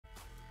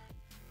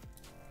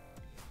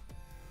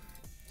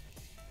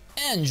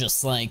And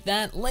just like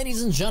that,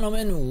 ladies and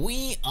gentlemen,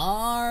 we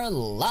are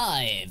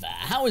live.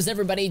 How is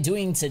everybody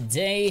doing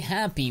today?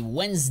 Happy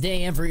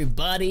Wednesday,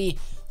 everybody.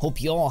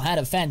 Hope you all had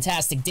a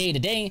fantastic day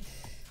today.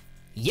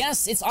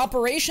 Yes, it's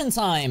operation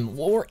time,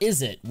 or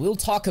is it? We'll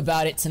talk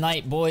about it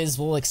tonight, boys.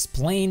 We'll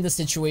explain the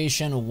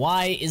situation.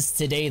 Why is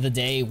today the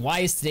day?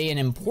 Why is today an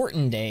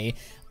important day?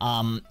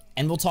 And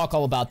we'll talk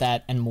all about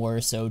that and more.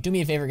 So do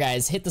me a favor,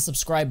 guys. Hit the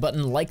subscribe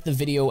button, like the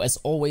video as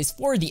always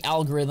for the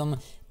algorithm,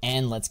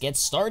 and let's get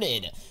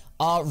started.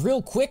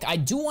 Real quick, I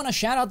do want to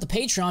shout out the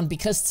Patreon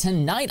because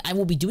tonight I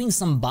will be doing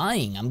some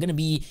buying. I'm going to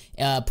be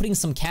putting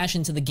some cash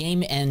into the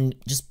game and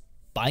just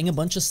buying a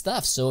bunch of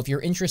stuff. So if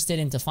you're interested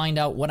in to find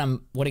out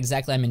what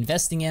exactly I'm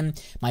investing in,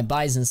 my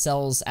buys and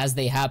sells as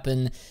they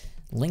happen,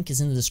 link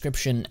is in the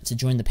description to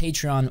join the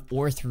Patreon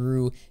or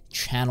through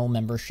channel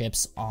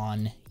memberships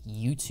on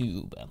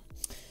YouTube.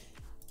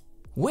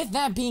 With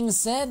that being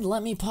said,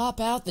 let me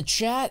pop out the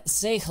chat,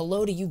 say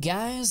hello to you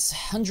guys.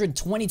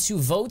 122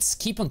 votes.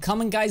 Keep them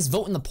coming, guys.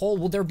 Vote in the poll.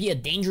 Will there be a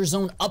Danger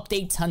Zone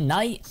update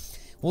tonight?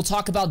 We'll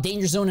talk about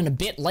Danger Zone in a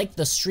bit. Like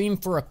the stream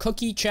for a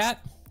cookie,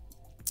 chat.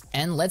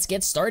 And let's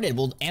get started.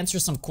 We'll answer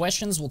some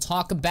questions. We'll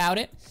talk about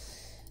it.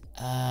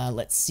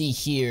 Let's see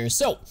here.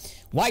 So,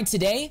 why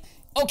today?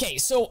 Okay,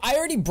 so I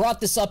already brought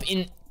this up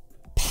in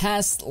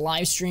past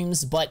live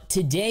streams, but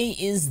today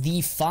is the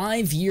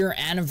 5-year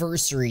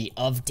anniversary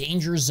of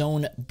Danger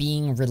Zone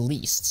being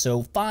released.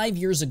 So 5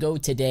 years ago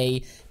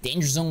today,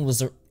 Danger Zone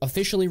was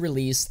officially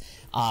released.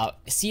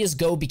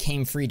 CSGO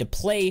became free to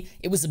play.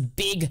 It was a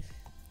big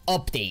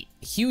update,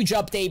 huge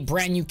update,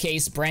 brand new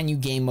case, brand new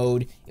game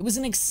mode. It was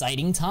an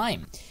exciting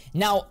time.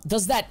 Now,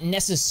 does that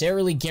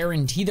necessarily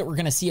guarantee that we're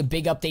going to see a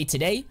big update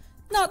today?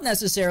 Not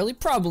necessarily,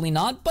 probably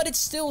not, but it's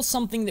still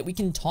something that we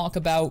can talk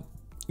about.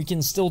 We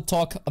can still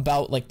talk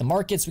about like the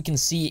markets. We can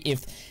see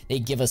if they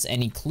give us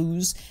any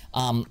clues.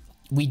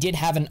 We did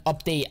have an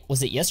update,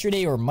 was it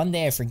yesterday or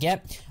Monday? I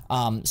forget.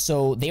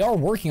 So they are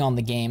working on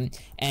the game,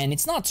 and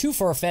it's not too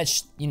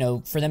far-fetched, you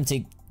know, for them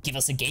to give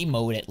us a game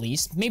mode at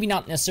least. Maybe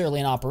not necessarily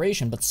an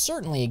operation, but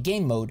certainly a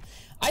game mode.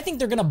 I think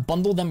they're gonna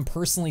bundle them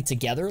personally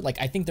together. Like,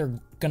 I think they're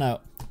gonna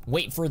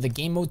wait for the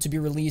game mode to be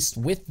released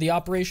with the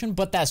operation,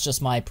 but that's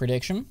just my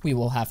prediction. We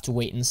will have to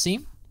wait and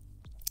see.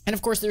 And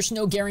of course, there's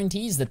no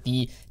guarantees that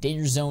the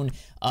Danger Zone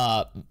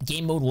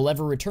game mode will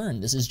ever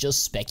return. This is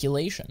just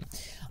speculation.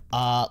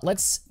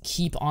 Let's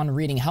keep on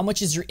reading. How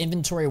much is your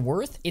inventory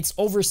worth? It's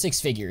over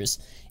 6 figures.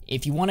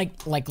 If you want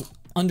to like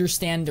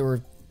understand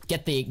or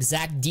get the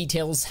exact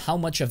details, how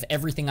much of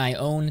everything I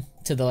own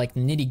to the like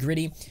nitty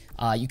gritty,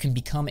 you can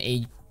become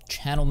a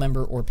channel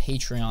member or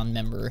Patreon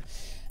member.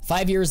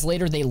 5 years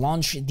later, they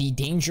launched the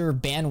Danger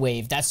ban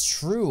wave. That's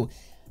true.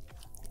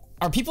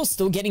 Are people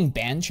still getting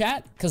banned,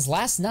 chat? Because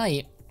last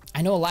night,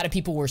 I know a lot of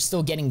people were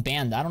still getting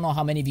banned. I don't know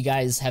how many of you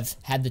guys have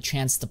had the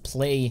chance to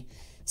play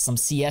some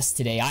CS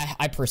today.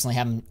 I personally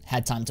haven't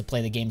had time to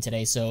play the game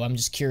today, so I'm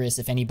just curious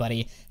if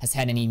anybody has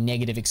had any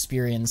negative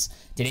experience.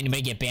 Did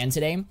anybody get banned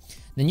today?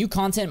 The new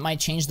content might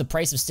change the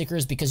price of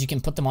stickers because you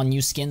can put them on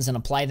new skins and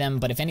apply them,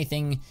 but if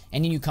anything,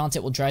 any new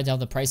content will drive down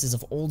the prices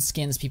of old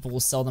skins. People will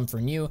sell them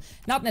for new.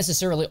 Not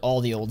necessarily all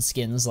the old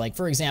skins. Like,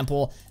 for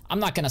example, I'm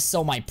not going to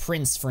sell my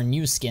Prince for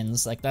new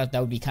skins. Like, that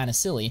would be kind of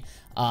silly.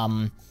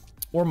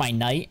 Or my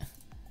Knight.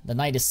 The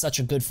Knight is such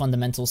a good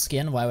fundamental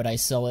skin. Why would I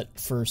sell it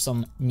for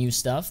some new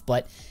stuff?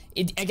 But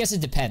I guess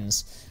it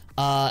depends.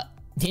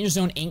 Danger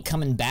Zone ain't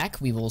coming back.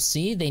 We will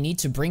see. They need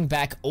to bring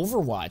back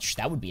Overwatch.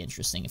 That would be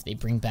interesting if they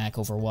bring back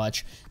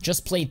Overwatch.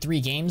 Just played 3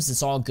 games.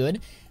 It's all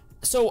good.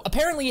 So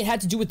apparently it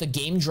had to do with the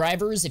game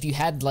drivers. If you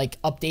had like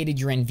updated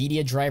your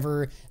NVIDIA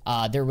driver,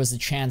 there was a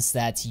chance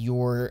that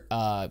your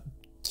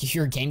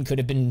game could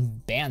have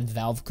been banned.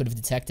 Valve could have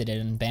detected it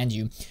and banned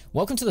you.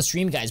 Welcome to the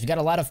stream, guys. We got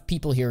a lot of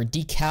people here.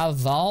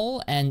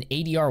 Decaval and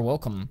ADR,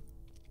 welcome.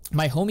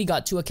 My homie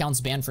got 2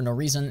 accounts banned for no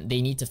reason.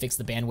 They need to fix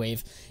the ban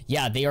wave.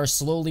 Yeah, they are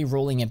slowly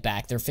rolling it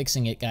back. They're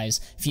fixing it, guys.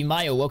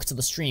 Fimayo, welcome to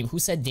the stream. Who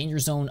said Danger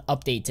Zone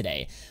update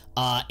today?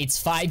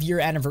 It's 5-year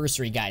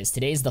anniversary, guys.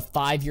 Today is the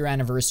 5-year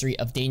anniversary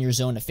of Danger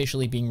Zone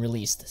officially being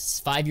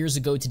released. 5 years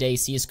ago today,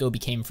 CSGO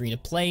became free to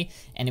play,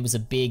 and it was a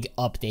big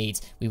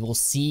update. We will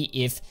see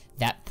if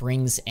that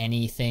brings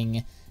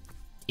anything,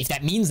 if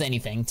that means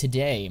anything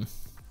today.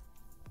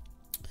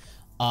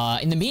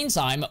 In the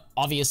meantime,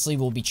 obviously,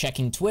 we'll be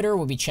checking Twitter.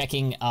 We'll be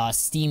checking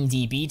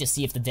SteamDB to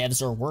see if the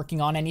devs are working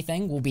on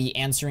anything. We'll be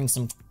answering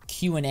some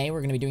Q&A.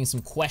 We're going to be doing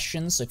some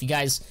questions. So if you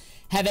guys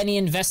have any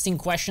investing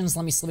questions,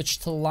 let me switch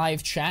to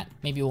live chat.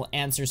 Maybe we'll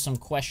answer some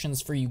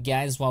questions for you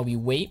guys while we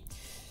wait.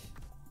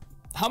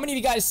 How many of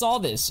you guys saw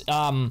this?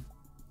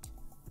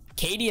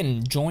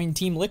 Cadian joined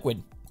Team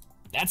Liquid.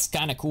 That's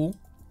kind of cool.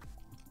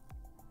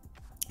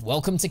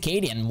 Welcome to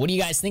Cadian. What do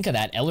you guys think of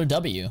that? L or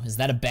W? Is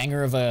that a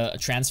banger of a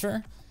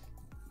transfer?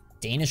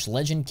 Danish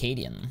legend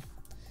Cadian.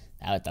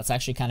 That's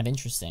actually kind of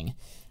interesting.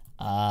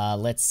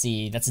 Let's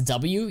see. That's a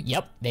W.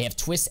 Yep, they have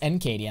Twist and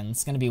Cadian.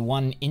 It's going to be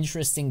one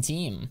interesting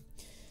team.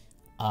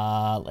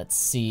 Let's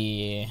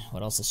see.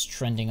 What else is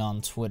trending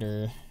on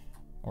Twitter?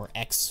 Or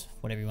X,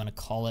 whatever you want to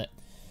call it.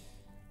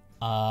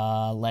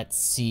 Let's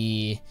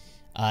see.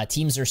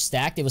 Teams are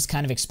stacked. It was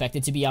kind of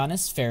expected, to be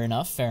honest. Fair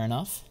enough, fair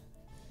enough.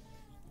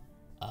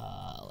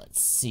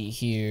 Let's see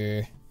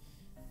here.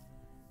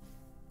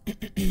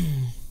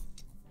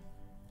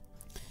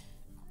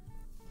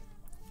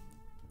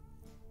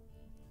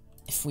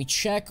 If we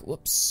check,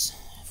 whoops.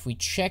 If we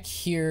check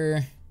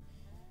here.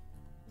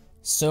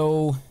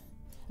 So,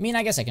 I mean,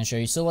 I guess I can show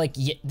you. So, like,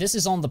 this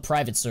is on the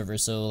private server.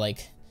 So,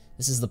 like,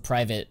 this is the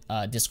private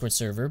Discord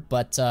server.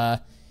 But,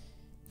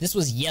 this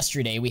was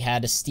yesterday. We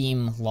had a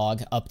Steam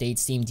log update.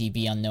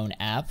 SteamDB unknown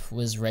app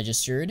was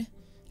registered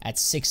at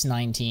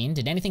 6:19.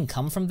 Did anything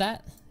come from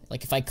that?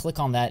 Like, if I click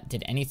on that,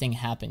 did anything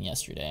happen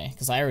yesterday?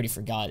 Because I already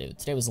forgot it.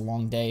 Today was a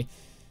long day.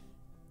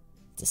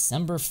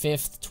 December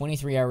 5th,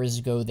 23 hours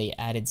ago, they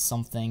added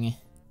something.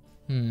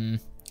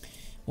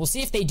 We'll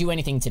see if they do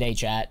anything today,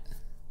 chat.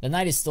 The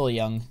night is still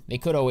young. They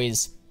could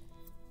always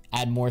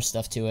add more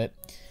stuff to it.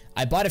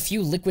 I bought a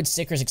few Liquid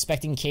stickers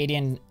expecting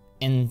Katie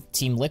in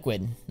Team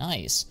Liquid.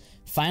 Nice.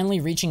 Finally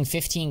reaching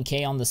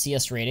 15k on the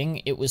CS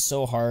rating. It was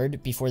so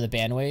hard before the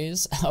ban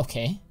waves.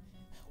 Okay.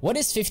 What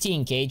is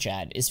 15k,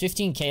 chat? Is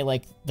 15k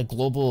like the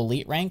global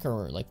elite rank,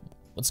 or like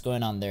what's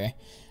going on there?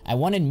 I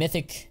wanted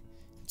Mythic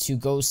to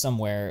go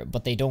somewhere,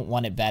 but they don't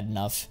want it bad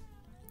enough.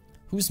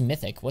 Who's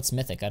Mythic? What's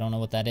Mythic? I don't know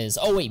what that is.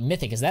 Oh wait,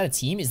 Mythic, is that a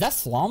team? Is that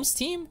Flom's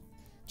team?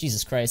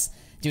 Jesus Christ.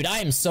 Dude, I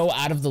am so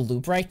out of the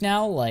loop right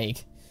now.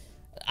 Like,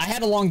 I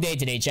had a long day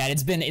today, chat.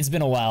 It's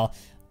been a while.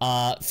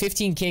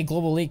 15k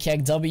global elite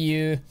keg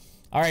W.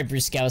 Alright,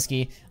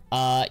 Bruskowski.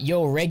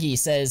 Yo, Reggie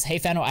says, hey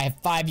Fano, I have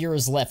 5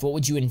 euros left. What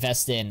would you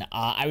invest in?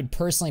 I would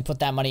personally put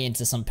that money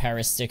into some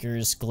Paris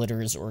stickers,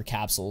 glitters, or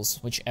capsules,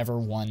 whichever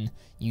one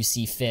you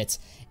see fit.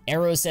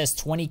 Arrow says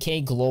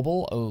 20k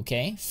global.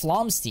 Okay.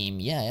 Flom's team.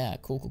 Yeah,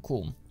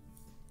 cool.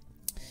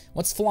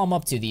 What's Flom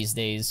up to these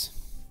days?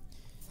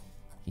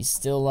 He's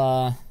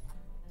still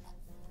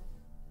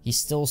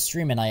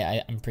streaming,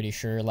 I'm pretty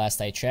sure,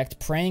 last I checked.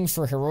 Praying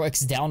for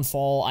Heroic's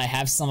downfall. I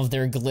have some of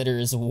their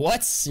glitters.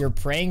 What? You're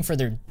praying for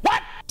their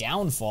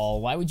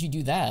downfall? Why would you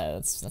do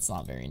that? That's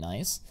not very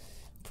nice.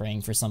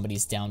 Praying for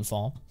somebody's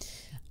downfall.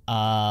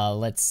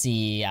 Let's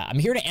see. I'm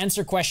here to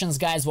answer questions,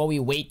 guys, while we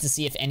wait to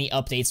see if any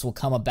updates will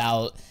come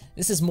about.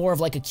 This is more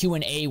of like a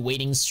Q&A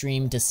waiting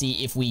stream to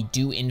see if we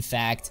do, in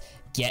fact,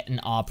 get an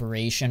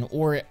operation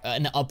or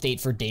an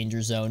update for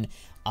Danger Zone.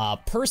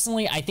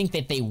 Personally, I think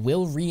that they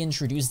will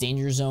reintroduce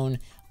Danger Zone.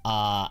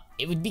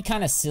 It would be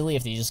kind of silly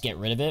if they just get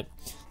rid of it.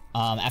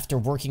 After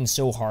working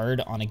so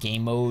hard on a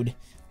game mode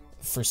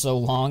for so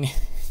long,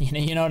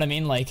 you know what I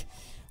mean? Like,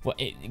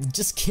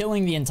 just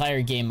killing the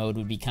entire game mode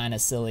would be kind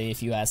of silly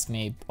if you ask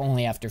me,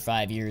 only after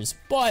 5 years.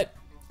 But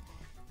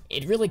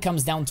it really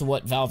comes down to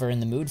what Valve are in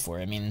the mood for.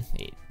 I mean,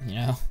 you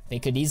know, they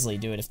could easily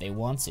do it if they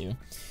want to.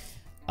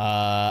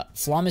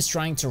 Flom is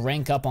trying to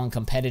rank up on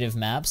competitive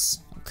maps.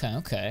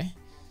 Okay.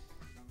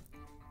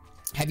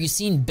 Have you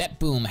seen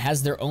BetBoom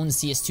has their own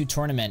CS2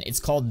 tournament? It's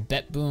called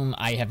BetBoom.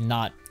 I have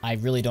not. I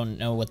really don't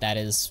know what that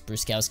is,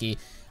 Bruskowski.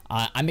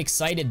 I'm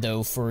excited,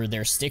 though, for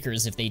their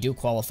stickers. If they do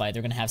qualify,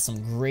 they're going to have some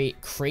great,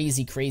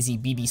 crazy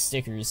BB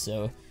stickers,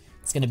 so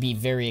it's going to be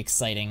very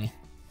exciting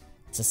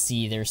to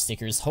see their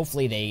stickers.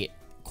 Hopefully they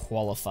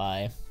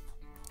qualify.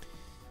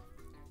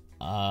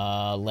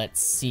 Let's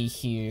see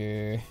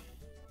here.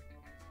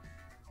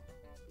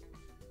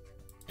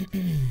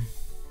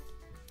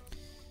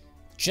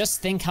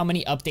 Just think how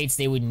many updates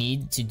they would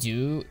need to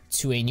do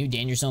to a new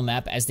Danger Zone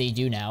map as they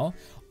do now.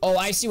 Oh,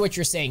 I see what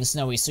you're saying,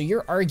 Snowy. So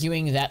you're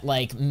arguing that,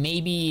 like,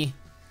 maybe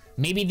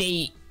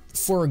they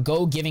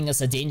forego giving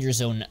us a Danger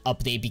Zone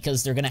update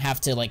because they're gonna have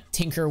to, like,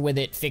 tinker with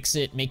it, fix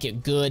it, make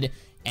it good,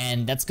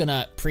 and that's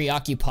gonna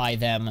preoccupy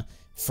them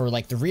for,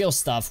 like, the real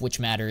stuff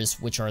which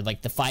matters, which are,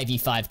 like, the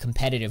 5v5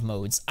 competitive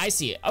modes. I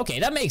see it. Okay,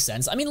 that makes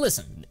sense. I mean,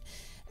 listen.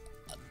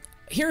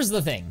 Here's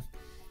the thing.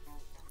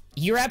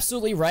 You're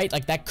absolutely right.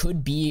 Like, that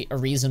could be a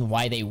reason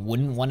why they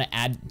wouldn't want to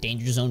add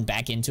Danger Zone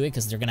back into it,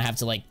 because they're gonna have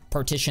to, like,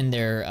 partition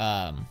their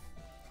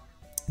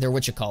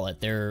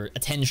their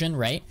attention,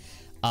 right?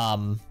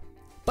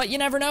 But you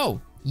never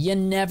know. You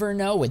never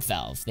know with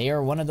Valve. They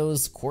are one of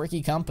those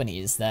quirky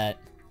companies that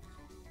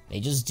they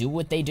just do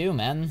what they do,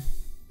 man.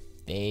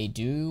 They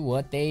do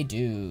what they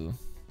do.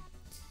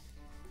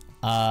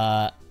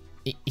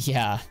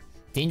 Yeah.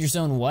 Danger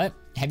Zone what?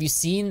 Have you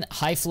seen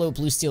High Flow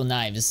Blue Steel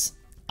Knives?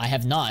 I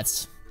have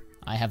not.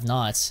 I have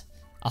not.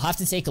 I'll have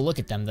to take a look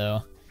at them,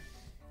 though.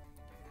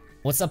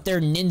 What's up there,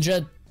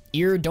 Ninja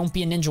Ear? Don't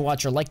be a ninja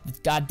watcher. Like the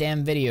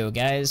goddamn video,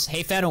 guys.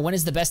 Hey, Fano, when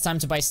is the best time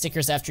to buy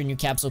stickers after a new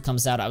capsule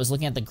comes out? I was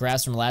looking at the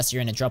graphs from last year,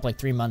 and it dropped like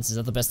 3 months. Is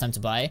that the best time to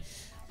buy?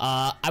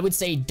 I would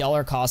say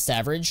dollar cost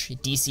average,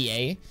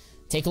 DCA.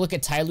 Take a look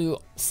at Tyloo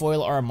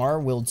Foil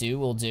RMR. Will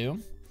do.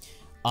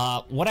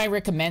 What I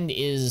recommend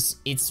is,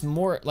 it's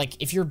more,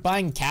 like, if you're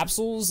buying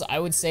capsules, I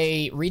would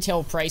say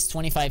retail price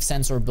 25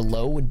 cents or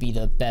below would be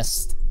the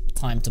best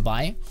time to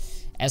buy.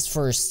 As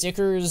for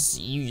stickers,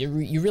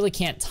 you really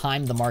can't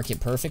time the market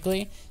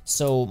perfectly,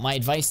 so my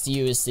advice to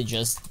you is to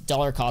just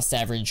dollar cost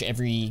average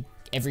every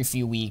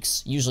few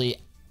weeks, usually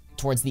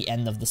towards the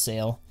end of the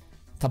sale.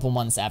 couple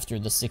months after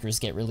the stickers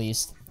get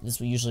released. This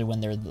is usually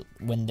when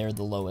they're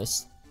the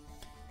lowest.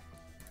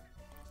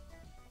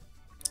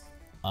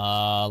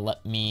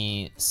 Let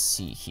me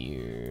see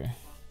here.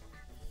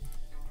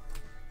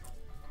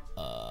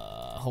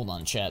 Hold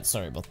on, chat.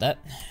 Sorry about that.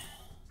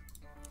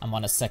 I'm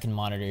on a second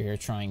monitor here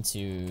trying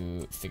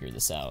to figure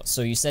this out.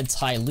 So you said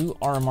Tyloo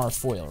RMR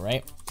foil,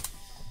 right?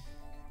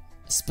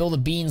 Spill the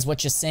beans,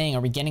 what you're saying.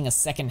 Are we getting a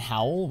second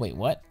howl? Wait,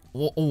 what?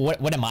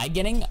 What am I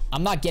getting?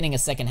 I'm not getting a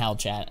second howl,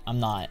 chat. I'm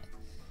not.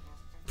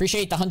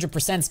 Appreciate the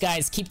 100%,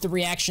 guys. Keep the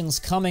reactions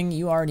coming.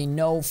 You already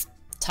know.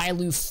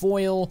 Tyloo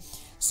foil.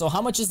 So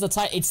how much is the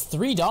It's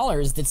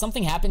 $3. Did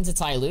something happen to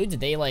Tyloo? Did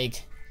they,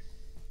 like...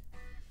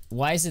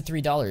 Why is it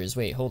 $3?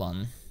 Wait, hold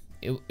on.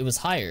 It was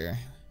higher.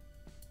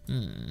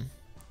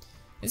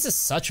 This is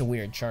such a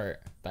weird chart,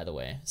 by the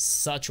way.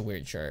 Such a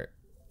weird chart.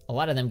 A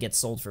lot of them get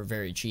sold for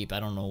very cheap. I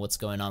don't know what's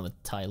going on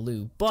with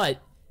Tyloo,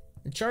 but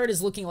the chart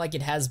is looking like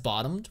it has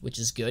bottomed, which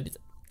is good.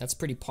 That's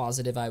pretty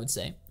positive, I would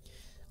say.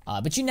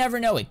 But you never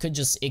know. It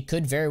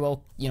could very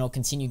well, you know,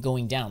 continue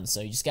going down.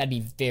 So you just gotta be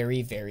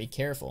very, very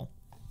careful.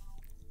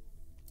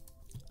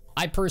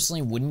 I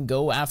personally wouldn't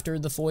go after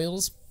the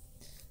foils.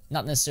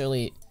 Not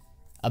necessarily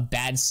a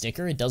bad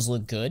sticker. It does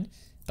look good,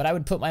 but I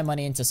would put my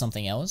money into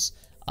something else.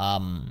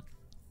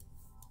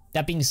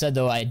 That being said,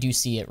 though, I do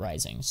see it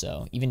rising.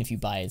 So even if you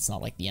buy it, it's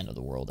not like the end of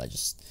the world.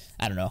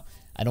 I don't know.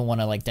 I don't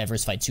want to like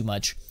diversify too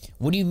much.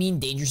 What do you mean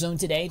Danger Zone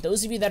today?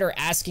 Those of you that are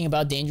asking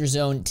about Danger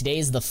Zone, today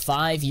is the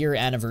 5-year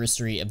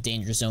anniversary of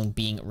Danger Zone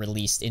being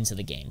released into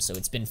the game. So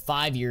it's been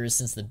 5 years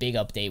since the big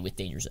update with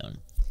Danger Zone.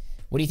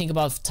 What do you think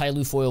about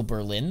Tyloo Foil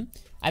Berlin?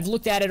 I've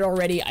looked at it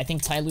already. I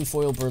think Tyloo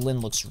Foil Berlin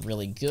looks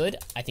really good.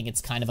 I think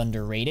it's kind of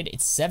underrated.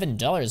 It's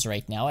 $7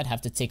 right now. I'd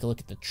have to take a look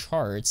at the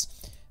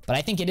charts. But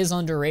I think it is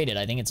underrated.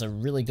 I think it's a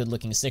really good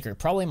looking sticker.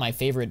 Probably my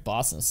favorite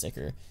Boston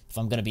sticker, if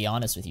I'm going to be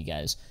honest with you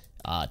guys.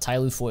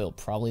 Tyloo Foil,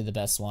 probably the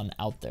best one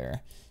out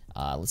there.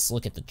 Let's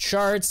look at the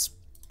charts.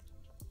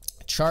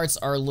 Charts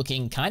are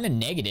looking kind of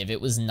negative. It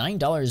was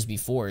 $9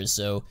 before,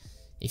 so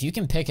if you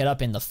can pick it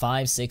up in the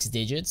 5-6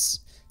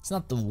 digits, it's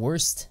not the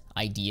worst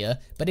idea,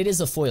 but it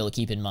is a foil,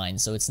 keep in mind,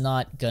 so it's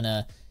not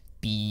gonna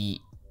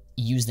be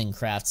used in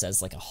crafts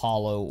as like a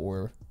hollow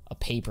or a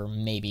paper,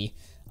 maybe,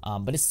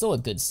 but it's still a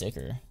good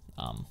sticker.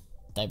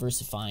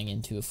 Diversifying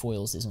into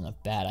foils isn't a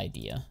bad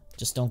idea.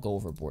 Just don't go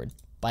overboard.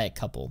 Buy a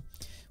couple.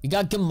 We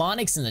got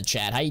Gamonix in the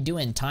chat. How you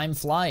doing? Time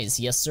flies.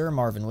 Yes, sir,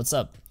 Marvin. What's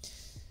up?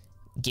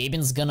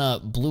 Gaben's gonna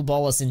blue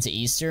ball us into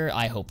Easter?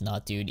 I hope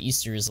not, dude.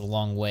 Easter is a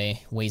long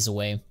ways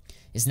away.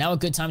 Is now a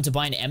good time to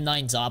buy an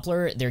M9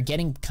 Doppler? They're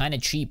getting kind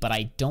of cheap, but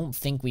I don't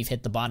think we've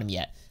hit the bottom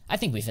yet. I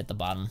think we've hit the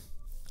bottom.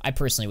 I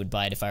personally would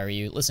buy it if I were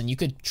you. Listen, you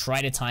could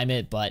try to time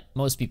it, but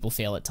most people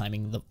fail at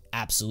timing the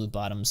absolute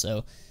bottom,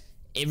 so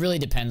it really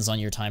depends on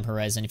your time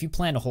horizon. If you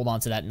plan to hold on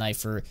to that knife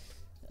for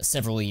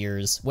several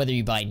years, whether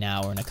you buy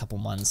now or in a couple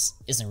months,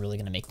 isn't really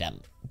going to make that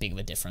big of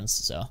a difference.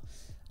 So,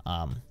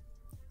 I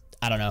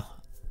don't know.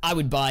 I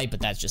would buy,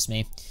 but that's just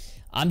me.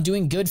 I'm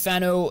doing good,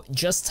 Fano.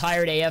 Just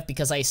tired AF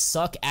because I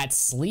suck at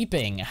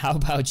sleeping. How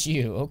about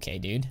you? Okay,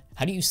 dude.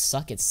 How do you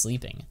suck at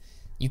sleeping?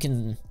 You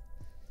can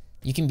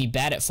be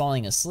bad at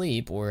falling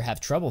asleep or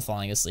have trouble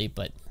falling asleep,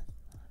 but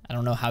I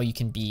don't know how you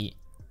can be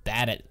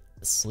bad at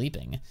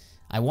sleeping.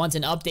 I want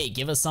an update.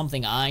 Give us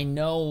something. I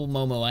know,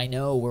 Momo. I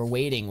know. We're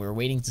waiting. We're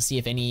waiting to see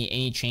if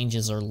any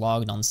changes are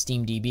logged on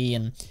SteamDB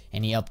and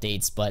any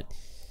updates. But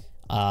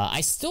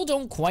I still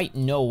don't quite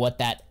know what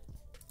that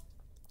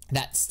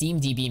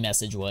SteamDB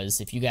message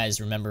was. If you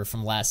guys remember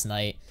from last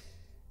night,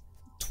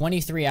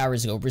 23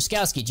 hours ago.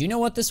 Bruskowski, do you know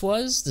what this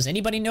was? Does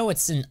anybody know?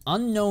 It's an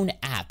unknown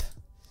app.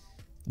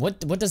 What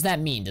does that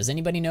mean? Does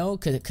anybody know?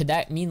 Could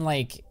that mean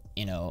like,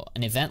 you know,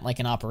 an event like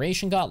an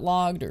operation got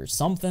logged or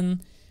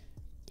something?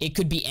 It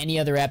could be any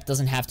other app,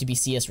 doesn't have to be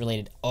CS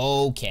related.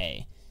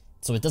 Okay.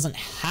 So it doesn't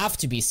have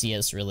to be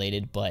CS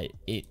related, but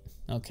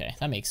okay,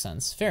 that makes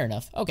sense. Fair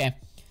enough. Okay.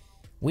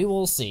 We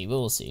will see. We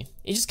will see.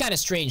 It's just kind of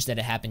strange that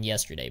it happened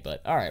yesterday,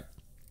 but alright.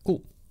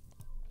 Cool.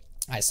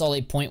 I saw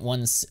a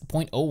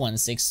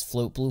 0.016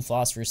 float blue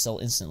phosphorus sell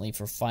instantly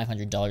for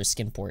 $500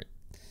 skin port.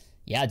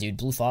 Yeah, dude,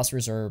 blue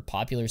phosphors are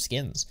popular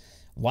skins.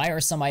 Why are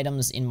some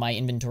items in my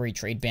inventory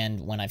trade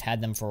banned when I've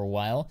had them for a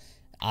while?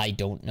 I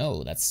don't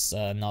know. That's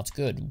not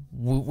good.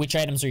 Which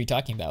items are you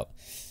talking about?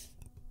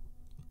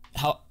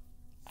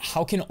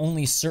 How can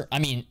only I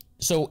mean,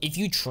 so if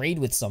you trade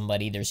with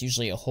somebody, there's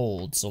usually a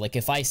hold. So like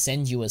if I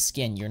send you a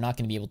skin, you're not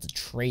going to be able to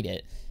trade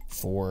it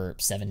for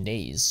 7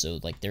 days. So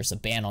like there's a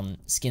ban on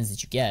skins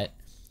that you get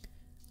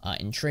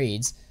in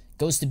trades.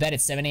 Goes to bed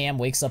at 7 a.m.,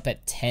 wakes up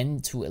at 10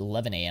 to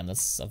 11 a.m.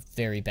 That's a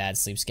very bad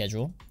sleep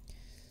schedule.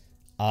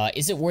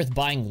 Is it worth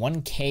buying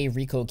 1K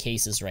Rico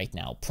cases right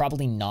now?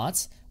 Probably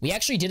not. We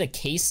actually did a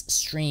case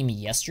stream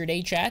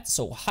yesterday, chat,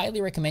 so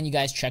highly recommend you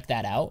guys check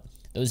that out.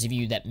 Those of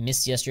you that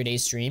missed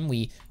yesterday's stream,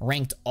 we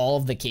ranked all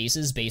of the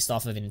cases based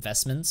off of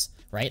investments,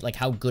 right? Like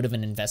how good of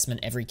an investment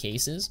every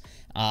case is.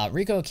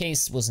 Rico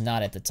case was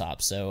not at the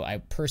top, so I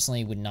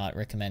personally would not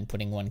recommend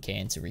putting 1K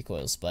into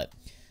recoils, but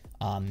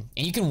And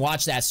you can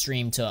watch that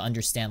stream to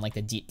understand like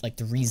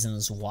the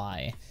reasons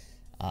why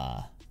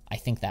I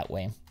think that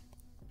way.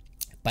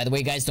 By the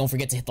way, guys, don't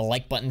forget to hit the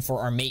like button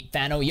for our mate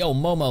Fano. Yo,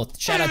 Momo,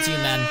 shout out to you,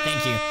 man.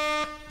 Thank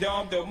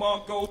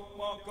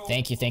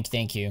you.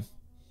 Thank you.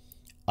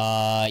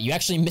 You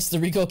actually missed the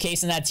Rico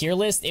case in that tier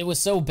list. It was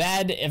so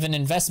bad of an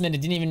investment,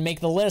 it didn't even make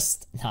the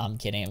list. No, I'm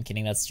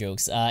kidding. That's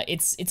jokes.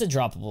 It's a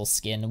droppable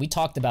skin. We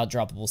talked about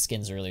droppable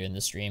skins earlier in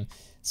the stream.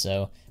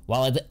 So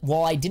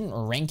while I didn't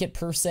rank it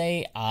per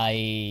se,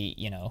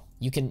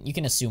 you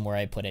can assume where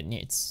I put it.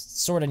 It's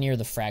sort of near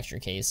the fracture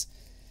case.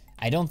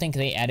 I don't think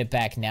they add it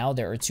back now.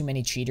 There are too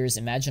many cheaters.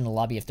 Imagine a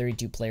lobby of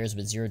 32 players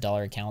with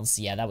 $0 accounts.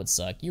 Yeah, that would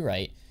suck. You're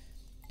right.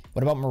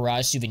 What about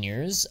Mirage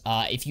souvenirs?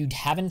 If you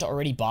haven't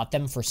already bought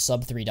them for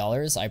sub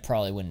 $3, I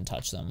probably wouldn't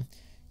touch them.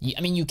 I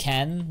mean, you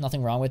can.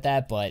 Nothing wrong with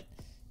that, but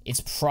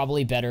it's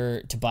probably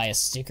better to buy a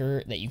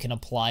sticker that you can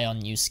apply on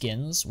new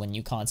skins when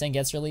new content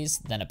gets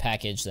released than a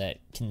package that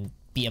can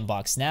be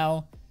unboxed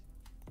now.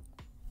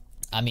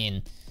 I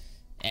mean,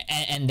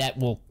 and that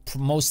will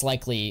most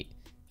likely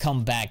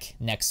come back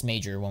next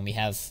major when we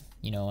have,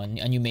 you know, a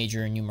new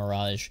major, a new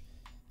Mirage.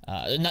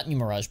 Not new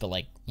Mirage, but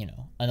like, you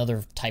know,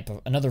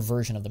 another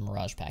version of the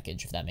Mirage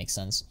package, if that makes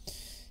sense.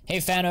 Hey,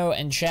 Fano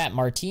and chat,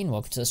 Martine,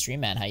 welcome to the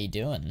stream, man. How you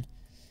doing?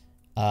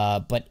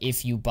 But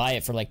if you buy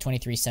it for like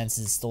 23 cents,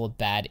 it's still a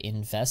bad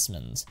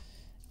investment.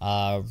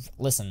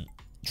 Listen,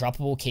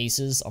 droppable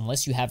cases,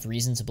 unless you have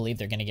reason to believe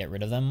they're going to get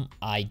rid of them,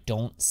 I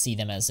don't see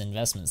them as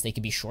investments. They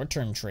could be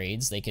short-term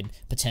trades. They could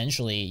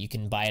potentially, you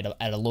can buy it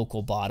at a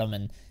local bottom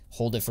and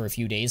hold it for a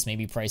few days.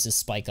 Maybe prices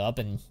spike up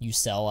and you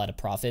sell at a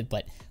profit.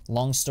 But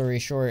long story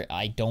short,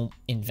 I don't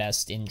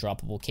invest in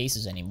droppable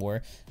cases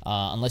anymore,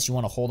 unless you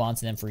want to hold on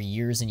to them for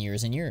years and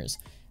years and years.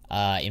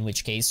 In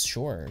which case,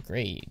 sure,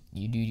 great,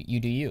 you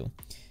do you.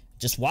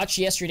 Just watch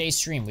yesterday's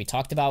stream. We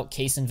talked about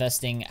case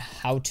investing,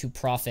 how to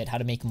profit, how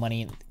to make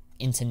money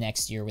into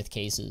next year with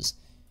cases.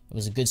 It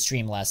was a good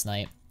stream last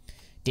night.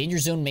 Danger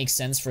Zone makes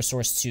sense for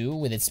Source 2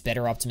 with its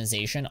better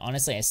optimization.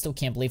 Honestly, I still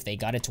can't believe they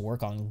got it to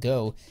work on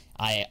Go.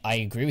 I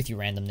agree with you,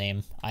 Random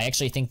Name. I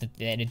actually think that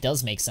it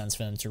does make sense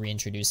for them to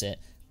reintroduce it,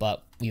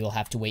 but we will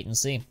have to wait and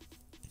see.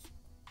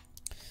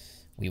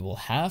 We will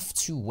have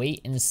to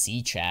wait and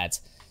see, chat.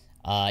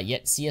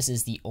 Yet CS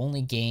is the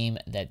only game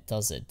that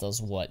does it.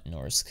 Does what,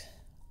 Norsk?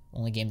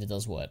 Only game that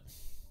does what?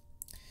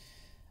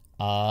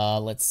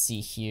 Let's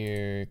see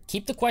here.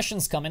 Keep the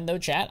questions coming though,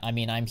 chat. I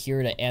mean, I'm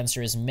here to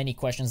answer as many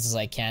questions as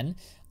I can.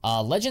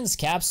 Legends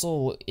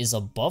capsule is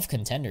above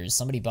Contenders.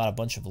 Somebody bought a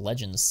bunch of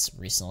Legends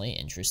recently.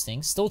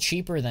 Interesting. Still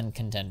cheaper than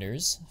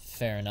Contenders.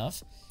 Fair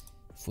enough.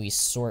 If we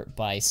sort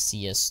by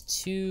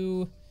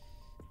CS2,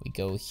 we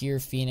go here,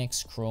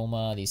 Phoenix,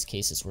 Chroma. These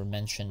cases were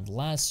mentioned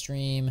last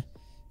stream.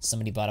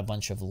 Somebody bought a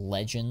bunch of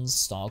Legends.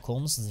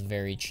 Stockholm's is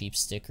very cheap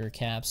sticker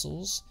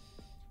capsules.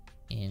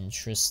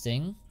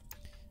 Interesting.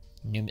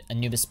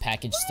 Anubis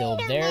package still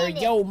there.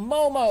 Yo,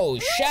 Momo,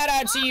 shout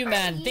out to you,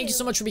 man. Thank you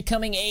so much for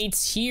becoming a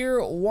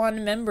Tier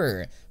 1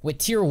 member. With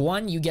Tier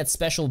 1, you get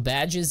special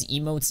badges,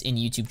 emotes in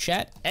YouTube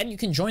chat, and you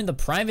can join the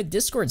private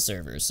Discord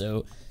server.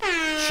 So,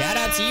 shout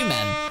out to you,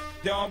 man.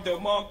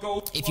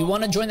 If you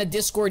want to join the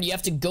Discord, you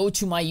have to go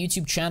to my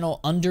YouTube channel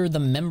under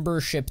the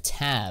membership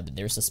tab.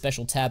 There's a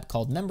special tab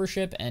called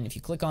membership, and if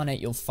you click on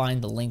it, you'll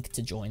find the link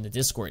to join the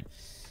Discord.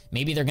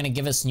 Maybe they're going to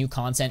give us new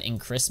content in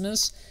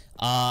Christmas.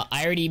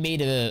 I already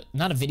made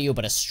not a video,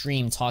 but a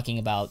stream talking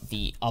about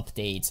the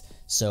update.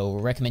 So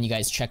recommend you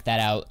guys check that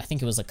out. I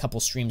think it was a couple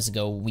streams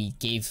ago.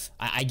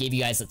 I gave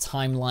you guys a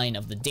timeline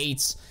of the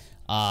dates.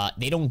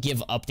 They don't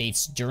give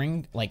updates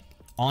during, like,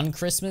 on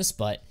Christmas,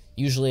 but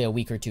usually a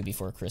week or two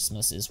before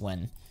Christmas is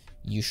when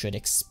you should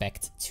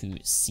expect to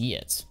see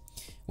it.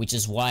 Which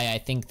is why I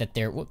think that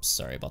they're, whoops,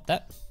 sorry about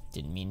that.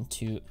 Didn't mean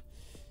to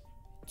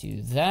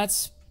do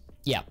that.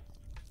 Yeah.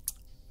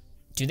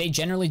 Do they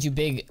generally do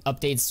big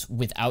updates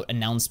without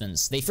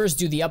announcements? They first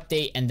do the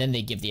update and then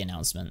they give the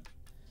announcement.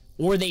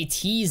 Or they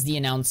tease the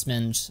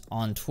announcement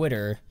on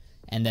Twitter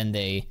and then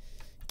they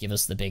give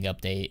us the big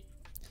update.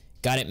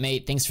 Got it,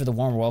 mate. Thanks for the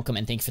warm welcome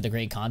and thank you for the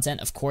great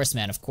content. Of course,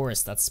 man, of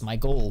course. That's my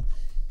goal.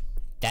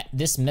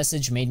 This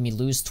message made me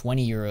lose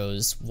 20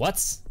 euros.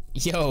 What?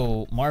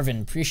 Yo,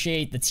 Marvin,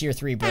 appreciate the tier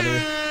 3, brother.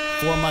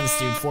 4 months,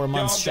 dude. 4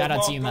 months. Shout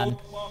out to you, man.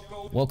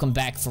 Welcome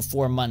back for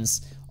 4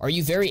 months. Are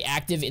you very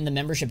active in the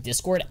membership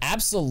Discord?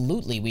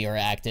 Absolutely, we are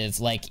active.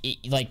 Like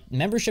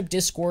membership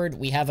Discord,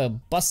 we have a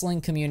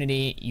bustling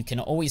community. You can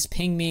always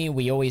ping me.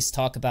 We always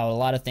talk about a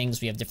lot of things.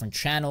 We have different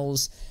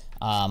channels.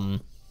 Highly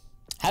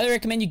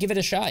recommend you give it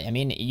a shot. I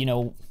mean, you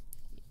know,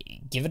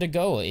 give it a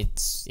go.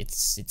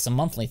 It's a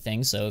monthly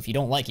thing, so if you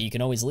don't like it, you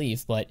can always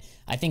leave. But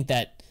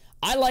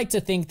I like to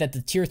think that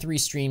the tier 3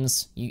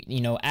 streams, you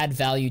know, add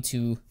value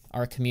to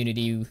our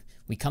community.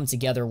 We come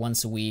together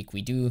once a week.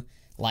 We do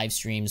live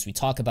streams, we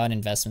talk about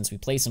investments, we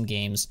play some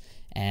games,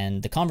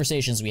 and the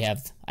conversations we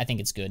have, I think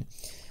it's good.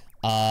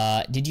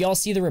 Did y'all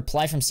see the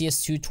reply from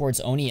CS2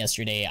 towards Oni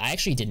yesterday? I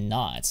actually did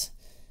not.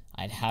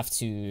 I'd have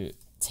to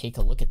take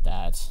a look at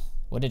that.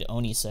 What did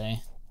Oni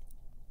say?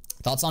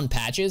 Thoughts on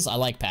patches? I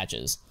like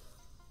patches.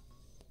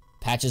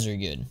 Patches are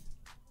good.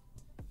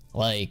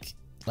 Like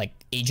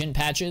agent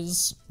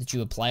patches that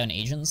you apply on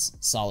agents,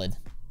 solid.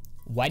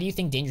 Why do you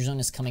think Danger Zone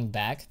is coming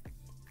back?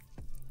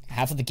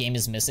 Half of the game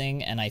is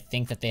missing, and I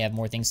think that they have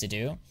more things to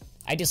do.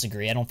 I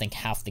disagree. I don't think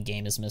half the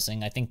game is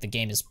missing. I think the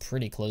game is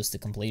pretty close to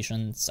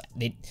completion.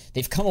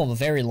 They've come a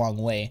very long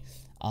way,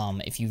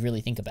 if you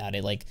really think about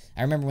it. Like,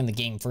 I remember when the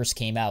game first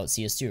came out,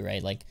 CS2,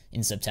 right? Like,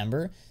 in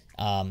September,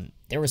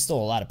 there was still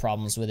a lot of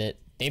problems with it.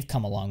 They've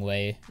come a long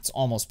way. It's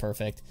almost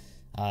perfect,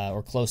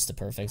 or close to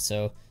perfect,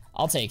 so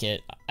I'll take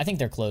it. I think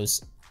they're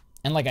close.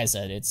 And like I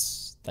said,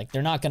 it's like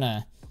they're not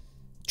gonna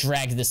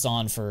drag this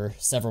on for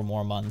several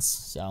more months,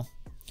 so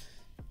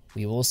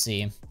we will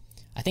see.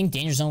 I think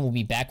Danger Zone will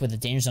be back with the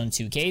Danger Zone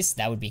 2 case.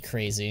 That would be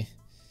crazy.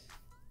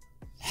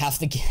 Half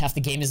the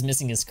game is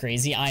missing is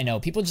crazy. I know,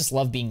 people just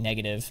love being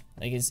negative.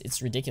 Like,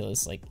 it's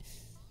ridiculous. Like,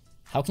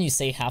 how can you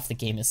say half the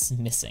game is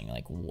missing?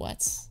 Like,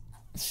 what?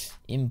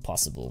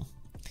 Impossible.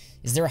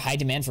 Is there a high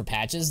demand for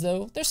patches,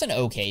 though? There's an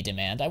okay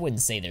demand. I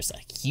wouldn't say there's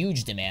a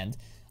huge demand.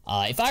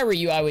 If I were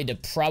you, I would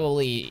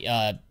probably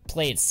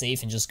play it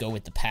safe and just go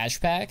with the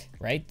patch pack,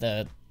 right?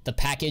 The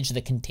package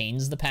that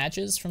contains the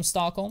patches from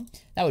Stockholm.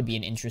 That would be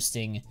an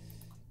interesting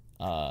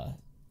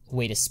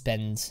way to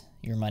spend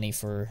your money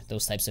for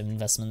those types of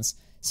investments.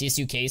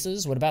 CS2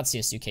 cases? What about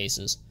CS2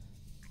 cases?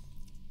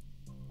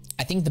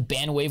 I think the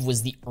bandwave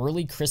was the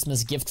early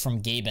Christmas gift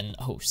from Gaben.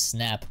 Oh,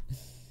 snap.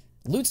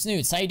 Loot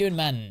Snoots, how you doing,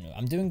 man?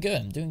 I'm doing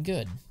good. I'm doing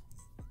good.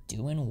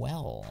 Doing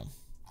well.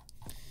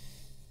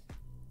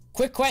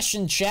 Quick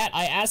question, chat.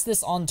 I asked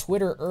this on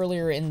Twitter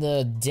earlier in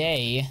the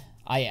day.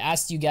 I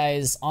asked you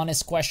guys,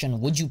 honest question.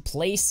 Would you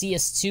play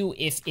CS2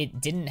 if it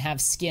didn't have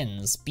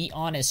skins? Be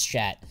honest,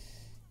 chat.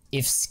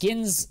 If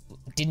skins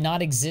did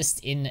not exist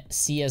in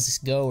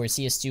CSGO or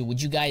CS2,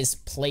 would you guys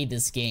play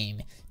this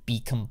game? Be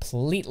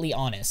completely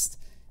honest.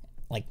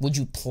 Like, would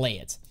you play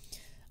it?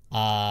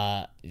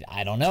 I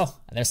don't know.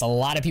 There's a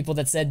lot of people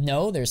that said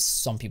no. There's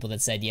some people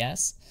that said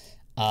yes.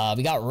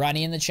 We got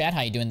Ronnie in the chat.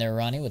 How you doing there,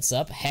 Ronnie? What's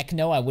up? Heck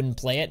no, I wouldn't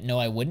play it. No,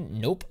 I wouldn't.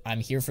 Nope. I'm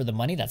here for the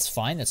money. That's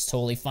fine. That's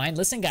totally fine.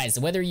 Listen, guys,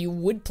 whether you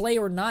would play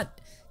or not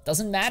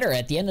doesn't matter.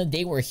 At the end of the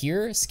day, we're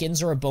here.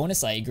 Skins are a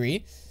bonus. I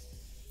agree.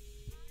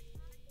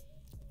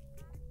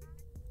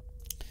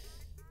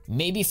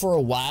 Maybe for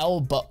a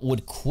while, but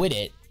would quit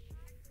it.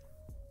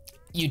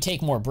 You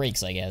take more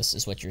breaks, I guess,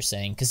 is what you're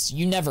saying. Because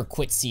you never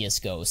quit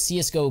CSGO.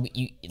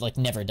 CSGO, like,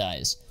 never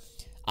dies.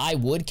 I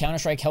would.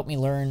 Counter-Strike helped me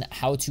learn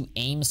how to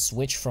aim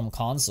switch from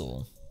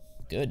console.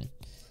 Good.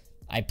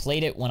 I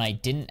played it when I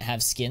didn't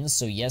have skins,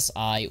 so yes,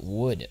 I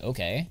would.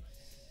 Okay.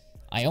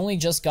 I only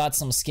just got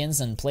some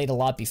skins and played a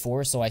lot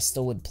before, so I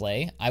still would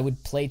play. I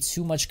would play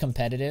too much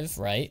competitive,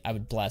 right? I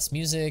would blast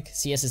music.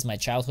 CS is my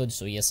childhood,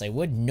 so yes, I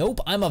would. Nope,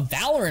 I'm a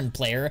Valorant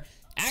player,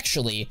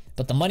 actually,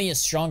 but the money is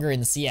stronger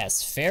in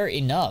CS. Fair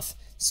enough.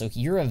 So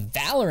you're a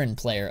Valorant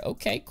player.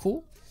 Okay,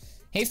 cool.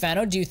 Hey,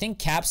 Fano, do you think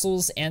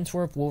Capsules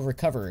Antwerp will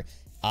recover?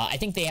 I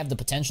think they have the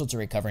potential to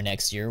recover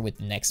next year with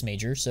the next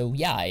major, so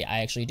yeah, I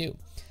actually do.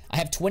 I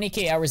have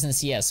 20k hours in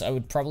CS, so I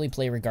would probably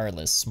play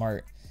regardless.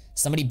 Smart.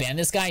 Somebody ban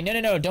this guy?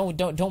 No,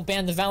 don't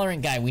ban the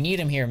Valorant guy. We need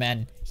him here,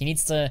 man. He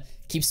needs to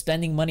keep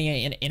spending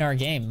money in our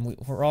game.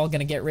 We're all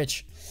gonna get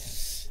rich.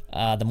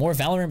 The more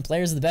Valorant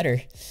players, the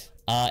better.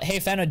 Hey,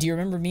 Fano, do you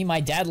remember me?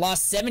 My dad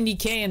lost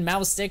 70k in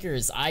mouse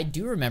stickers. I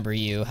do remember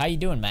you. How you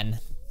doing, man?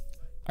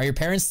 Are your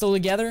parents still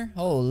together?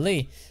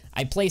 Holy.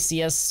 I play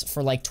CS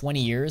for like 20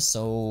 years,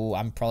 so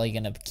I'm probably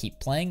gonna keep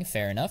playing.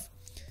 Fair enough.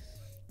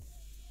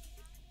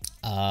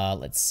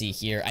 Let's see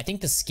here. I think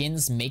the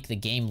skins make the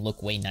game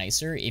look way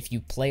nicer. If you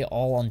play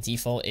all on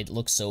default, it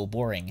looks so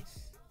boring.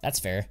 That's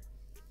fair.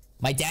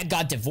 My dad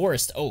got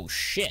divorced. Oh,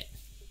 shit.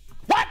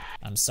 What?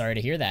 I'm sorry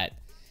to hear that.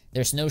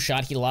 There's no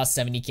shot he lost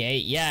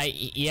 70k.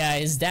 Yeah,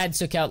 his dad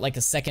took out like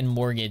a second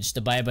mortgage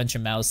to buy a bunch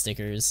of mouse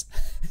stickers.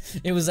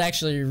 It was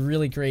actually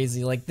really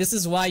crazy. Like, this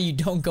is why you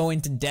don't go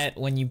into debt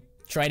when you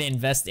try to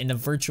invest in a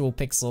virtual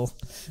pixel,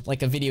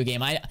 like a video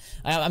game.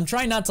 I'm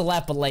trying not to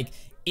laugh, but like,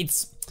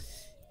 it's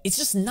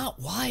just not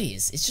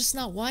wise. It's just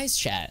not wise,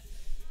 chat.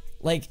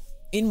 Like,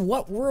 in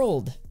what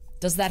world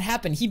does that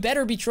happen? He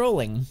better be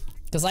trolling,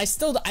 because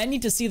I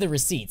need to see the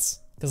receipts.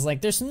 Because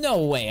like, there's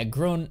no way a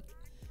grown...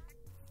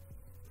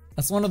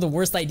 That's one of the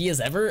worst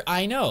ideas ever.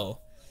 I know.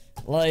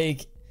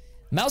 Like,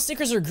 mouse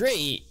stickers are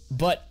great,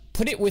 but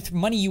put it with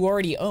money you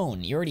already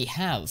own. You already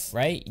have,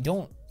 right? You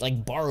don't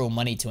like borrow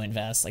money to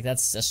invest. Like,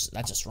 that's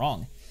just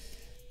wrong.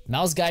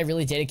 Mouse guy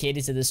really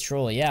dedicated to this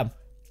troll. Yeah.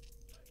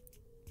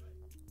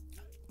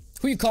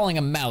 Who you calling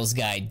a mouse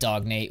guy,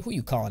 Dog Nate? Who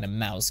you calling a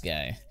mouse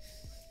guy?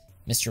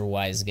 Mr.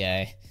 Wise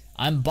Guy.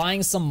 I'm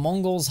buying some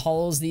Mongols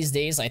Hollows these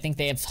days. I think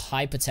they have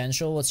high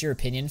potential. What's your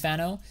opinion,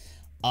 Fano?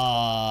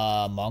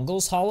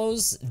 Mongols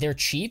Hollows, they're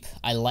cheap.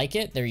 I like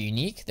it. They're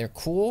unique. They're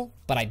cool,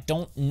 but I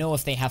don't know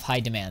if they have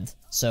high demand.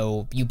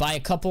 So you buy a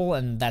couple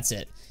and that's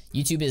it.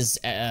 YouTube is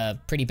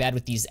pretty bad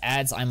with these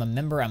ads. I'm a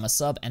member, I'm a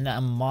sub, and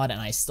I'm a mod, and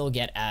I still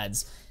get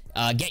ads.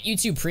 Get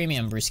YouTube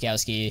Premium,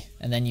 Bruskowski,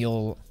 and then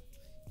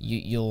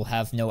you'll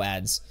have no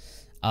ads.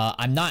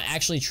 I'm not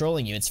actually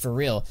trolling you. It's for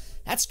real.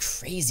 That's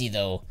crazy,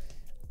 though.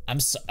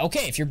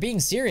 Okay, if you're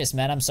being serious,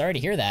 man, I'm sorry to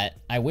hear that.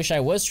 I wish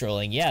I was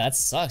trolling. Yeah, that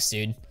sucks,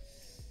 dude.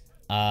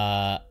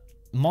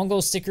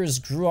 Mongol stickers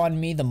grew on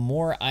me the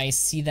more I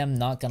see them,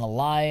 not gonna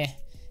lie.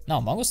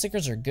 No, Mongol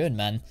stickers are good,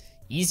 man.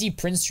 Easy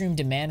print stream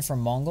demand from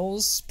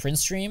Mongols. Print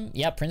stream?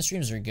 Yeah, print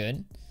streams are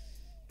good.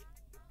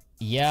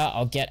 Yeah,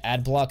 I'll get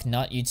ad block,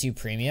 not YouTube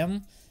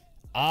Premium.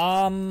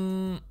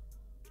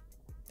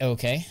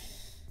 Okay.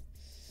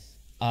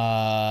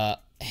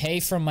 Hey,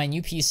 from my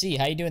new PC.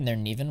 How you doing there,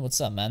 Neven?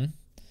 What's up, man?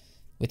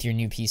 With your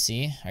new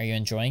PC, are you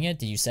enjoying it?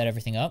 Did you set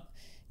everything up?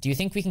 Do you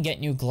think we can get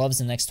new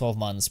gloves in the next 12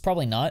 months?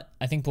 Probably not.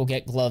 I think we'll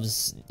get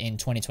gloves in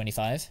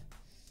 2025.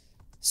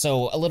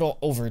 So, a little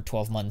over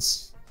 12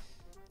 months.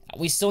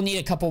 We still need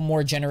a couple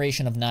more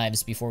generation of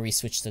knives before we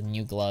switch to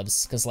new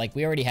gloves. Because, like,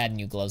 we already had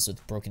new gloves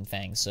with Broken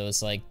Fang. So,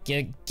 it's like,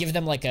 give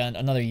them, like,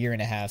 another year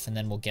and a half, and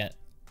then we'll get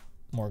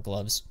more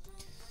gloves.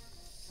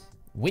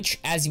 Which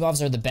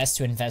Asimovs are the best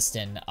to invest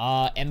in?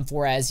 M4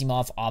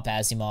 Asimov, Op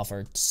Asimov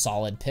are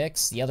solid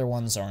picks. The other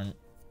ones aren't.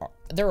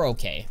 They're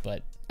okay,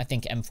 but I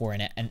think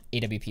M4 and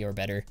AWP are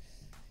better.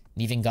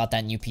 And even got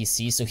that new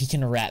PC, so he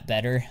can rat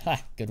better.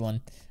 Ha, good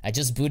one. I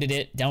just booted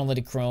it,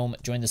 downloaded Chrome,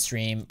 joined the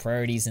stream.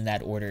 Priorities in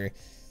that order.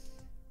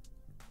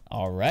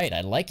 Alright,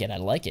 I like it, I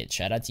like it.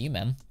 Shout out to you,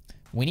 man.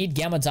 We need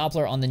Gamma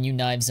Doppler on the new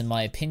knives, in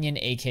my opinion.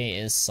 AK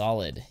is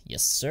solid.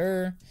 Yes,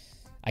 sir.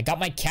 I got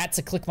my cat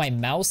to click my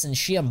mouse, and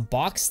she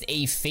unboxed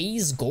a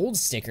FaZe gold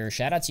sticker.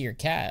 Shout out to your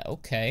cat.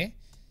 Okay.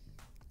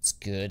 That's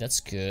good, that's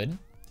good.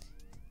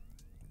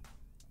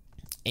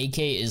 AK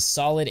is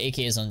solid, AK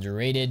is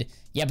underrated.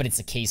 Yeah, but it's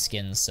a K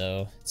skin,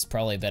 so it's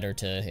probably better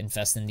to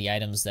invest in the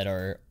items that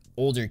are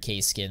older K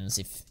skins.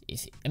 If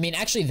I mean,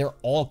 actually, they're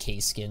all K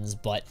skins,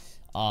 but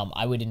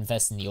I would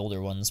invest in the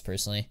older ones,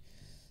 personally.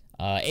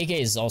 AK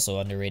is also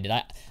underrated.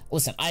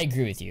 Listen, I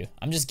agree with you.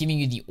 I'm just giving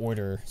you the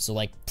order. So,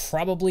 like,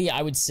 probably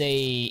I would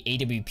say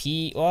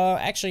AWP. Well,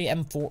 actually,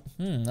 M4.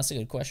 That's a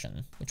good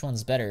question. Which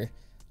one's better?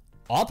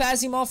 Op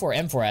Asimov or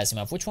M4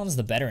 Asimov? Which one's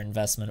the better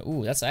investment?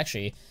 Ooh, that's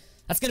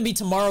gonna be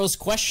tomorrow's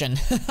question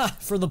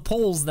for the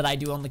polls that I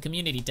do on the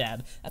community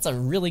tab. That's a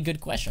really good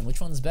question. Which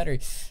one's better?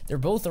 They're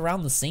both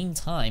around the same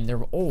time.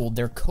 They're old.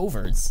 They're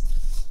coverts.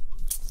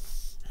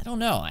 I don't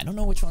know. I don't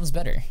know which one's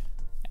better.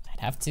 I'd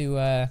have to,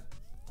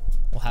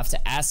 we'll have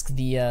to ask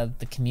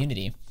the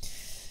community.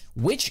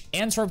 Which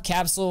Antwerp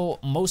capsule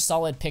most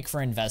solid pick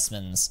for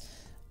investments?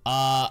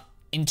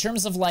 In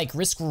terms of like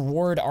risk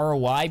reward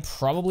ROI,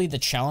 probably the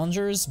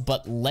Challengers,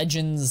 but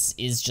Legends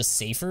is just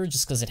safer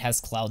just because it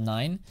has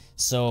Cloud9.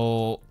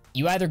 So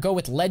you either go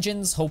with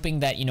Legends,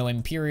 hoping that, you know,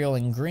 Imperial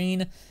and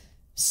Green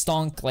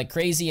stonk like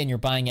crazy and you're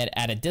buying it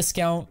at a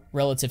discount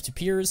relative to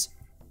peers,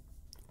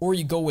 or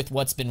you go with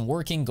what's been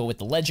working, go with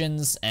the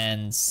Legends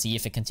and see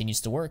if it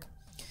continues to work.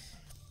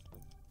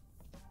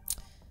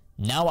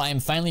 Now I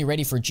am finally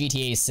ready for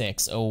GTA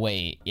 6. Oh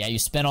wait, yeah, you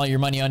spent all your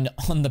money on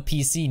the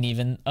PC,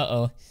 Neven.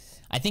 Uh-oh.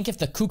 I think if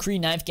the Kukri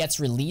knife gets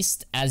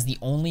released as the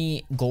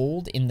only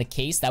gold in the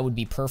case, that would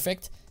be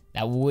perfect.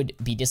 That would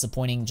be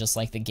disappointing, just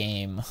like the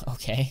game.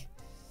 Okay.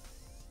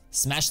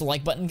 Smash the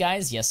like button,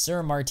 guys. Yes,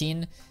 sir,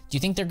 Martin. Do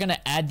you think they're gonna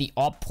add the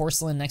Op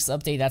Porcelain next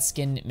update? That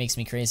skin makes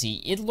me crazy.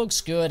 It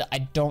looks good. I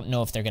don't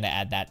know if they're gonna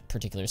add that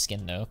particular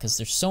skin, though, because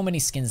there's so many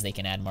skins they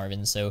can add,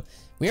 Marvin. So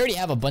we already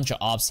have a bunch of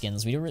Op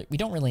skins. We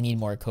don't really need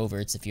more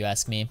coverts, if you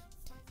ask me.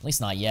 At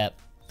least not yet.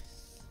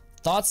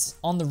 Thoughts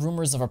on the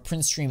rumors of a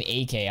print stream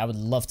AK? I would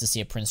love to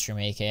see a print stream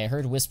AK. I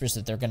heard whispers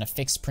that they're gonna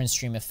fix print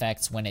stream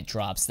effects when it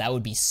drops. That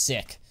would be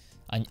sick.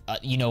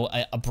 You know,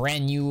 a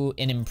brand new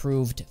and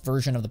improved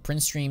version of the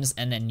print streams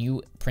and a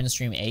new print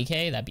stream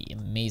AK. That'd be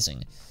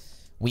amazing.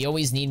 We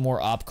always need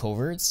more op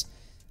coverts.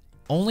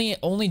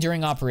 Only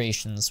during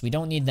operations. We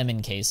don't need them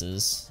in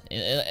cases.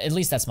 At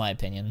least that's my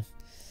opinion.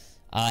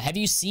 Have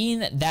you seen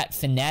that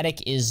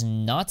Fnatic is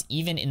not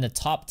even in the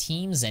top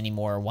teams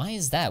anymore? Why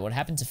is that? What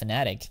happened to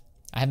Fnatic?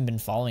 I haven't been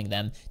following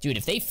them. Dude,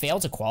 if they fail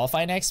to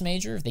qualify next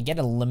major, if they get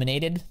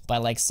eliminated by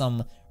like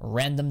some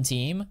random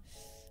team,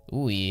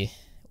 ooh,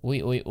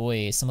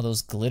 some of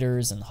those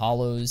glitters and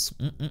hollows.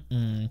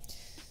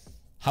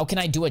 How can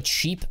I do a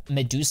cheap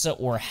Medusa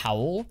or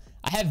Howl?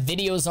 I have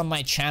videos on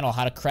my channel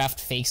how to craft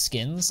fake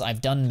skins.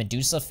 I've done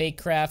Medusa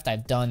fake craft.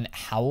 I've done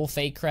Howl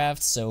fake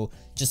craft. So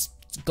just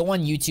go on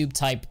YouTube,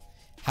 type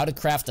how to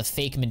craft a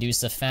fake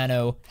Medusa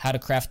Fano, how to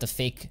craft a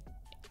fake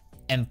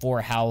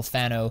M4 Howl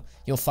Fano.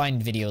 You'll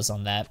find videos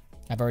on that.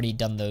 I've already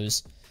done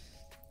those.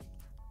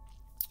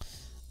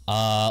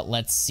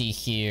 Let's see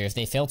here. If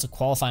they fail to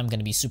qualify, I'm going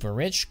to be super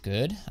rich.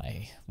 Good.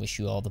 I wish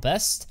you all the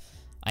best.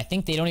 I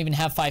think they don't even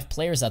have 5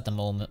 players at the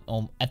moment.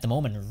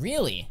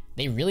 Really?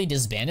 They really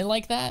disbanded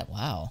like that?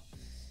 Wow.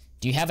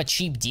 Do you have a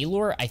cheap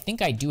dealer? I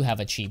think I do have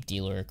a cheap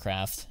dealer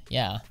craft.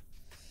 Yeah.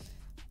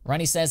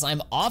 Ronnie says,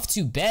 I'm off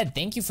to bed.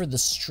 Thank you for the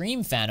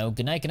stream, Fano.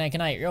 Good night, good night, good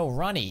night. Yo,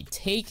 Ronnie,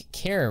 take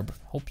care.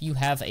 Hope you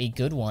have a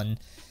good one.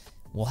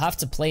 We'll have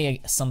to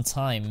play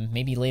sometime,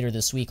 maybe later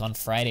this week on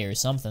Friday or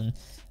something,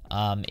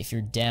 if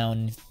you're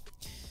down.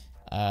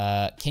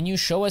 Can you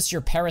show us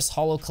your Paris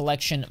Holo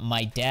collection?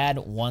 My dad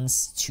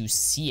wants to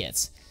see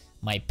it.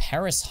 My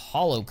Paris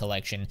Hollow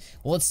collection.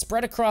 Well, it's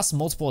spread across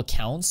multiple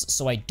accounts,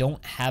 so I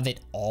don't have it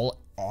all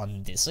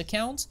on this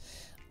account.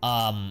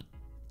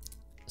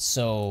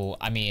 So,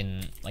 I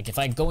mean, like, if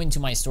I go into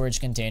my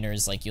storage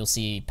containers, like, you'll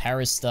see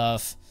Paris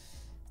stuff,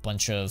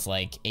 bunch of,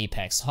 like,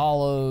 Apex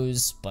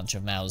Hollows, bunch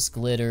of mouse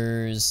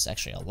glitters,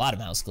 actually a lot of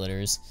mouse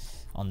glitters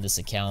on this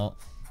account.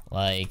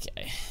 Like,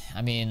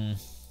 I mean,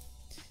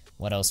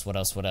 what else? More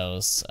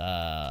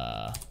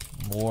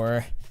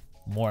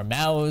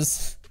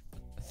mouse.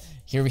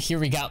 Here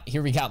we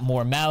got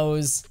more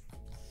mouse.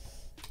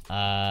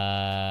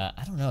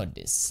 I don't know.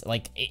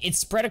 It's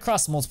spread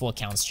across multiple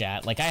accounts,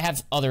 chat. Like, I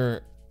have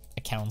other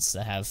accounts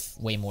that have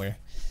way more.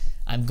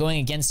 I'm going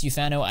against you,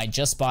 Fano. I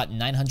just bought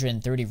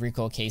 930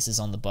 recoil cases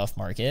on the buff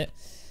market.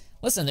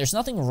 Listen, there's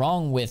nothing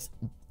wrong with...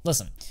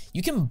 Listen,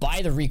 you can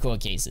buy the recoil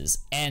cases,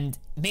 and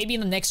maybe in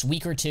the next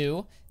week or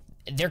two,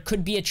 there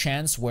could be a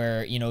chance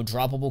where, you know,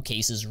 droppable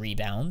cases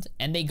rebound,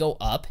 and they go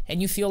up,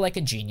 and you feel like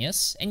a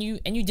genius, and you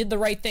did the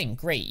right thing.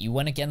 Great, you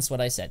went against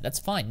what I said. That's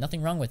fine,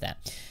 nothing wrong with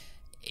that.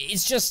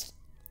 It's just,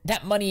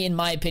 that money, in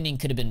my opinion,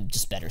 could have been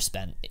just better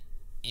spent.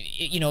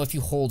 You know, if you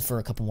hold for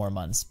a couple more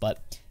months,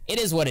 but it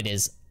is what it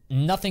is.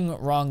 Nothing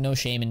wrong, no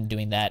shame in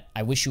doing that.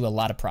 I wish you a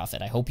lot of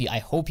profit. I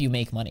hope you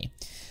make money.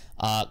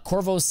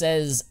 Corvo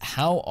says,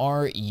 how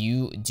are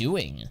you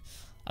doing?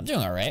 I'm doing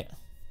all right.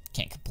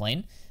 Can't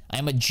complain. I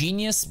am a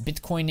genius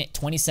Bitcoin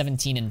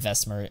 2017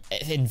 investor.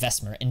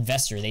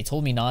 They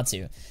told me not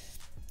to.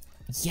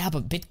 Yeah,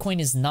 but Bitcoin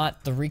is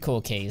not the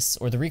recoil case,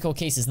 or the recoil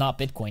case is not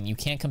Bitcoin. You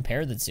can't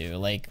compare the two.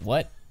 Like,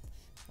 what?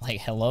 Like,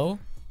 hello?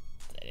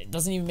 It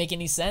doesn't even make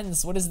any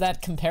sense. What is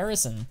that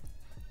comparison?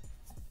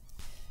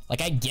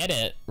 Like, I get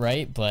it,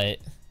 right? But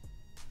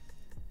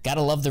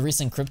gotta love the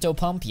recent crypto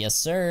pump. Yes,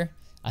 sir.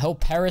 I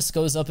hope Paris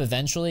goes up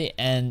eventually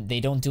and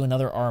they don't do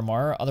another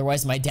RMR.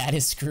 Otherwise, my dad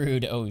is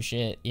screwed. Oh,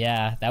 shit.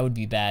 Yeah, that would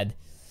be bad.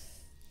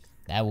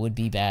 That would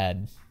be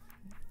bad.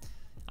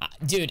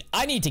 Dude,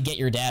 I need to get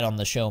your dad on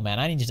the show, man.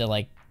 I need to,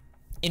 like,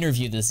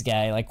 interview this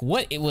guy. Like,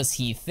 what was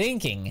he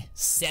thinking?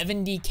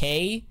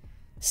 70K?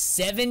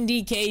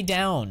 70K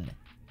down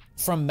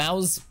from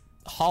mouse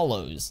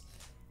hollows.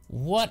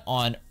 What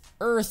on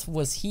earth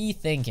was he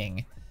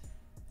thinking?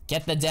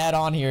 Get the dad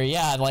on here.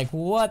 Yeah, like,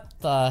 what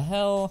the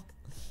hell?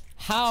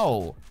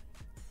 How?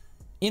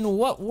 In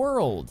what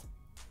world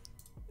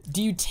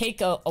do you take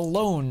a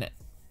loan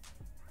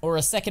or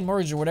a second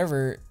mortgage or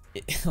whatever?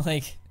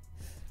 Like,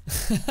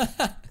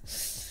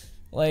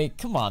 like,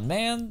 come on,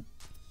 man.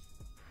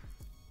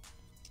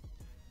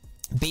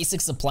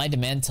 Basic supply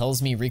demand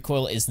tells me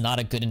recoil is not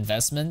a good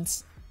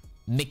investment.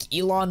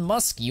 Elon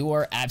Musk, you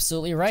are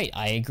absolutely right.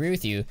 I agree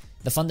with you.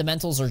 The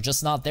fundamentals are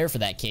just not there for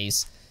that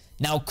case.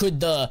 Now, could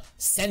the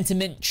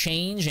sentiment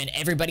change and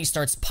everybody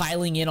starts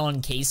piling in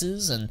on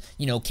cases and,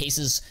 you know,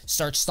 cases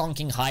start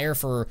stonking higher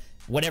for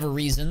whatever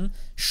reason?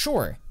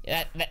 Sure,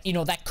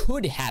 that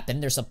could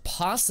happen. There's a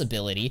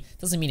possibility.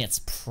 Doesn't mean it's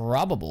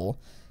probable,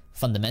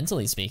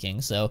 fundamentally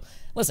speaking. So,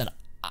 listen,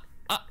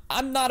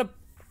 I'm not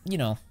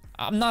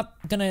I'm not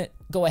gonna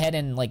go ahead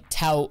and, like,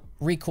 tout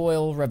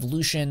recoil,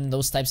 revolution,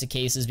 those types of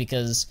cases,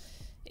 because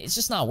it's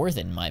just not worth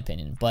it in my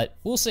opinion. But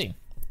we'll see.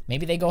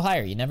 Maybe they go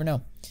higher. You never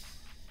know.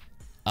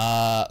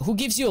 Who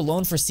gives you a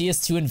loan for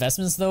CS2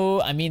 investments,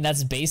 though? I mean,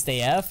 that's based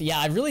AF. Yeah,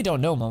 I really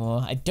don't know,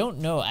 Momo. I don't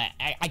know.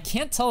 I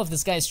can't tell if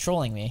this guy's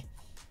trolling me.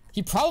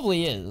 He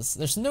probably is.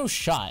 There's no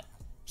shot.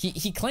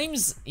 He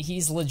claims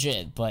he's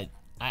legit, but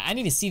I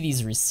need to see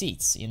these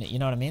receipts. You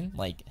know what I mean?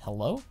 Like,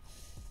 hello?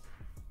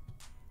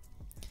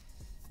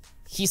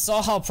 He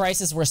saw how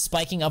prices were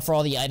spiking up for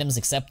all the items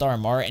except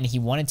RMR, and he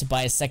wanted to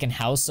buy a second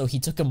house, so he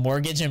took a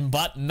mortgage and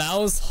bought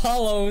mouse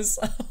hollows.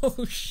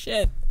 Oh,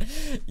 shit.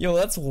 Yo,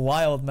 that's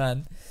wild,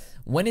 man.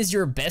 When is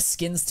your best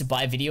skins to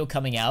buy video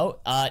coming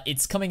out?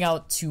 It's coming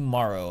out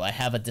tomorrow. I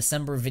have a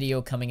December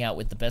video coming out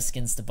with the best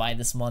skins to buy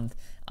this month,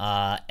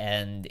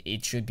 and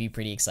it should be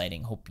pretty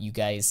exciting. Hope you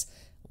guys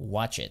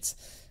watch it.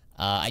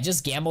 I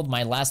just gambled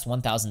my last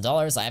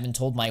 $1,000. I haven't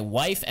told my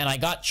wife, and I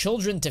got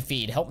children to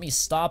feed. Help me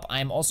stop.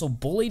 I am also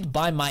bullied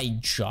by my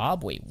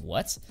job. Wait,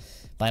 what?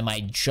 By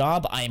my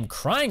job. I am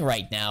crying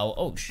right now.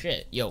 Oh,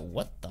 shit. Yo,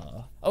 what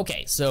the?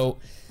 Okay, so,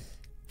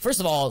 first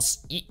of all,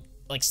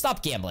 like,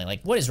 stop gambling.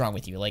 Like, what is wrong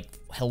with you? Like,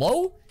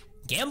 hello?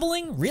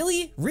 Gambling?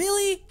 Really?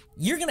 Really?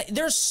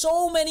 There's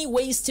so many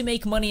ways to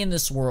make money in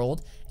this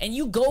world, and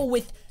you go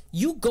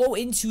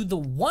into the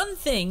one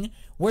thing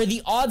where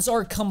the odds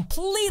are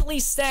completely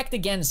stacked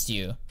against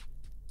you.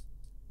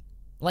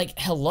 Like,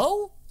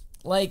 hello?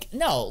 Like,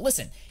 no,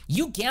 listen,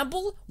 you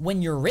gamble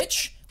when you're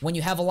rich, when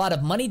you have a lot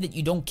of money that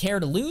you don't care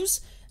to lose,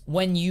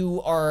 when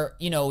you are,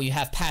 you know, you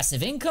have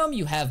passive income,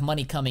 you have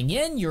money coming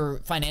in, you're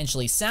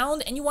financially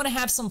sound, and you want to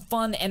have some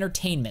fun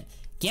entertainment.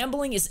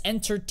 Gambling is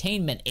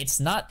entertainment. It's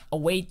not a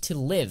way to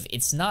live.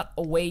 It's not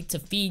a way to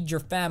feed your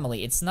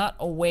family. It's not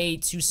a way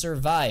to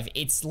survive.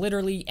 It's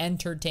literally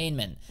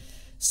entertainment.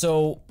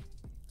 So,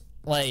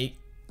 like,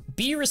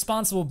 be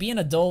responsible, be an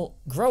adult,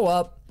 grow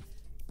up,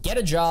 get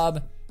a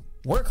job,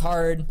 work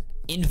hard,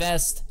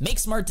 invest, make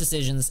smart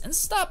decisions, and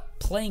stop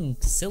playing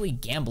silly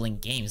gambling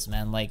games,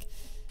 man. Like,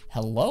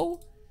 Hello?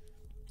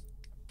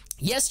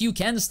 Yes, you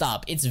can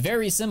stop. It's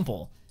very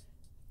simple.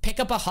 Pick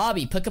up a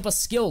hobby, pick up a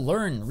skill,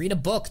 learn, read a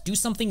book, do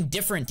something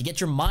different to get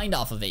your mind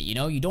off of it, you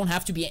know? You don't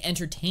have to be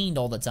entertained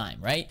all the time,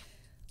 right?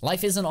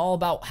 Life isn't all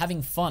about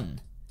having fun,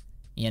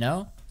 you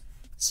know?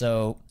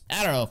 So,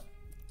 I don't know.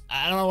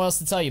 I don't know what else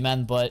to tell you,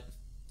 man, but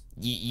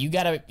you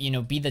gotta, you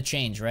know, be the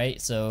change,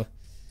 right? So,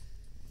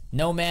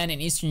 no, man,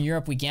 in Eastern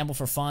Europe, we gamble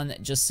for fun.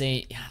 Just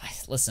say,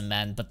 listen,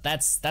 man, but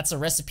that's a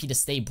recipe to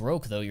stay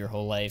broke, though, your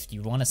whole life. Do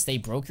you want to stay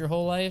broke your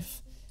whole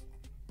life?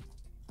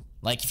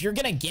 Like, if you're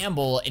gonna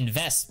gamble,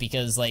 invest,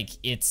 because, like,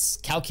 it's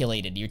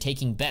calculated. You're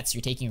taking bets,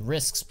 you're taking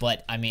risks,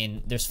 but, I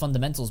mean, there's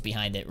fundamentals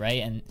behind it,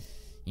 right? And,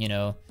 you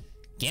know,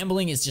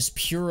 gambling is just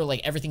pure, like,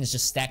 everything is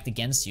just stacked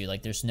against you.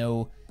 Like, there's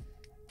no...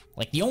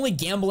 Like, the only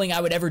gambling I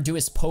would ever do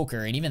is poker,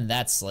 and even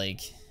that's, like,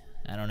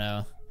 I don't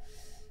know.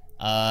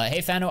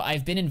 Hey, Fano,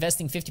 I've been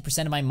investing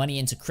 50% of my money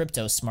into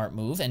crypto, smart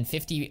move, and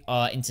 50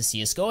 into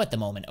CSGO at the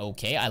moment.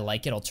 Okay, I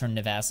like it.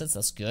 Alternative assets,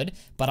 that's good.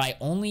 But I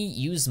only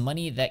use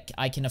money that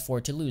I can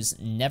afford to lose,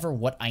 never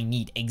what I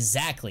need.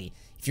 Exactly.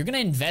 If you're gonna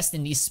invest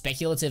in these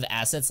speculative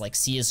assets like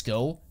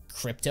CSGO,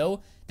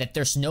 crypto, that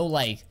there's no,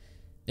 like,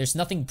 there's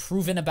nothing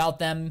proven about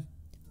them.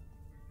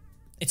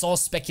 It's all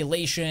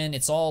speculation.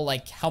 It's all,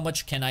 like, how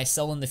much can I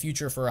sell in the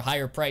future for a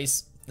higher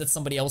price that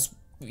somebody else,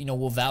 you know,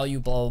 will value,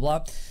 blah, blah,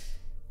 blah.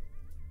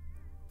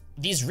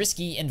 These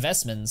risky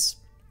investments,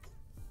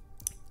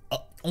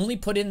 only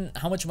put in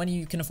how much money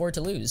you can afford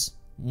to lose.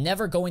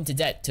 Never go into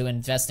debt to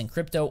invest in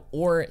crypto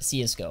or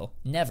CSGO.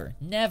 Never,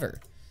 never.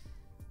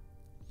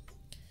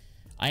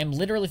 I am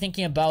literally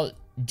thinking about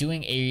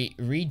doing a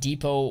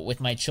redepot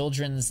with my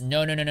children's...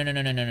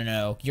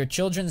 No. Your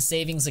children's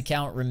savings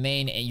account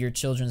remain at your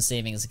children's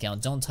savings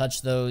account. Don't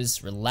touch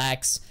those.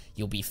 Relax.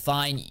 You'll be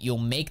fine. You'll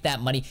make that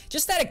money.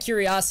 Just out of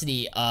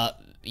curiosity,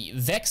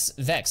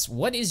 Vex,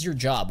 what is your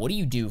job? What do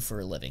you do for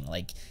a living?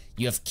 Like,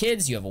 you have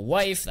kids, you have a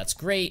wife, that's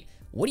great.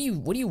 What do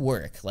you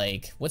work?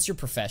 Like, what's your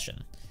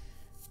profession?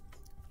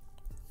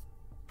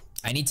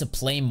 I need to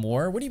play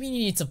more? What do you mean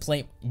you need to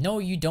play? No,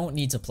 you don't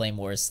need to play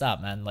more.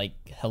 Stop, man. Like,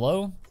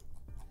 hello?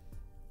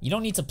 You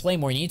don't need to play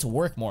more, you need to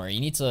work more. You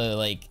need to,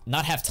 like,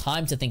 not have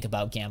time to think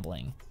about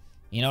gambling.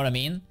 You know what I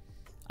mean?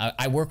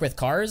 I work with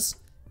cars.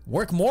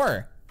 Work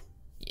more.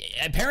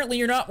 Apparently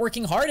you're not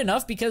working hard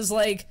enough because,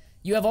 like,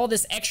 you have all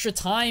this extra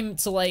time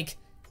to, like,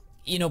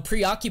 you know,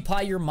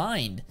 preoccupy your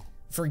mind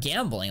for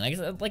gambling.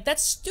 Like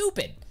that's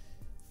stupid.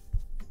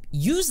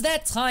 Use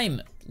that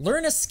time.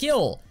 Learn a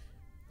skill.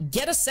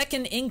 Get a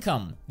second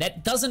income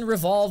that doesn't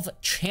revolve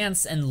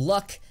chance and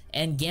luck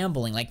and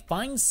gambling. Like,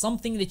 find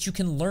something that you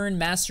can learn,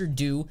 master,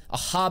 do, a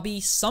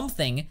hobby,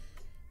 something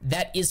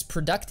that is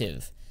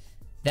productive.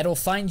 That'll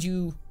find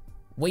you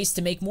ways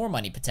to make more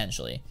money,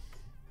 potentially.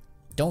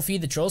 Don't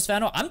feed the trolls,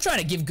 Fano. I'm trying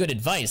to give good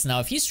advice. Now,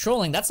 if he's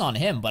trolling, that's on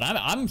him. But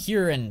I'm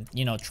here and,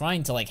 you know,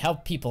 trying to, like,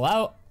 help people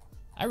out.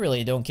 I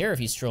really don't care if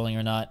he's trolling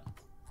or not.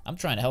 I'm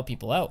trying to help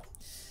people out.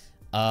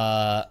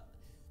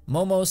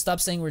 Momo, stop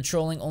saying we're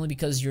trolling. Only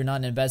because you're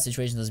not in a bad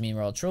situation doesn't mean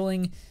we're all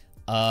trolling.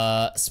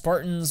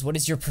 Spartans, what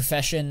is your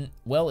profession?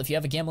 Well, if you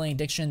have a gambling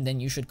addiction, then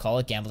you should call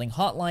a gambling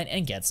hotline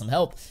and get some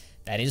help.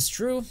 That is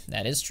true.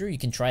 That is true. You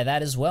can try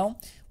that as well.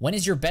 When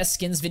is your best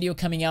skins video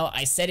coming out?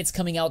 I said it's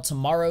coming out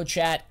tomorrow,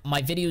 chat.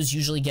 My videos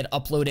usually get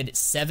uploaded at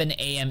 7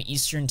 a.m.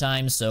 Eastern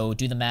time, so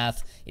do the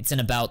math. It's in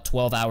about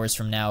 12 hours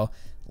from now.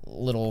 A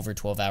little over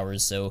 12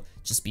 hours, so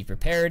just be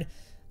prepared.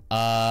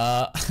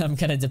 I'm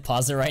gonna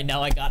deposit right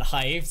now. I got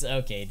hyped.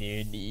 Okay,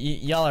 dude.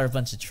 Y'all are a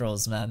bunch of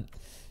trolls, man.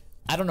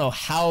 I don't know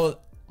how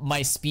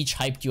my speech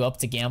hyped you up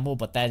to gamble,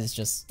 but that's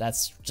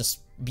just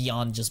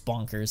beyond just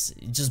bonkers.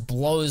 It just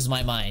blows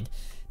my mind.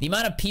 The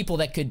amount of people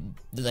that could,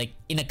 like,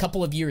 in a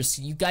couple of years,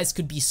 you guys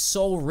could be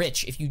so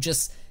rich if you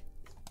just,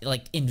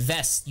 like,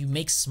 invest. You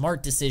make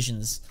smart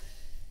decisions.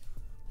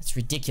 It's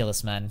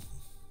ridiculous, man.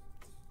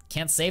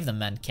 Can't save them,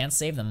 man. Can't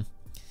save them.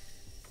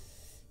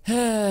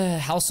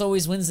 House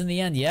always wins in the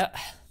end, yeah.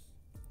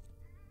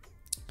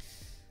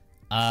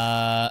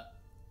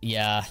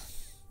 Yeah.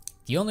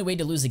 The only way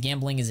to lose a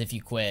gambling is if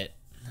you quit.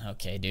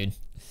 Okay, dude.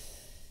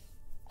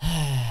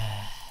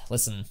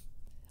 Listen.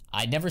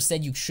 I never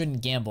said you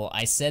shouldn't gamble.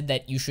 I said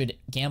that you should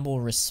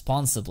gamble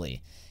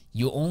responsibly.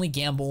 You only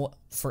gamble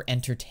for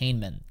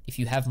entertainment. If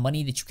you have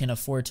money that you can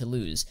afford to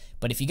lose.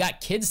 But if you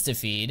got kids to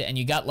feed and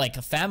you got, like,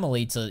 a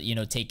family to, you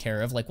know, take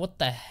care of, like, what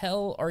the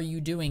hell are you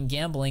doing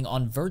gambling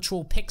on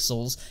virtual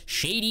pixels,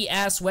 shady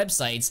ass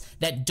websites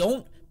that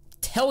don't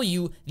tell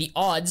you the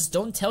odds,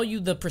 don't tell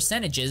you the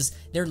percentages.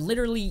 They're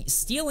literally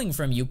stealing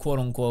from you, quote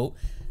unquote.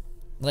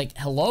 Like,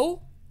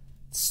 hello?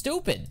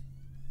 Stupid.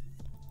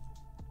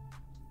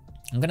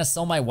 I'm gonna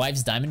sell my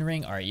wife's diamond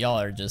ring. All right, y'all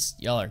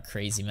are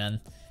crazy, man.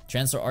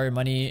 Transfer all your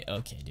money.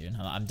 Okay, dude,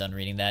 I'm done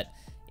reading that.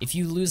 If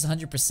you lose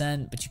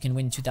 100%, but you can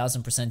win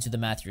 2,000%, do the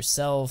math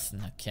yourself.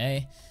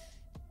 Okay.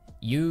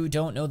 You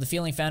don't know the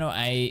feeling, Fano.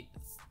 I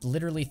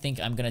literally think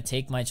I'm gonna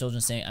take my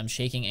children saying I'm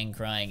shaking and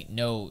crying.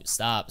 No,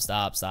 stop.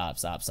 Stop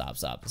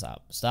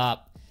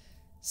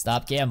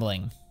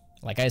gambling.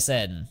 Like I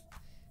said,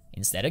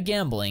 instead of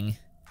gambling,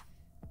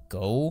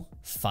 Go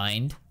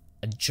find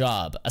a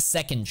job, a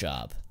second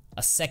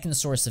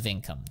source of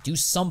income. Do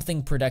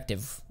something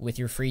productive with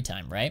your free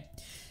time, right?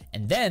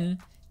 And then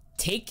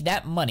take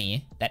that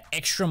money, that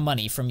extra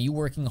money from you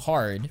working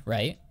hard,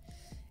 right?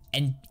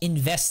 And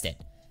invest it.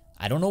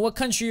 I don't know what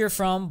country you're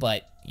from,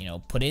 but, you know,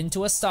 put it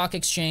into a stock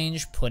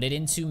exchange, put it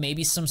into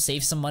maybe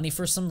save some money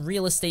for some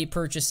real estate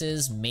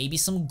purchases, maybe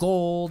some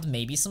gold,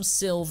 maybe some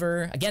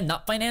silver. Again,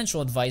 not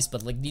financial advice,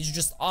 but like these are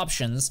just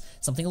options,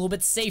 something a little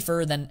bit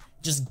safer than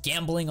just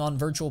gambling on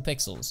virtual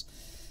pixels.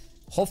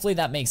 Hopefully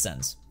that makes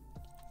sense.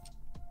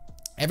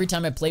 Every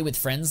time I play with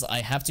friends, I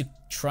have to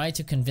try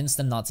to convince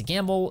them not to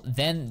gamble.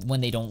 Then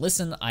when they don't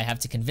listen, I have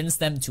to convince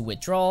them to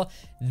withdraw.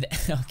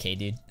 Okay,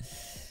 dude.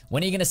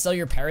 When are you gonna sell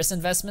your Paris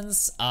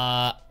investments?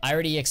 I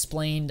already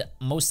explained,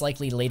 most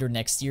likely later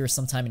next year,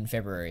 sometime in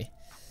February.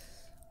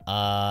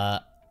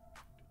 I'm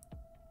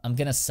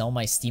gonna sell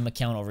my Steam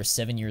account over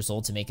 7 years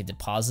old to make a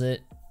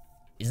deposit.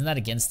 Isn't that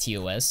against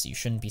TOS? You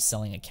shouldn't be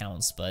selling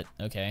accounts, but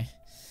okay.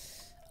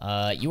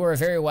 You are a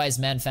very wise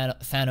man,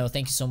 Fano.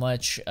 Thank you so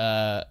much.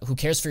 Who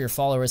cares for your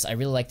followers? I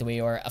really like the way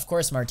you are. Of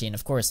course, Martin.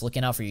 Of course.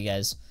 Looking out for you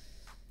guys.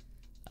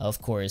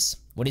 Of course.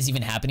 What is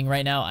even happening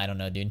right now? I don't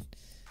know, dude.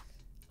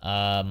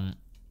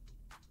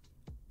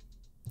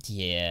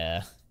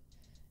 Yeah.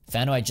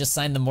 Fano, I just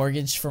signed the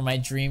mortgage for my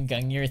dream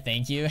Gungnir.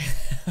 Thank you.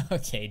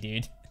 Okay,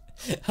 dude.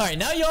 Alright,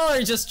 now y'all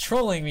are just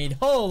trolling me.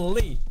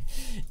 Holy.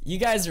 You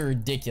guys are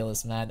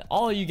ridiculous, man.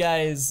 All you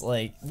guys,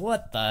 like,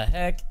 what the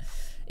heck?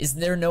 Is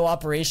there no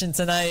operation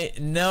tonight?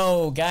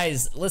 No,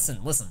 guys, listen.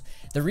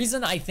 The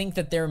reason I think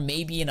that there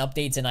may be an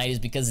update tonight is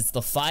because it's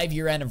the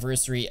 5-year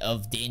anniversary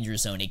of Danger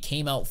Zone. It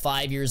came out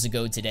 5 years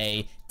ago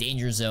today,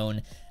 Danger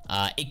Zone.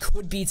 It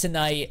could be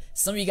tonight.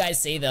 Some of you guys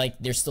say that like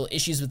there's still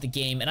issues with the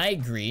game, and I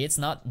agree, it's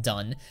not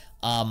done.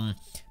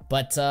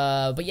 But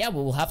yeah,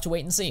 we'll have to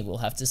wait and see. We'll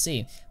have to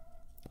see.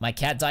 My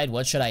cat died.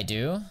 What should I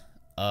do?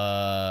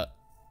 I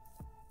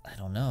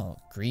don't know.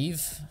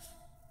 Grieve?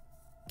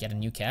 Get a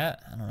new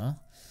cat? I don't know.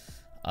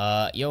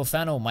 Yo,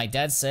 Fano, my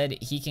dad said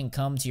he can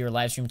come to your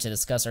live stream to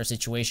discuss our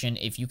situation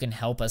if you can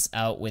help us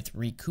out with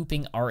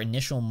recouping our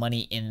initial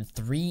money in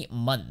 3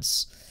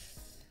 months.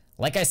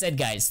 Like I said,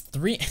 guys,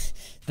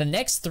 the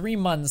next 3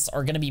 months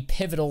are going to be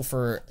pivotal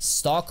for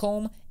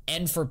Stockholm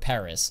and for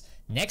Paris.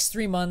 Next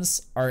 3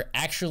 months are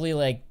actually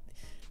like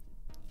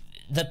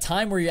the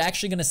time where you're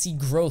actually going to see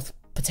growth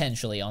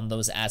potentially on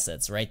those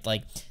assets, right?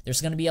 Like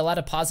there's going to be a lot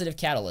of positive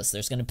catalysts.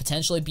 There's going to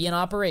potentially be an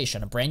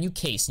operation, a brand new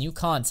case, new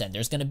content.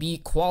 There's going to be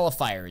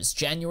qualifiers.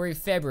 January,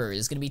 February,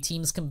 there's going to be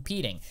teams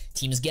competing.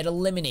 Teams get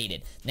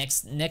eliminated.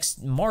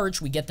 Next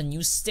March, we get the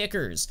new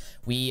stickers.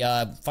 We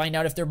find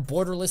out if they're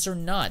borderless or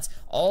not.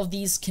 All of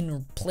these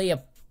can play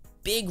a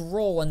big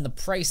role in the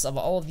price of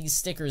all of these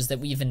stickers that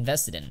we've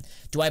invested in.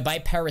 Do I buy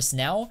Paris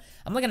now?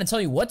 I'm not going to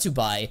tell you what to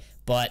buy,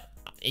 but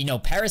you know,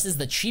 Paris is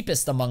the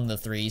cheapest among the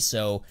three,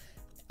 so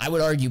I would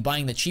argue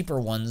buying the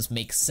cheaper ones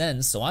makes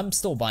sense, so I'm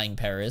still buying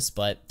Paris,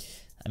 but,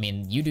 I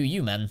mean, you do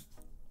you, man.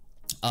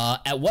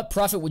 At what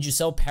profit would you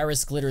sell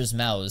Paris Glitter's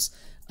mouse?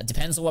 It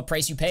depends on what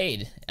price you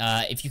paid.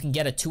 If you can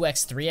get a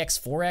 2x,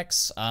 3x,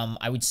 4x,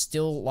 I would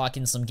still lock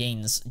in some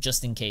gains,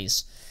 just in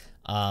case.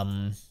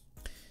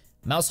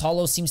 Mouse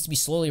Hollow seems to be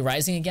slowly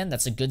rising again.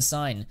 That's a good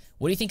sign.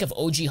 What do you think of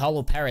OG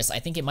Hollow Paris? I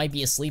think it might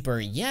be a sleeper.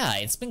 Yeah,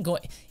 it's been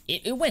going...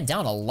 It went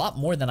down a lot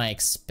more than I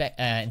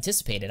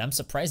anticipated. I'm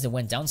surprised it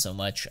went down so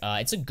much.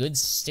 It's a good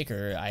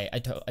sticker. I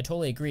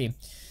totally agree.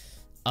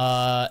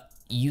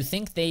 You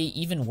think they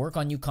even work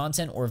on new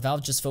content, or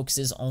Valve just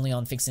focuses only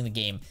on fixing the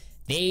game?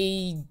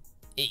 You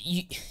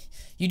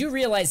do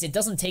realize it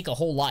doesn't take a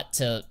whole lot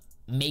to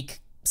make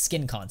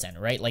skin content,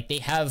 right? Like, they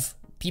have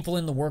people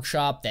in the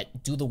workshop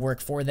that do the work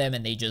for them,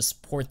 and they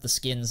just port the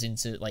skins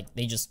into, like,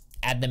 they just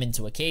add them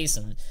into a case,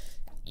 and,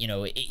 you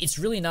know, it's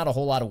really not a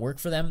whole lot of work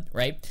for them,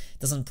 right? It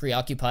doesn't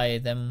preoccupy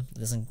them. It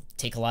doesn't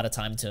take a lot of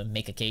time to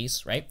make a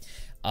case, right?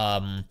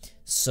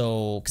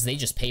 So, because they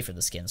just pay for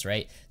the skins,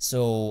 right?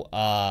 So,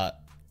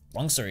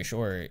 long story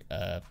short,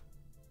 a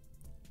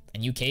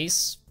new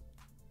case,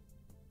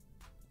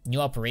 new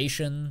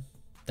operation,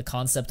 the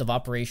concept of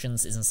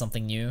operations isn't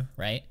something new,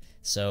 right?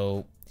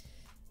 So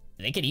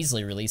they could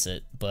easily release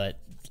it, but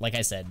like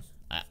I said,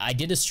 I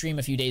did a stream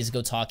a few days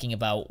ago talking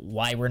about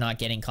why we're not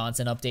getting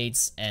content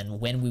updates and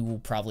when we will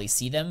probably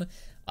see them.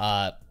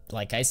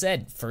 Like I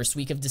said, first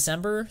week of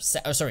December,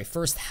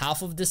 first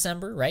half of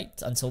December, right?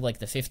 Until like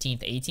the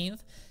 15th, 18th.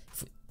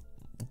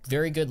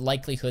 Very good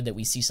likelihood that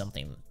we see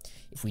something.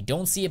 If we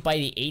don't see it by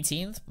the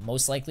 18th,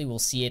 most likely we'll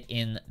see it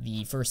in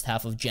the first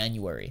half of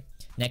January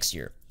next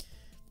year.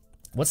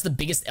 What's the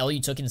biggest L you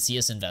took in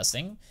CS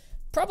investing?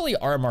 Probably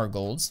RMR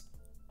Golds.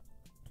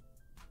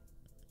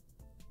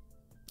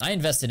 I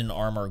invested in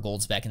RMR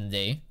Golds back in the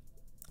day.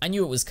 I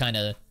knew it was kind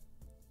of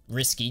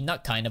risky.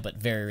 Not kind of, but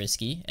very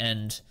risky.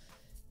 And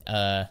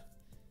they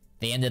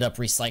ended up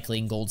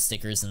recycling gold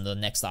stickers in the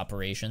next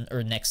operation,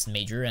 or next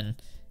major, and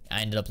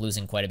I ended up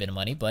losing quite a bit of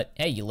money. But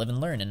hey, you live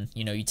and learn, and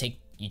you know, you take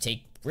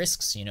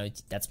risks, you know,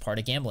 that's part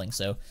of gambling.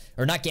 So,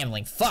 or not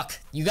gambling, fuck,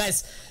 you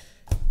guys,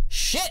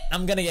 Shit,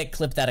 I'm gonna get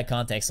clipped out of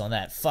context on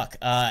that. Fuck.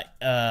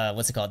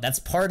 What's it called? That's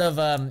part of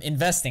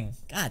investing.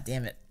 God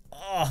damn it.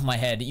 Oh, my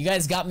head. You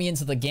guys got me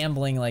into the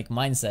gambling like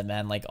mindset,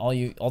 man. Like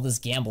all this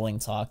gambling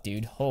talk,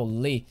 dude.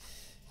 Holy.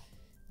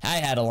 I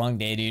had a long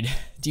day, dude.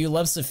 Do you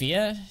love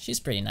Sophia? She's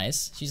pretty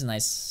nice. She's a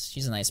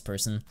nice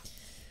person.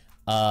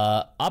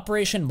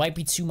 Operation might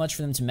be too much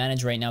for them to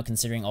manage right now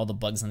considering all the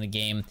bugs in the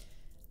game.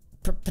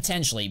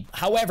 Potentially.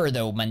 However,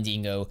 though,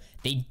 Mandingo,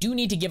 they do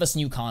need to give us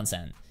new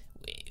content.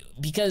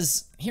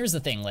 Because here's the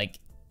thing, like,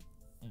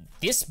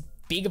 this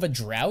big of a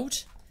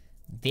drought,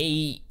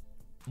 they're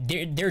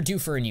due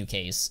for a new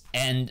case.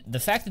 And the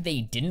fact that they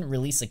didn't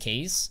release a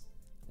case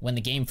when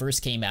the game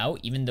first came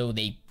out, even though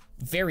they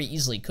very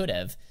easily could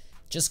have,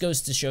 just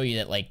goes to show you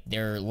that, like,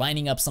 they're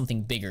lining up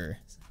something bigger.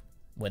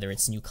 Whether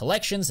it's new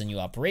collections, a new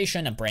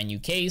operation, a brand new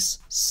case,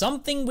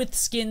 something with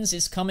skins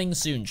is coming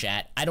soon,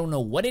 chat. I don't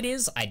know what it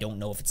is. I don't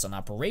know if it's an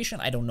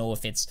operation. I don't know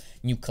if it's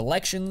new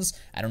collections.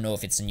 I don't know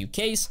if it's a new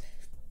case.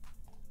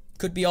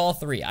 Could be all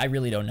three. I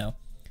really don't know.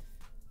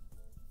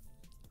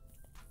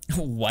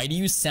 Why do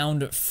you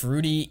sound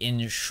fruity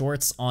in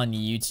shorts on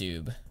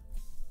YouTube?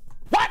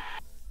 What?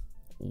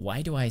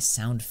 Why do I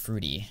sound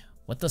fruity?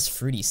 What does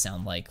fruity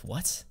sound like?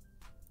 What?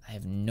 I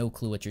have no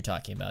clue what you're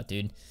talking about,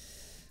 dude.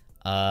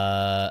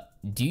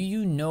 Do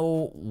you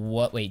know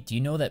what? Wait, do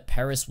you know that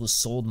Paris was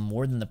sold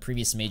more than the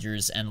previous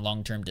majors and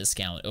long-term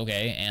discount?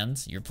 Okay,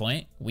 and your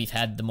point? We've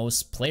had the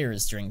most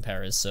players during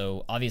Paris,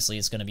 so obviously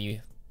it's gonna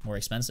be more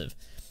expensive.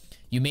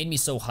 You made me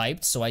so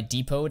hyped, so I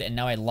depoted, and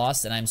now I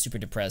lost, and I'm super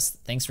depressed.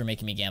 Thanks for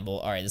making me gamble.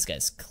 All right, this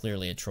guy's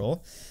clearly a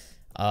troll.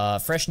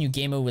 Fresh new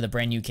game mode with a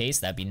brand new case.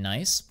 That'd be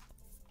nice.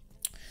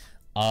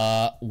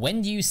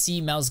 When do you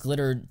see Mouse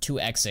Glitter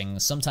 2xing?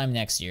 Sometime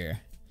next year.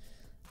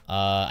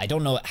 I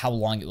don't know how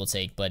long it will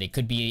take, but it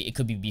could be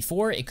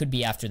before, it could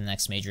be after the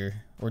next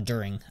major, or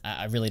during.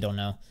 I really don't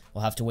know.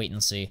 We'll have to wait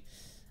and see.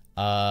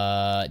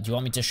 Do you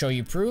want me to show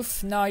you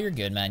proof? No, you're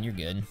good, man. You're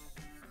good.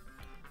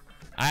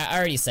 I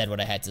already said what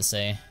I had to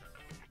say.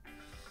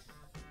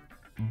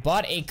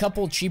 Bought a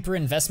couple cheaper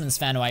investments,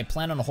 Fano. I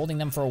plan on holding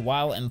them for a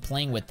while and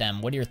playing with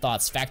them. What are your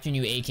thoughts? Factory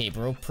new AK,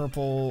 Baroque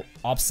Purple,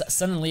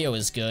 Sun and Leo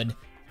is good.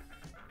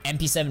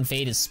 MP7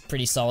 Fade is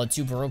pretty solid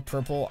too. Baroque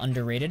Purple,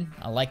 underrated.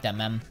 I like that,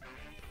 man.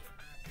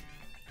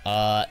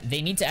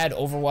 They need to add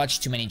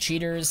Overwatch, too many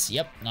cheaters.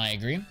 Yep, I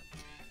agree.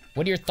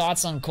 What are your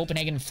thoughts on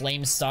Copenhagen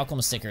Flames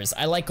Stockholm stickers?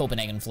 I like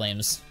Copenhagen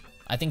Flames.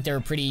 I think they're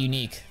pretty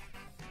unique.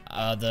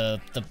 The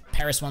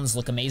Paris ones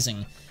look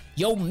amazing.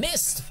 Yo,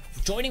 Mist,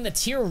 joining the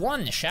tier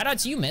 1. Shout out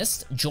to you,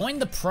 Mist. Join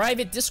the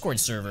private Discord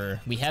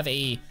server. We have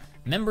a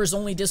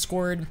members-only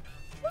Discord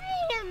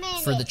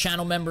for the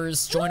channel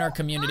members. Join our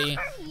community.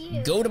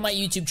 Go to my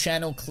YouTube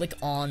channel, click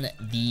on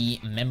the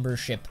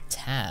membership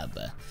tab.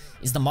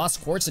 Is the Moss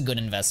Quartz a good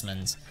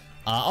investment?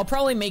 I'll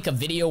probably make a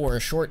video or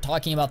a short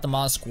talking about the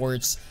Moss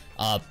Quartz,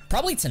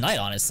 probably tonight,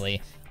 honestly.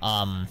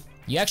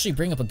 You actually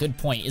bring up a good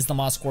point. Is the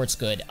Moss Quartz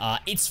good?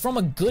 It's from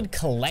a good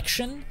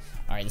collection.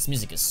 All right, this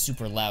music is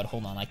super loud.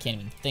 Hold on, I can't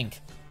even think.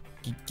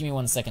 Give me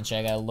 1 second,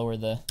 chat. I gotta lower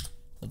the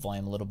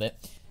volume a little bit.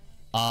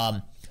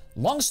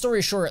 Long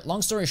story short,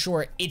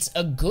 it's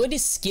a good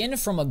skin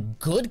from a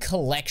good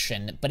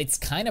collection, but it's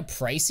kind of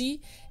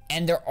pricey,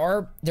 and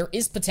there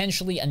is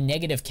potentially a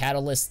negative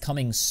catalyst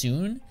coming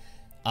soon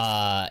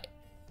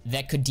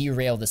that could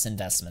derail this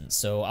investment.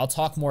 So I'll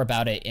talk more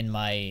about it in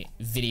my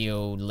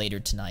video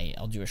later tonight.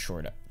 I'll do a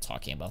short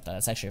talking about that.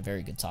 It's actually a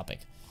very good topic.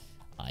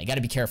 You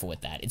gotta be careful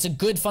with that. It's a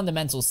good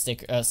fundamental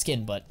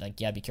skin, but like,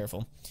 yeah, be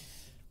careful.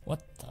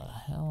 What the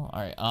hell? All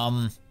right,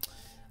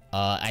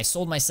 I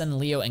sold my Sun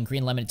Leo and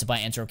Green Lemon to buy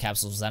Antero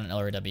capsules. Was that an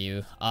L or a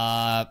W?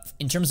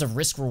 In terms of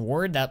risk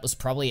reward, that was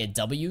probably a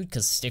W,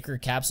 because sticker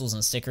capsules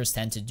and stickers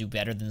tend to do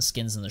better than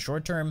skins in the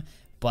short term,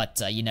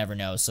 but you never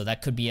know. So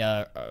that could be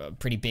a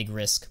pretty big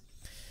risk.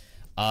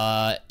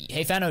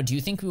 Hey Fano, do you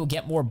think we will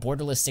get more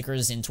borderless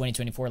stickers in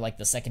 2024 like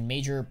the second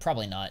major?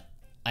 Probably not.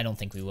 I don't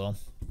think we will.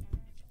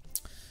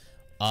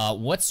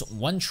 What's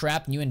one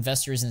trap new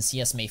investors in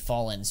CS may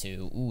fall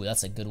into? Ooh,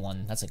 that's a good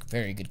one. That's a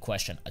very good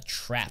question. A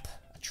trap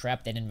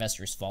that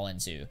investors fall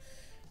into.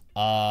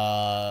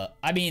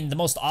 I mean, the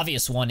most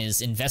obvious one is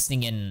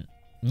investing in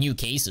new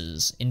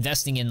cases,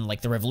 investing in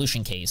like the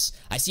Revolution case.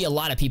 I see a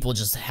lot of people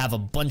just have a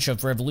bunch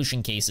of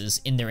Revolution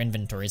cases in their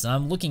inventories, and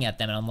I'm looking at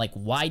them and I'm like,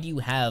 why do you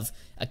have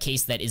a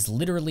case that is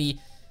literally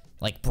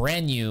like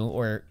brand new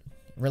or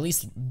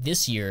released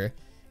this year?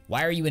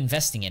 Why are you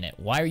investing in it?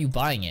 Why are you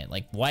buying it?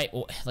 Like, why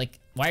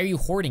are you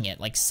hoarding it?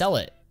 Like, sell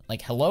it.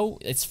 Like, hello?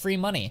 It's free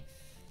money.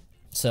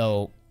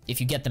 So, if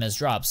you get them as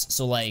drops.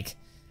 So, like,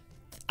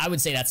 I would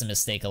say that's a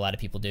mistake a lot of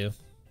people do.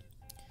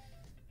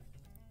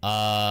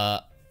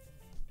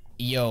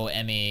 Yo,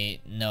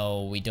 Emmy,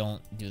 no, we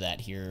don't do that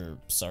here.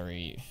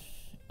 Sorry.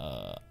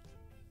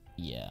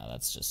 Yeah,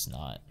 that's just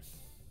not.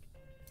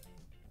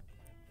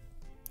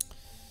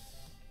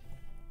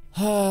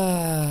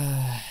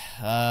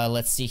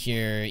 Let's see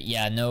here.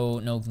 Yeah, no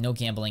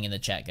gambling in the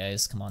chat,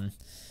 guys. Come on.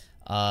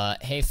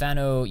 Hey,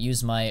 Fano,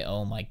 use my...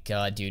 Oh my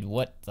god, dude.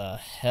 What the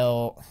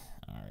hell?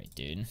 Alright,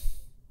 dude.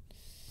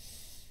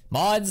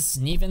 Mods,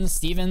 Neven,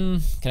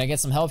 Steven, can I get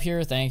some help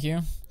here? Thank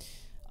you.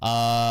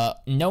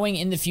 Knowing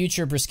in the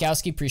future,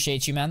 Bruskowski,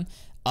 appreciate you, man.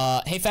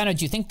 Hey, Fano,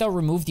 do you think they'll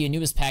remove the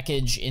Anubis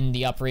package in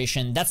the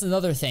operation? That's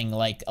another thing.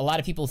 Like, a lot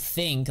of people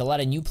think, a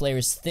lot of new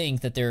players think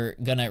that they're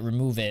gonna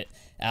remove it.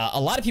 A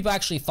lot of people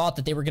actually thought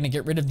that they were gonna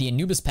get rid of the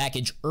Anubis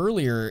package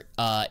earlier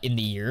in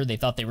the year. They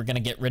thought they were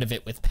gonna get rid of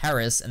it with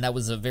Paris, and that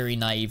was a very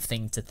naive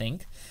thing to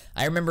think.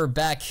 I remember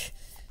back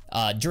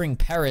during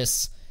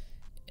Paris,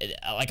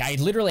 like, I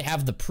literally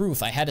have the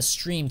proof. I had a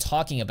stream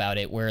talking about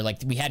it where,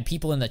 like, we had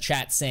people in the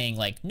chat saying,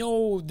 like,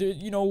 no,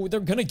 you know,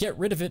 they're gonna get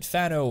rid of it,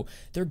 Fano.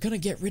 They're gonna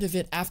get rid of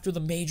it after the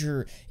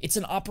major. It's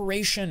an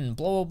operation,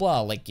 blah, blah,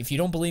 blah. Like, if you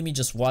don't believe me,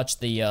 just watch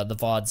the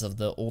VODs of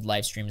the old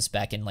live streams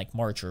back in, like,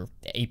 March or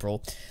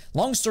April.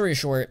 Long story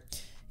short,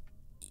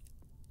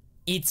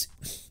 it's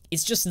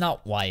just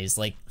not wise.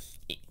 Like,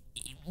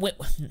 let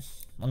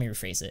me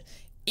rephrase it.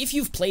 If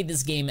you've played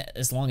this game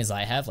as long as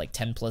I have, like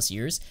 10 plus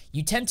years,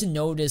 you tend to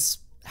notice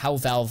how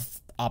Valve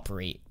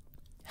operate,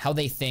 how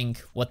they think,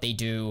 what they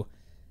do,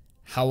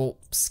 how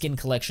skin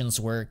collections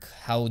work,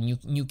 how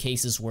new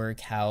cases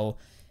work, how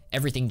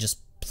everything just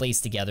plays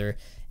together.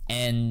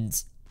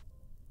 And,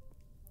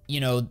 you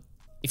know,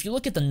 if you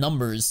look at the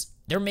numbers,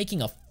 they're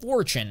making a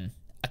fortune,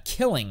 a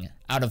killing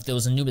out of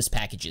those Anubis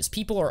packages.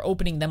 People are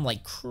opening them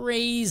like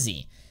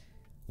crazy.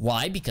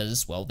 Why?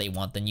 Because, well, they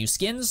want the new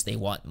skins, they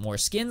want more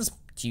skins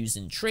to use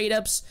in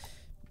trade-ups.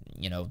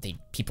 You know,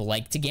 people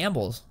like to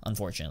gamble,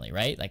 unfortunately,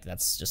 right? Like,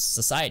 that's just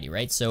society,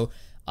 right? So,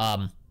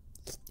 and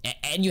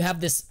you have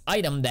this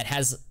item that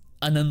has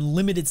an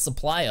unlimited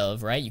supply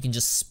of, right? You can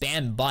just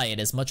spam buy it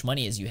as much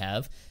money as you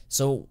have.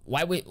 So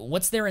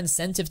what's their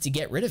incentive to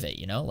get rid of it,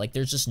 you know? Like,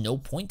 there's just no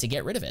point to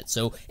get rid of it.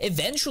 So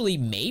eventually,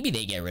 maybe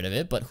they get rid of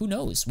it, but who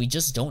knows? We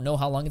just don't know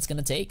how long it's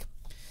gonna take.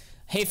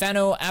 Hey,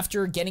 Fano,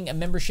 after getting a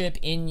membership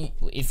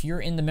if you're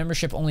in the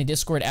membership only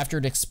Discord, after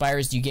it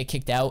expires, do you get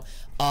kicked out?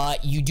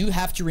 You do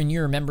have to renew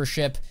your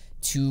membership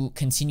to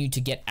continue to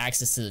get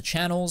access to the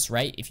channels,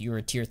 right? If you're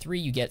a tier 3,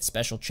 you get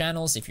special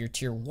channels. If you're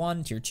tier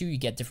 1, tier 2, you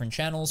get different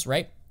channels,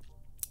 right?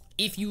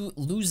 If you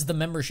lose the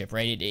membership,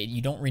 right,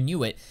 you don't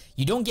renew it,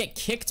 you don't get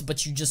kicked,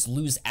 but you just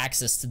lose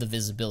access to the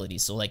visibility.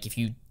 So, like, if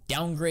you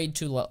downgrade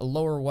to a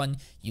lower one,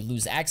 you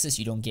lose access,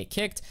 you don't get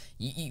kicked.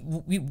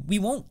 We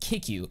won't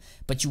kick you,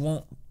 but you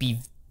won't be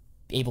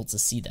able to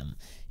see them.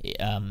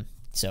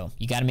 So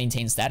you got to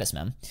maintain status,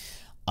 man.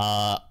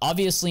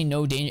 Obviously,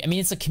 no danger. I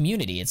mean, it's a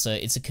community. It's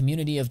a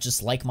community of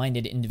just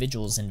like-minded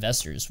individuals,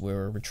 investors,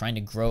 where we're trying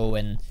to grow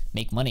and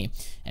make money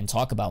and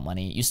talk about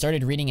money. You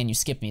started reading and you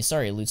skipped me.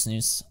 Sorry, Loot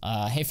Snooze.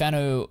 Hey,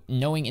 Fano,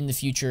 knowing in the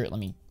future, let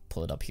me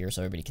pull it up here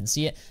so everybody can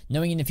see it.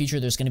 Knowing in the future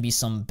there's going to be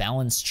some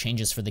balance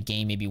changes for the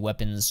game, maybe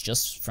weapons,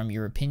 just from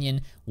your opinion,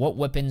 what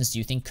weapons do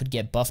you think could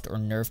get buffed or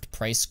nerfed?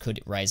 Price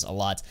could rise a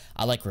lot.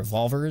 I like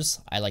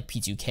revolvers, I like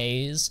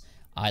P2Ks,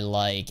 I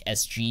like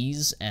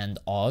SGs and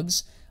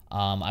AUGs.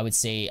 I would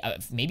say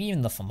maybe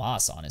even the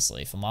FAMAS,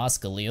 honestly. FAMAS,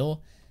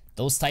 Galil,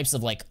 those types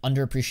of, like,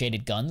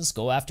 underappreciated guns.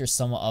 Go after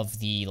some of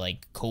the,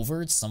 like,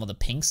 coverts, some of the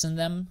pinks in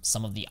them,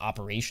 some of the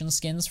operation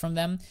skins from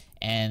them,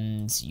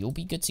 and you'll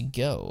be good to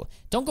go.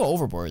 Don't go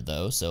overboard,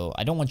 though, so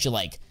I don't want you,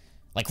 like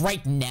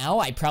right now,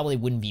 I probably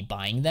wouldn't be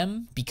buying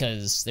them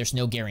because there's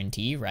no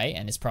guarantee, right?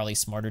 And it's probably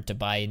smarter to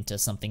buy into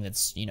something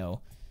that's, you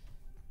know,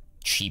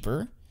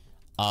 cheaper.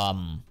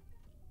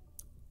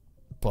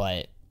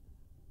 But,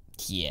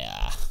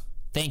 yeah.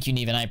 Thank you,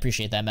 Neven. I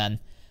appreciate that, man.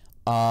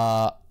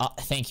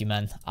 Thank you,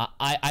 man.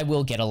 I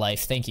will get a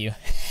life. Thank you.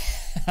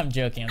 I'm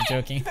joking.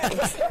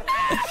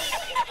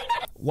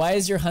 Why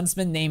is your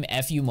Huntsman named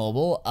FU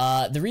Mobile?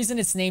 The reason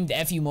it's named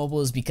FU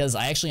Mobile is because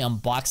I actually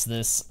unboxed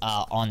this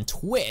on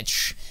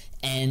Twitch,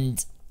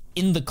 and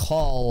in the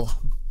call,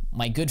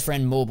 my good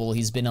friend Mobile,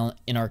 he's been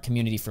in our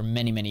community for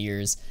many, many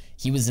years.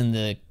 He was in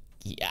the,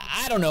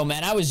 I don't know,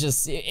 man. I was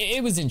just,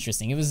 it was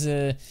interesting. It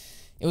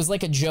was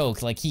like a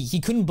joke. Like, he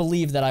couldn't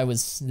believe that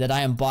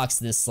I unboxed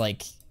this,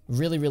 like,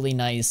 really, really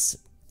nice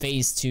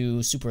phase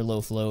 2 super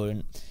low flow,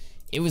 and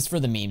it was for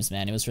the memes,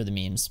 man. It was for the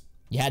memes.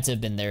 You had to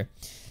have been there.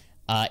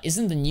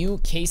 Isn't the new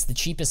case the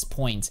cheapest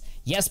point?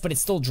 Yes, but it's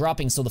still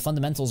dropping, so the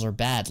fundamentals are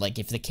bad. Like,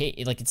 if the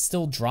case, like, it's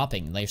still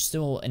dropping. There's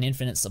still an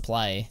infinite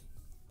supply.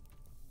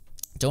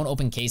 Don't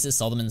open cases,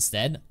 sell them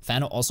instead.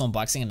 Fano also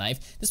unboxing a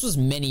knife. This was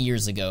many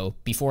years ago,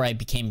 before I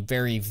became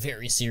very,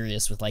 very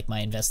serious with, like, my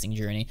investing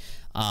journey.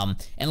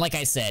 And like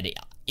I said,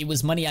 it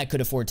was money I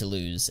could afford to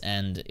lose,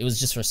 and it was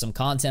just for some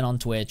content on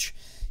Twitch.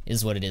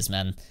 Is what it is,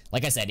 man.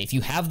 Like I said, if you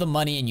have the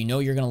money and you know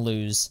you're gonna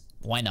lose,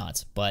 why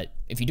not? But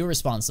if you do it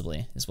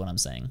responsibly, is what I'm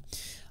saying.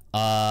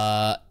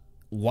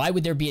 Why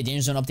would there be a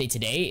Danger Zone update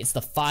today? It's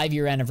the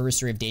 5-year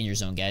anniversary of Danger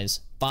Zone,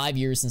 guys. 5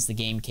 years since the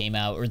game came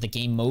out, or the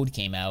game mode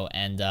came out,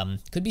 and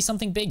could be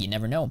something big, you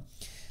never know.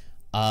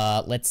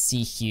 Let's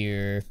see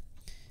here.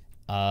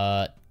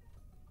 I'm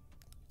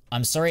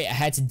sorry I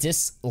had to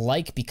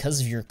dislike because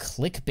of your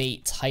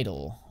clickbait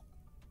title.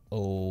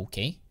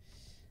 Okay.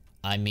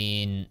 I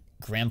mean,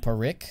 Grandpa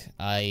Rick,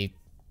 I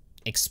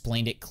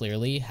explained it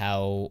clearly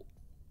how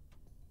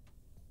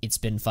it's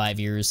been 5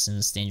 years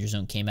since Danger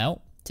Zone came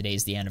out.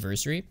 Today's the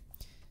anniversary.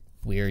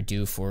 We're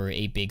due for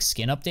a big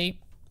skin update.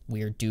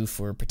 We are due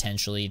for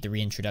potentially the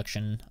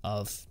reintroduction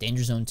of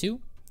Danger Zone 2,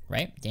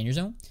 right? Danger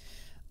Zone.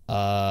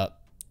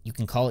 You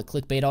can call it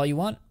clickbait all you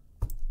want,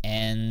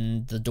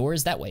 and the door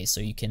is that way, so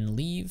you can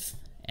leave,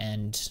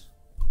 and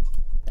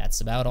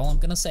that's about all I'm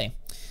gonna say.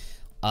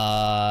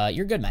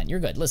 You're good, man. You're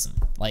good. Listen,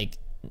 like,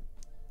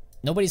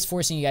 nobody's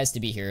forcing you guys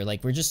to be here.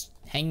 Like, we're just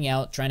hanging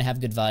out, trying to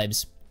have good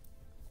vibes.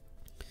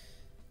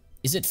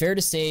 Is it fair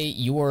to say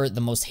you're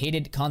the most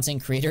hated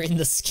content creator in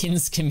the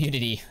skins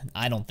community?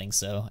 I don't think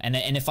so. And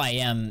if I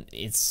am,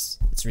 it's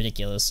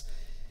ridiculous.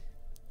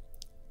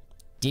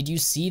 Did you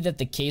see that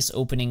the case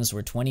openings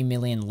were 20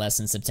 million less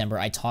in September?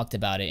 I talked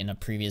about it in a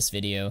previous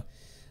video.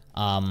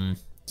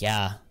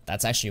 Yeah,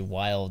 that's actually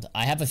wild.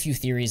 I have a few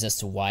theories as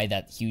to why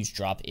that huge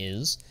drop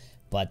is,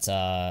 but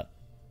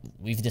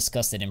we've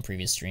discussed it in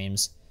previous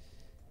streams.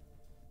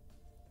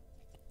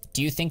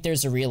 Do you think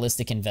there's a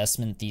realistic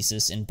investment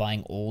thesis in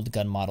buying old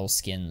gun model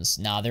skins?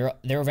 Nah, they're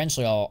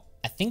eventually all...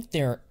 I think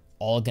they're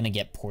all gonna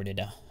get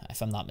ported,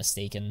 if I'm not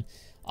mistaken.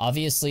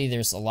 Obviously,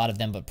 there's a lot of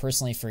them, but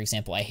personally, for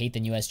example, I hate the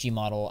new SG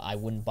model. I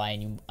wouldn't buy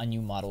a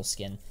new model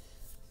skin.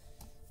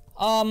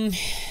 I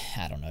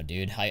don't know,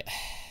 dude.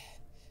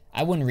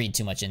 I wouldn't read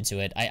too much into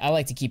it. I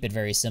like to keep it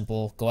very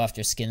simple. Go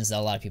after skins that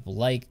a lot of people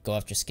like. Go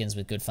after skins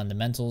with good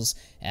fundamentals.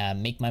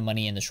 Make my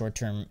money in the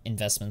short-term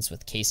investments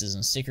with cases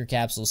and sticker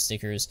capsules,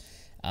 stickers.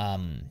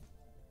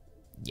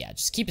 Yeah,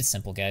 just keep it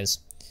simple, guys.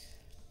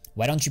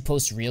 Why don't you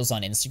post reels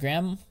on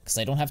Instagram? Because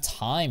I don't have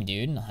time,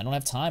 dude. I don't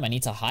have time. I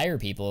need to hire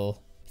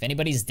people. If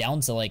anybody's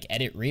down to, like,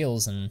 edit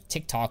reels and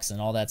TikToks and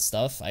all that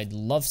stuff, I'd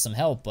love some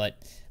help, but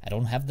I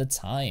don't have the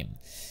time.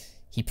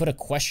 He put a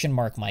question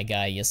mark, my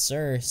guy. Yes,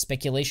 sir.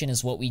 Speculation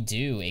is what we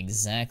do.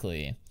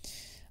 Exactly.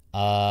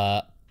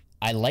 I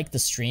like the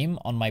stream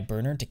on my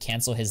burner to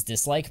cancel his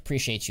dislike.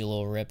 Appreciate you,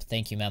 little rip.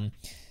 Thank you, man.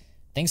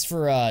 Thanks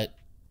for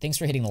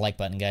hitting the like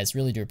button, guys.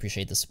 Really do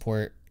appreciate the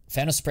support.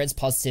 Fano spreads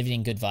positivity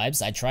and good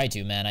vibes. I try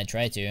to, man. I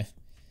try to.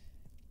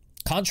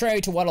 Contrary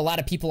to what a lot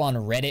of people on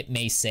Reddit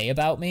may say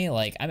about me,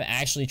 like, I'm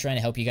actually trying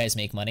to help you guys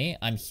make money.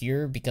 I'm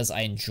here because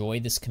I enjoy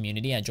this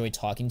community. I enjoy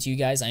talking to you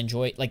guys. I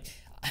enjoy, like,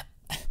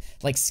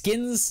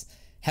 skins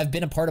have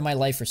been a part of my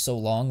life for so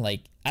long.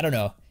 Like, I don't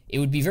know. It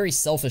would be very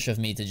selfish of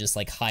me to just,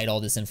 like, hide all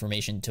this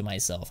information to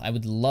myself. I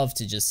would love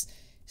to just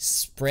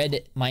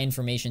spread my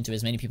information to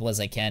as many people as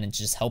I can and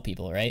just help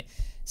people, right?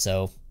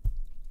 So,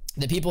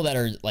 the people that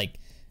are, like,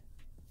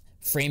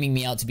 framing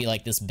me out to be,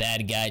 like, this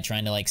bad guy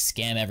trying to, like,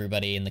 scam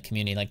everybody in the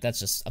community, like, that's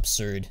just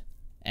absurd.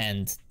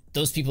 And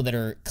those people that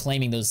are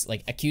claiming those,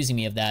 like, accusing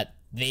me of that,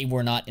 they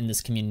were not in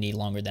this community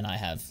longer than I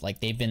have.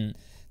 Like, they've been,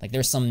 like,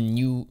 there's some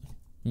new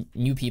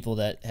people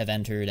that have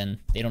entered and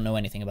they don't know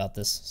anything about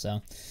this,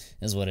 so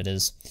this is what it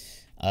is.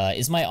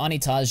 Is my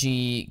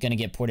Onitaji gonna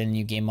get ported in a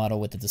new game model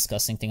with the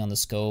disgusting thing on the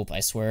scope? I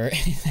swear,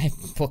 I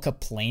book a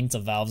plane to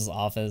Valve's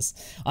office.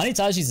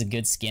 Onitaji's a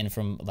good skin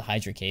from the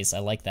Hydra case. I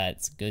like that.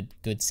 It's a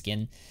good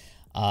skin.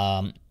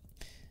 When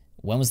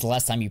was the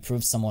last time you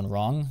proved someone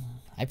wrong?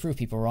 I prove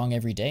people wrong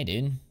every day,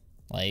 dude.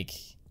 Like,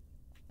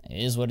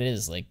 it is what it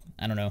is. Like,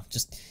 I don't know.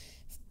 Just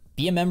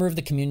be a member of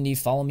the community.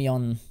 Follow me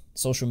on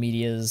social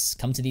medias.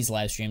 Come to these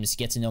live streams.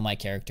 Get to know my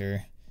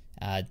character.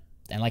 And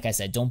like I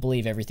said, don't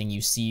believe everything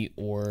you see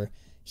or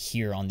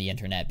hear on the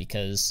internet,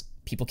 because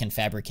people can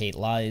fabricate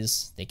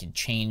lies. They can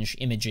change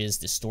images,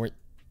 distort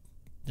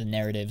the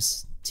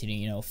narratives to,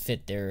 you know,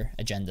 fit their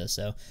agenda.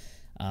 So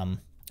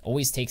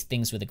always take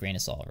things with a grain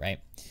of salt, right?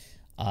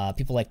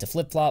 People like to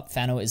flip-flop.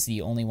 Fano is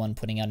the only one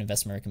putting out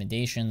investment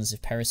recommendations.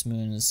 If Paris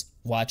Moons,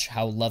 watch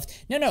how loved...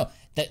 No.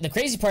 The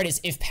crazy part is,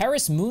 if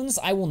Paris Moons,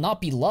 I will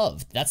not be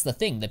loved. That's the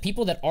thing. The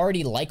people that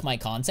already like my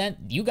content,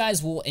 you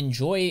guys will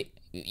enjoy...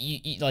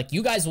 like,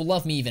 you guys will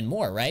love me even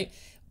more, right?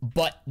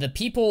 But the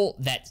people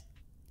that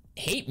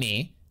hate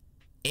me,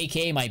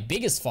 aka my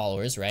biggest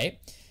followers, right?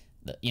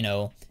 You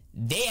know,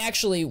 they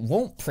actually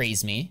won't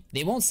praise me.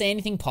 They won't say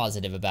anything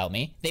positive about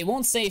me. They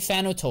won't say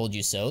Fano told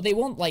you so. They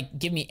won't, like,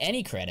 give me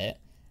any credit.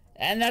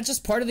 And that's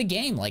just part of the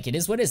game. Like, it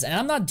is what it is. And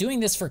I'm not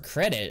doing this for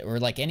credit or,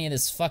 like, any of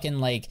this fucking,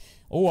 like,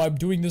 oh, I'm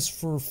doing this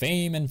for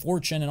fame and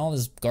fortune and all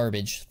this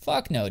garbage.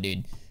 Fuck no,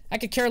 dude. I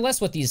could care less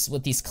what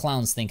these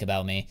clowns think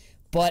about me.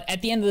 But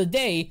at the end of the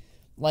day,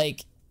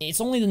 like, it's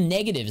only the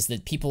negatives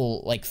that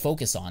people, like,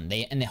 focus on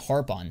and they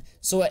harp on.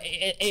 So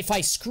if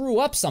I screw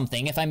up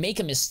something, if I make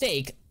a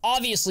mistake,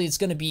 obviously it's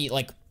going to be,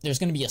 like, there's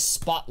going to be a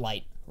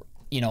spotlight,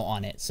 you know,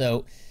 on it.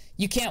 So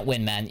you can't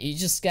win, man. You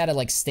just got to,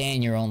 like, stay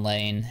in your own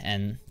lane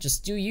and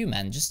just do you,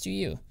 man. Just do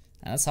you.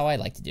 And that's how I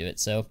like to do it.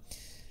 So,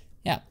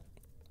 yeah.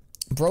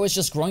 Bro is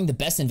just growing the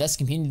best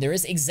investing community there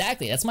is.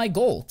 Exactly. That's my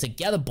goal, to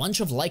get a bunch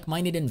of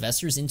like-minded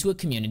investors into a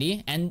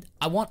community, and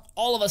I want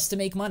all of us to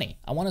make money.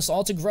 I want us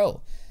all to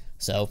grow.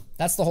 So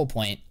that's the whole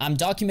point. I'm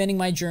documenting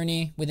my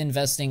journey with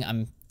investing.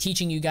 I'm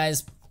teaching you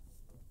guys,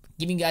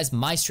 giving you guys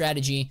my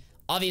strategy.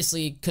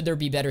 Obviously, could there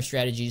be better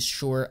strategies?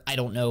 Sure, I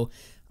don't know.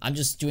 I'm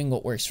just doing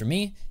what works for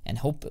me, and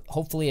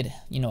hopefully it,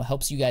 you know,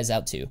 helps you guys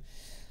out too.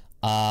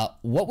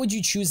 What would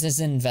you choose as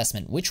an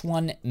investment? Which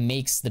one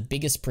makes the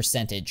biggest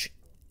percentage?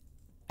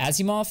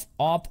 Asimov,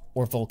 Op,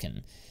 or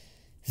Vulcan?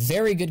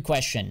 Very good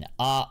question.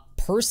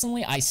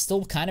 Personally, I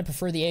still kind of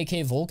prefer the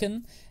AK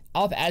Vulcan.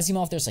 Op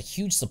Asimov, there's a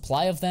huge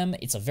supply of them.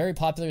 It's a very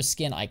popular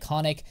skin,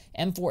 iconic.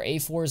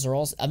 M4A4s are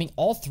also, I mean,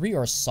 all three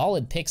are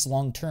solid picks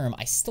long term.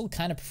 I still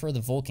kind of prefer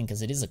the Vulcan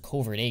because it is a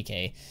covert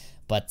AK.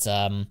 But,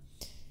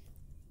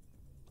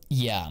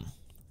 yeah.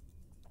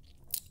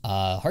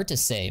 Hard to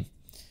say.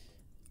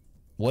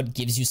 What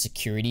gives you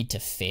security to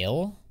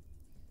fail?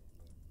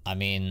 I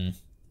mean,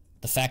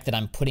 the fact that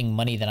I'm putting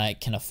money that I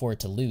can afford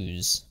to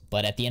lose.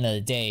 But at the end of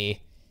the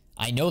day,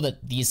 I know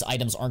that these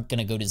items aren't going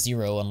to go to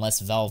zero unless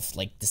Valve,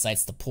 like,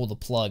 decides to pull the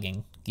plug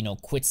and, you know,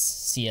 quits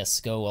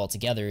CSGO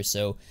altogether.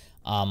 So,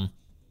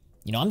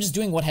 you know, I'm just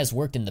doing what has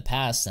worked in the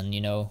past and, you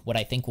know, what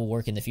I think will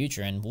work in the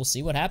future, and we'll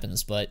see what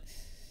happens. But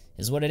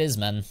is what it is,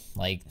 man.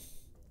 Like,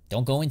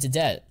 don't go into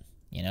debt,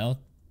 you know?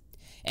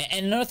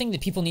 And another thing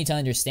that people need to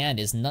understand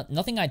is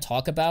nothing I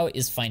talk about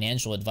is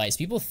financial advice.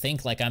 People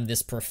think like I'm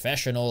this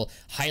professional,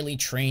 highly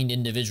trained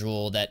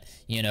individual that,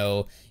 you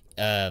know,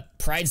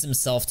 prides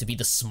himself to be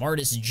the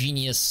smartest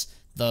genius,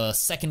 the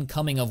second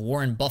coming of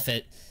Warren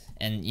Buffett,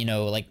 and, you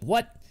know, like,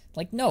 what?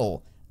 Like,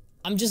 no.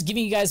 I'm just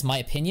giving you guys my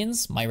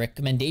opinions, my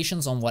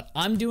recommendations on what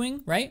I'm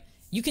doing, right?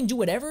 You can do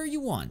whatever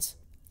you want.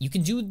 You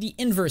can do the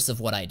inverse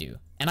of what I do,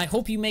 and I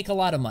hope you make a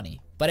lot of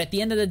money. But at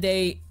the end of the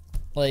day,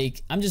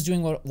 like, I'm just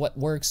doing what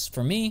works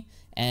for me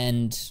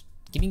and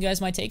giving you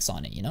guys my takes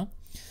on it, you know?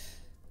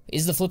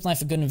 Is the flip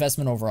knife a good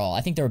investment overall?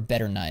 I think there are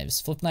better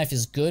knives. Flip knife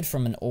is good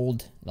from an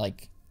old,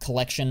 like,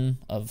 collection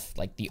of,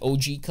 like, the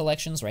OG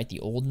collections, right?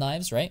 The old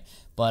knives, right?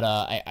 But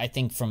I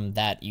think from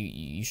that,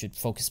 you should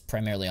focus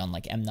primarily on,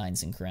 like,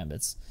 M9s and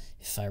karambits,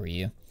 if I were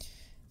you.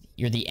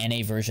 You're the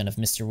NA version of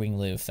Mr.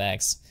 Wingloo,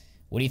 facts.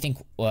 What do you think?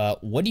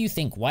 What do you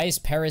think? Why is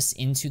Paris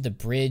Into the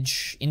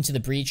Breach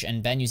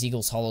and Banyu's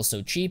Eagles Hollow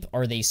so cheap?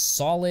 Are they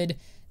solid?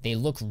 They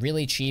look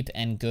really cheap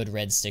and good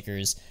red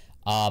stickers.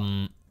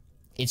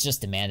 It's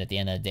just demand at the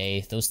end of the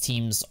day. Those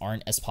teams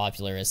aren't as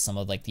popular as some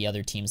of like the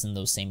other teams in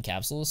those same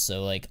capsules.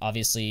 So like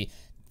obviously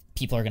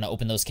people are gonna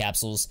open those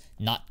capsules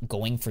not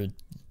going for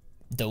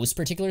those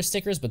particular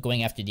stickers, but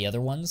going after the other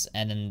ones.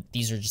 And then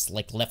these are just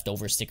like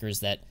leftover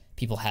stickers that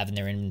people have in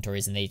their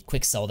inventories, and they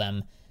quick sell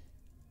them,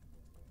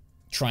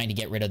 trying to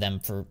get rid of them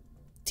to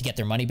get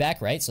their money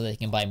back, right? So they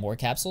can buy more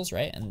capsules,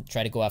 right? And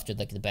try to go after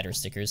like the better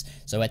stickers.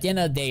 So at the end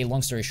of the day,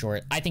 long story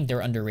short, I think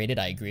they're underrated.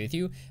 I agree with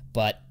you,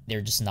 but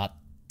they're just not,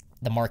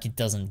 the market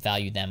doesn't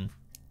value them,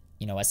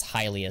 you know, as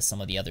highly as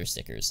some of the other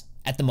stickers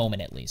at the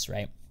moment, at least,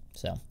 right?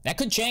 So that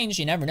could change.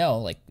 You never know.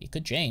 Like, it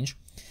could change.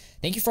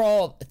 Thank you for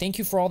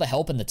all the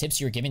help and the tips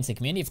you're giving to the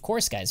community. Of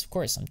course, guys, of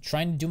course. I'm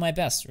trying to do my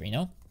best, you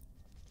know?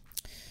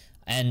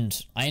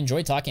 And I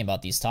enjoy talking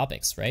about these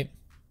topics, right?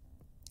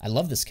 I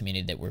love this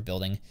community that we're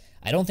building.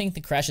 I don't think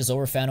the crash is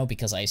over, Fano,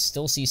 because I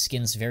still see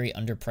skins very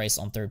underpriced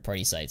on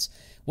third-party sites.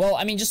 Well,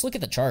 I mean, just look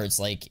at the charts.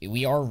 Like,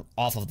 we are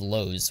off of the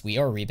lows. We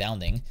are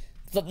rebounding.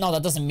 No,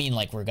 that doesn't mean,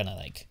 like, we're gonna,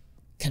 like,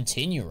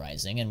 continue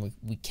rising, and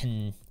we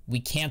can't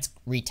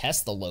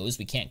retest the lows.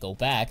 We can't go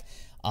back.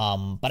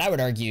 But I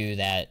would argue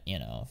that, you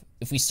know,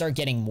 if we start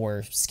getting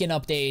more skin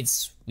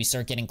updates, we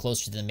start getting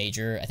closer to the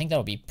major, I think that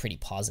would be pretty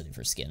positive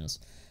for skins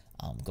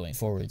going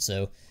forward.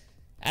 So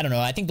I don't know.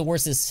 I think the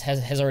worst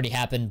has already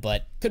happened,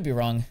 but could be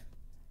wrong.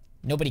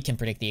 Nobody can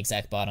predict the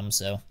exact bottom,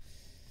 so.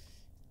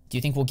 Do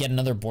you think we'll get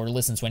another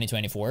borderless in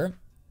 2024?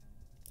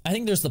 I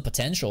think there's the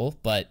potential,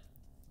 but,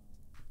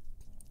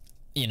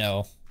 you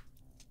know,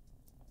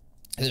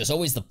 there's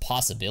always the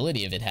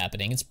possibility of it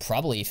happening. It's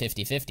probably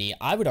 50-50.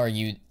 I would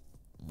argue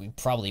we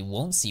probably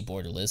won't see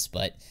borderless,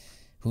 but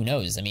who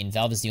knows? I mean,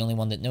 Valve is the only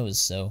one that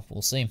knows, so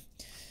we'll see.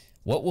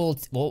 What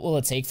will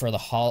it take for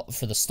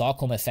the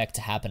Stockholm effect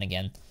to happen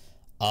again?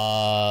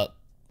 I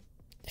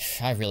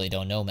really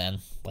don't know, man.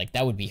 Like,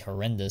 that would be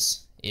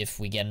horrendous if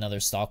we get another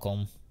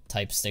Stockholm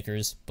type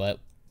stickers, but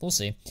we'll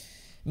see. I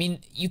mean,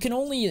 you can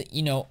only,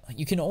 you know,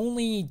 you can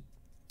only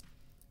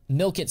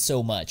milk it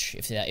so much,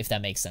 if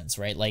that makes sense,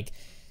 right? Like,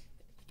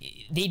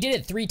 they did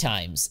it 3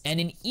 times, and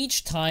in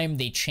each time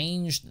they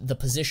changed the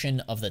position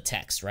of the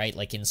text, right?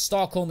 Like in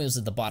Stockholm, it was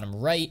at the bottom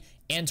right.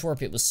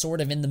 Antwerp, it was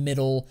sort of in the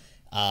middle.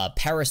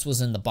 Paris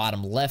was in the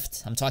bottom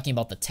left. I'm talking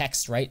about the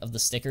text, right, of the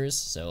stickers.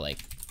 So, like,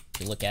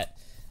 you look at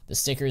the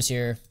stickers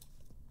here,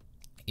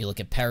 you look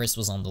at Paris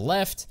was on the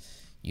left,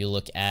 you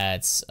look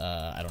at,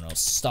 I don't know,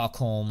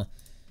 Stockholm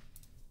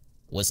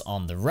was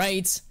on the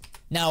right.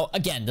 Now,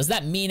 again, does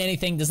that mean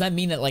anything? Does that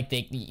mean that, like,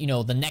 they, you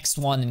know, the next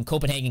one in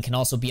Copenhagen can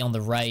also be on the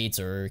right,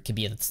 or could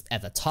be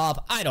at the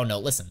top? I don't know.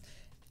 Listen,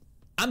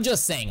 I'm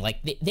just saying, like,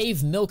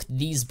 they've milked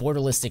these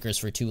borderless stickers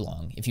for too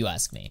long, if you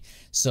ask me.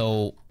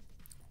 So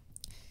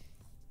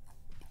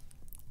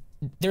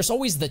there's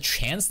always the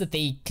chance that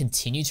they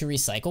continue to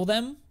recycle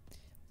them.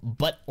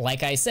 But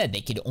like I said,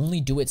 they could only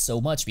do it so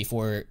much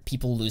before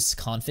people lose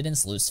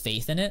confidence, lose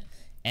faith in it,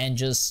 and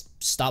just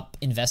stop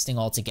investing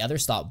altogether,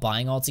 stop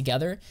buying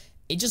altogether.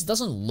 It just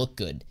doesn't look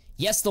good.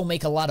 Yes, they'll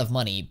make a lot of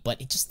money, but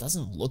it just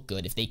doesn't look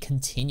good if they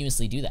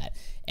continuously do that.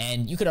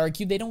 And you could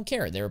argue they don't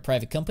care. They're a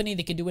private company.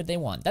 They can do what they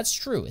want. That's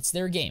true. It's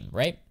their game,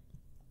 right?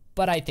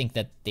 but I think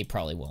that they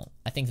probably won't.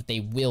 I think that they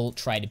will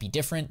try to be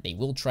different. They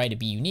will try to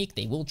be unique.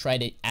 They will try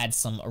to add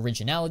some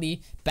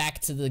originality back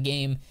to the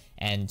game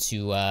and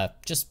to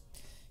just,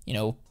 you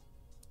know,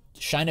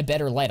 shine a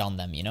better light on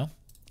them, you know?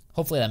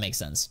 Hopefully that makes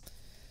sense.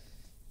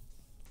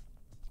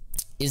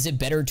 Is it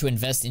better to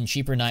invest in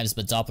cheaper knives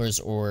but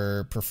Dopplers,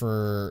 or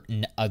prefer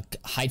a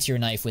high-tier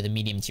knife with a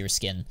medium-tier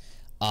skin?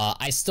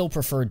 I still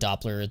prefer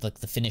Doppler, like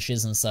the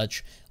finishes and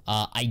such.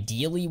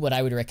 Ideally, what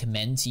I would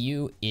recommend to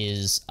you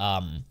is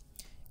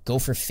go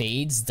for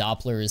fades,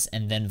 Dopplers,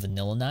 and then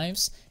vanilla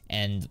knives.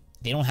 And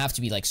they don't have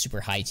to be like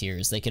super high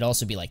tiers. They could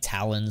also be like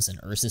Talons and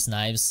Ursus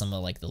knives, some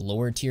of like the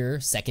lower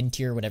tier, second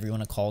tier, whatever you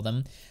want to call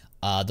them.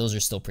 Those are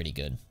still pretty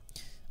good,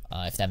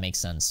 if that makes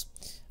sense.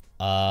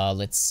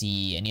 Let's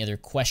see, any other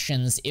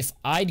questions? If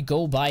I'd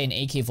go buy an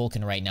AK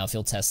Vulcan right now,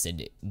 field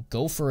tested,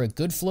 go for a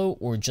good float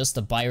or just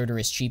a buy order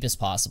as cheap as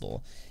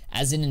possible?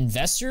 As an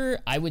investor,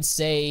 I would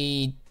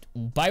say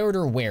buy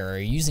order where? Are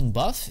you using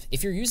buff?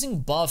 If you're using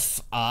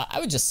buff, I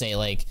would just say,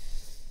 like,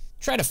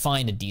 try to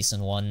find a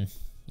decent one,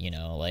 you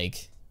know,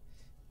 like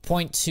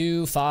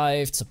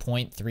 0.25 to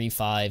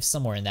 0.35,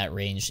 somewhere in that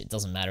range. It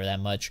doesn't matter that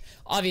much.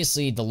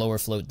 Obviously, the lower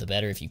float, the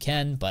better if you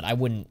can, but I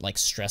wouldn't, like,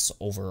 stress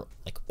over,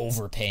 like,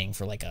 overpaying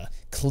for, like, a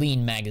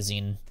clean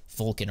magazine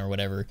Vulcan or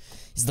whatever.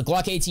 Is the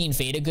Glock 18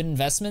 Fade a good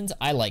investment?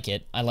 I like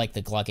it. I like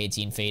the Glock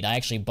 18 Fade. I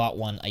actually bought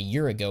one a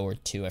year ago or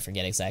two, I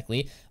forget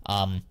exactly.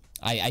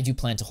 I do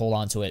plan to hold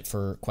on to it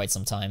for quite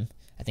some time.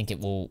 I think it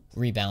will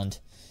rebound.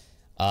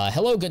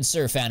 Hello, good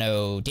sir,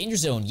 Fano. Danger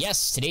Zone.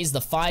 Yes, today's the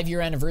 5-year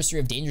anniversary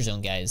of Danger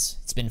Zone, guys.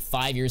 It's been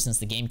 5 years since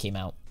the game came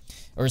out.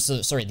 Or,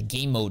 sorry, the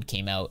game mode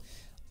came out.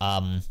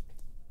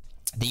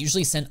 They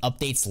usually send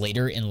updates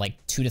later in,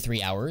 like, 2 to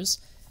 3 hours.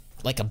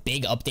 Like, a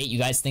big update. You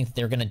guys think that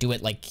they're gonna do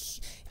it, like...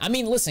 I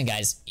mean, listen,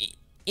 guys.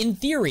 In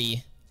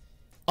theory,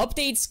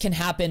 updates can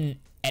happen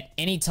at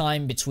any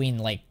time between,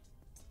 like,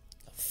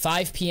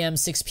 5 p.m.,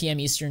 6 p.m.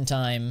 Eastern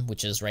Time,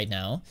 which is right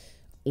now.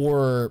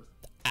 Or,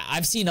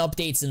 I've seen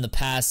updates in the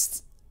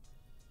past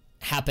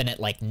happen at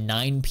like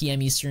 9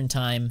 p.m. Eastern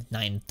Time,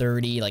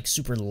 9:30, like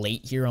super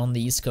late here on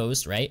the East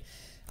Coast, right?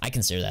 I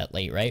consider that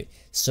late, right?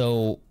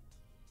 So,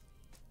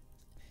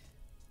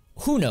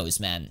 who knows,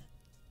 man?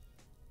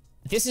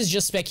 This is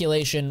just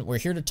speculation. We're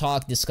here to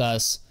talk,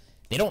 discuss.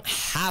 They don't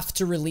have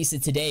to release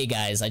it today,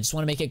 guys. I just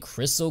want to make it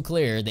crystal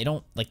clear. They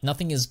don't, like,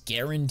 nothing is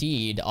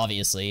guaranteed,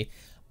 obviously.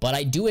 But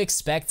I do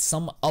expect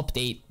some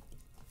update,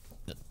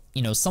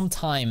 you know,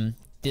 sometime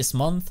this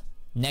month.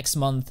 Next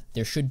month,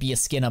 there should be a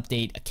skin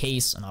update, a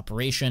case, an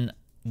operation,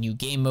 new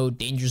game mode,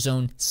 Danger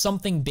Zone.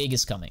 Something big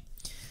is coming.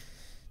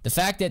 The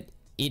fact that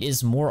it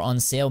is more on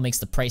sale makes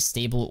the price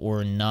stable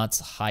or not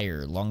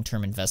higher.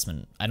 Long-term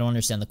investment. I don't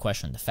understand the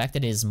question. The fact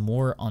that it is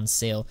more on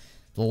sale,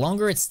 the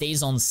longer it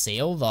stays on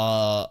sale,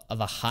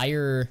 the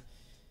higher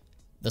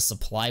the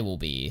supply will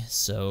be.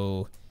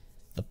 So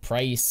the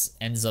price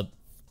ends up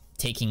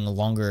taking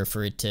longer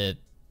for it to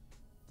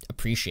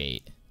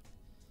appreciate.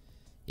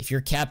 If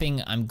you're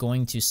capping, I'm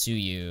going to sue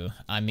you.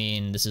 I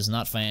mean, this is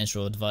not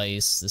financial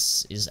advice.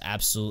 This is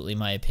absolutely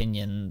my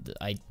opinion.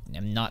 I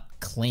am not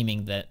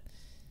claiming that,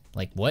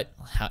 like, what?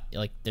 How,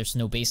 like, there's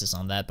no basis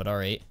on that, but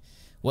alright.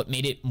 What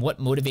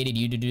motivated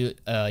you to do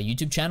a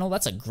YouTube channel?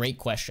 That's a great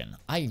question.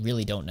 I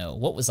really don't know.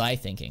 What was I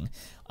thinking?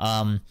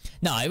 No,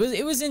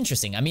 it was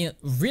interesting. I mean,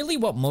 really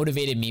what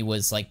motivated me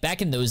was, like,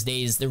 back in those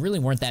days, there really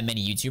weren't that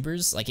many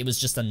YouTubers. Like, it was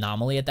just an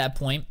anomaly at that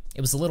point.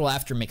 It was a little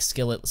after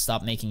McSkillet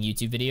stopped making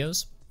YouTube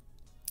videos.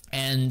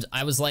 And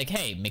I was like,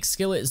 hey,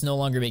 McSkillet is no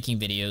longer making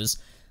videos.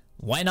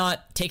 Why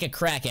not take a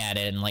crack at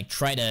it and, like,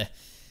 try to,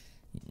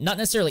 not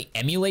necessarily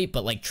emulate,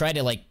 but, like, try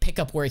to, like, pick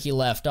up where he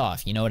left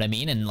off, you know what I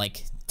mean? And,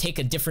 like, take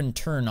a different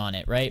turn on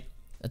it, right?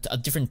 A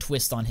different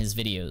twist on his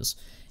videos.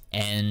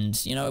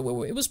 And, you know,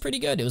 it was pretty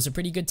good. It was a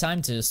pretty good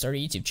time to start a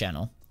YouTube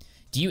channel.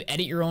 Do you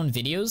edit your own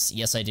videos?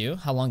 Yes, I do.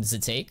 How long does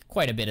it take?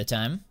 Quite a bit of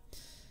time.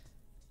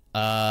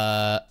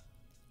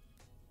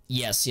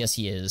 Yes,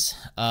 he is.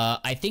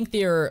 I think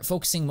they're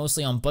focusing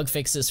mostly on bug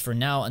fixes for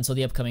now until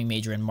the upcoming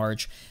major in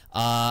March.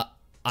 I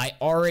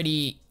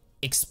already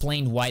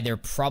explained why they're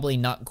probably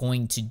not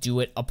going to do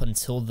it up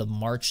until the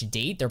March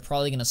date. They're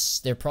probably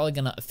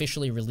gonna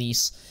officially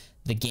release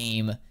the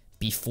game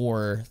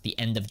before the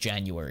end of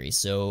January.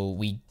 So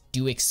we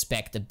do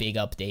expect a big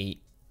update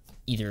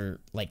either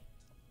like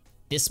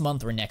this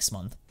month or next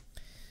month.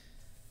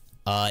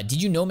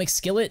 Did you know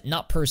McSkillet?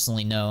 Not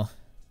personally, no.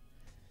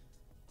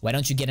 Why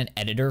don't you get an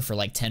editor for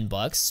like 10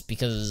 bucks?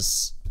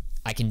 Because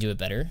I can do it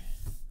better.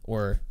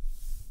 Or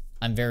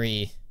I'm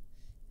very...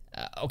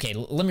 okay,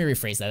 let me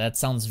rephrase that. That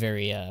sounds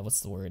very... what's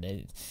the word?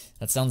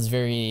 That sounds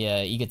very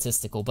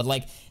egotistical. But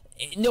like,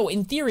 no,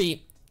 in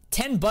theory,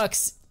 10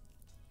 bucks...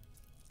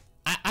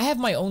 I have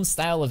my own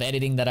style of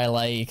editing that I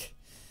like.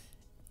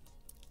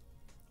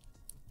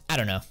 I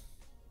don't know.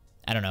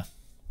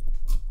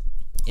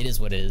 It is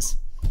what it is.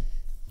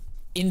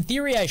 In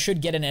theory, I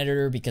should get an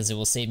editor because it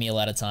will save me a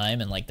lot of time,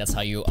 and like that's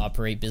how you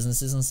operate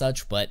businesses and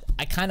such, but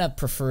I kind of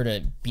prefer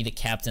to be the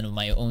captain of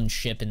my own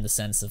ship in the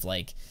sense of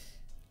like,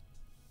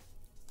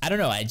 I don't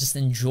know, I just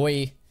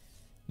enjoy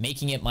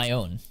making it my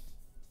own.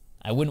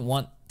 I wouldn't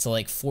want to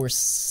like force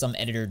some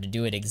editor to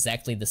do it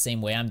exactly the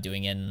same way I'm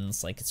doing it, and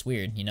it's like, it's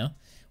weird, you know?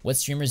 What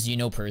streamers do you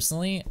know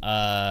personally?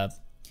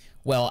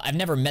 Well, I've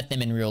never met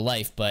them in real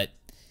life, but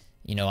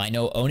you know, I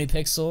know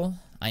Onipixel,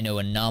 I know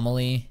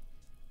Anomaly.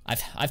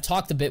 I've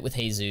talked a bit with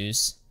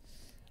Jesus.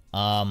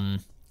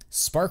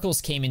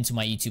 Sparkles came into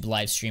my YouTube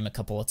live stream a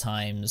couple of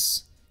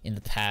times in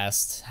the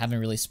past. Haven't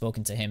really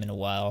spoken to him in a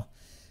while.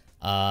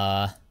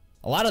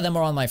 A lot of them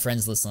are on my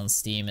friends list on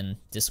Steam and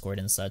Discord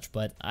and such,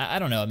 but I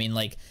don't know. I mean,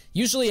 like,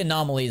 usually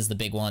Anomaly is the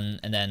big one,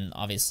 and then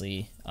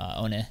obviously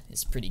One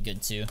is pretty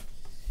good too.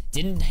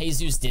 Didn't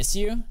Jesus diss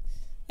you?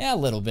 Yeah, a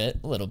little bit.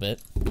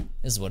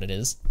 Is what it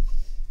is.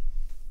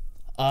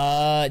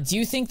 Do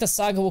you think the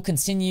saga will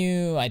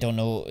continue? I don't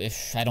know.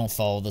 If I don't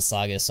follow the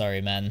saga,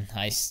 sorry man.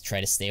 I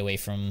try to stay away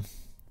from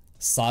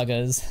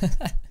sagas.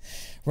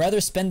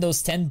 Rather spend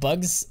those 10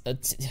 bucks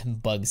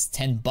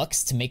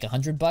to make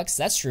 $100.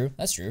 That's true.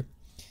 That's true.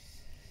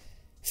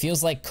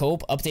 Feels like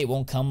Cope update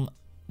won't come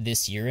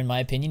this year, in my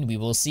opinion. We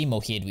will see,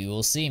 Mohid. We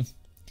will see.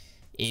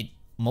 It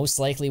most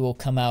likely will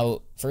come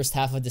out first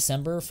half of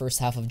December, first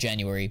half of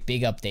January.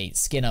 Big update,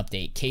 skin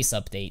update, case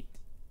update,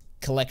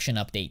 collection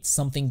update.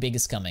 Something big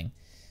is coming.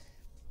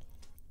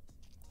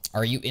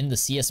 Are you in the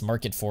CS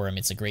Market Forum?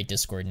 It's a great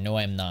Discord. No,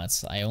 I'm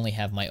not. I only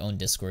have my own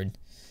Discord.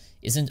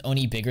 Isn't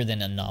Oni bigger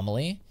than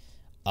Anomaly?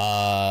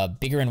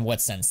 Bigger in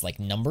what sense? Like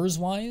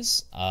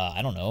numbers-wise?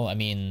 I don't know. I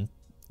mean,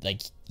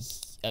 like,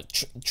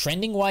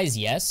 trending-wise,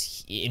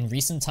 yes. In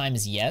recent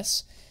times,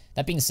 yes.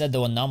 That being said,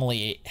 though,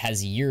 Anomaly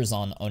has years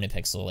on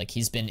Onipixel. Like,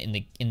 he's been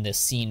in the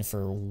scene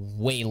for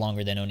way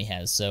longer than Oni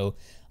has. So,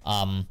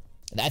 I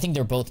think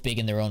they're both big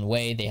in their own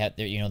way.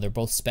 They're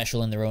both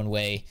special in their own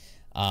way.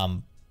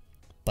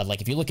 But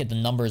like, if you look at the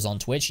numbers on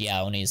Twitch,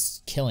 yeah,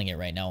 Oni's killing it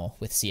right now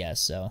with CS.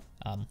 So,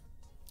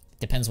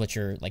 depends what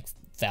you're like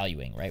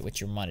valuing, right? What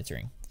you're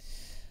monitoring.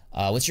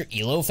 What's your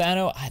elo,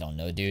 Fano? I don't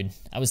know, dude.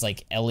 I was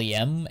like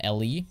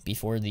LE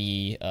before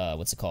the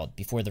what's it called?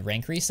 Before the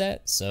rank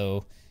reset.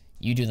 So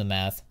you do the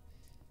math.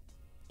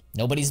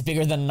 Nobody's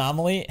bigger than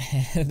Anomaly.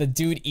 The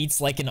dude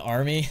eats like an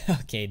army.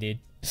 Okay, dude.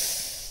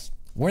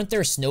 Weren't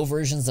there snow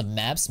versions of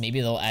maps? Maybe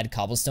they'll add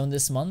cobblestone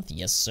this month.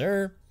 Yes,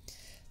 sir.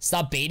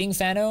 Stop baiting,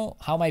 Fano.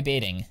 How am I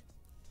baiting?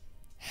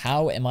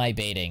 How am I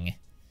baiting?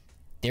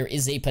 There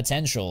is a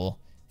potential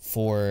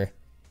for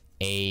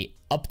a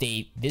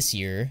update this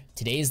year.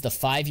 Today is the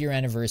 5-year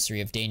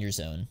anniversary of Danger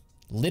Zone.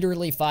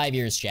 Literally 5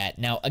 years, chat.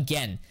 Now,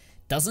 again,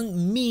 doesn't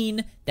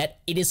mean that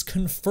it is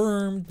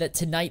confirmed that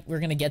tonight we're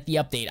going to get the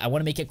update. I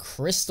want to make it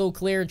crystal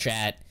clear,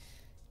 chat.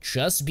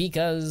 Just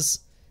because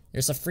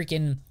there's a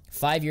freaking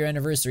 5-year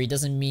anniversary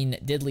doesn't mean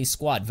diddly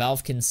squat.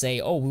 Valve can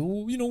say, oh,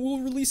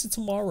 we'll release it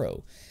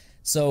tomorrow.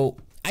 So,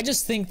 I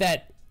just think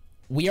that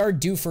we are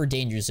due for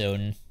Danger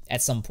Zone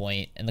at some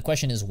point, and the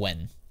question is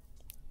when.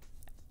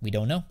 We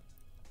don't know.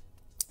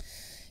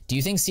 Do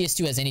you think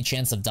CS2 has any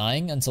chance of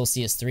dying until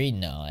CS3?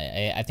 No,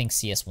 I think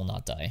CS will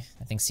not die.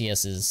 I think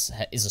CS is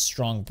a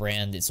strong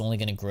brand. It's only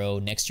going to grow.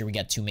 Next year we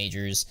got 2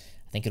 majors.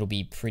 I think it'll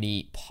be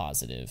pretty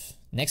positive.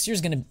 Next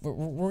year's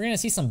we're going to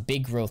see some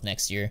big growth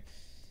next year.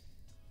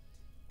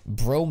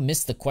 Bro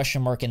missed the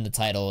question mark in the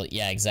title.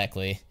 Yeah,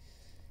 exactly.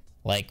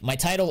 Like, my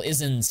title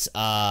isn't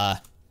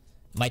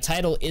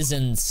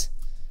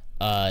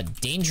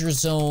Danger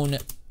Zone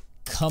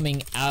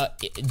coming out.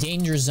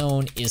 Danger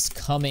Zone is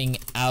coming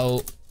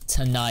out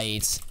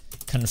tonight,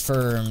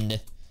 confirmed.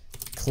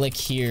 Click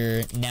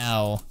here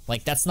now.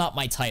 Like, that's not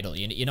my title.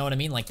 You know what I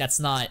mean? Like, that's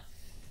not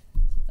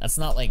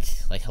like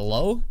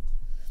hello?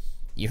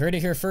 You heard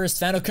it here first.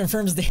 Fano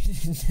confirms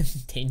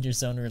Danger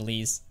Zone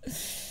release.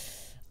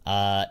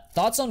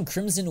 Thoughts on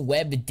Crimson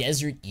Web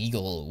Desert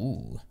Eagle?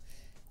 Ooh.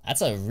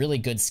 That's a really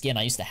good skin.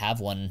 I used to have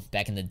one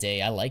back in the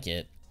day. I like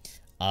it.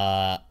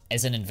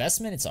 As an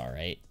investment, it's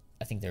alright.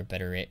 I think they're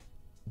better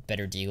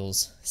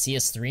deals.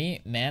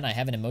 CS3, man, I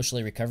haven't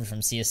emotionally recovered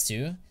from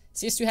CS2.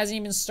 CS2 hasn't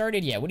even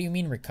started yet. What do you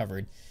mean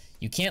recovered?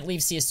 You can't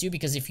leave CS2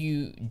 because if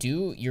you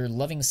do, your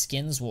loving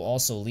skins will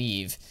also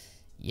leave.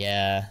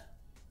 Yeah.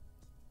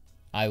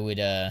 I would,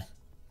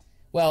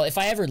 well, if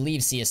I ever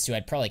leave CS2,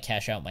 I'd probably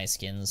cash out my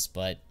skins,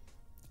 but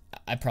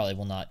I probably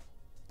will not.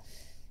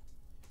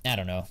 I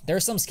don't know. There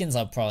are some skins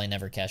I'll probably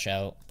never cash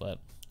out, but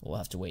we'll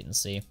have to wait and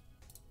see.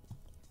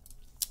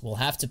 We'll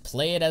have to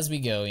play it as we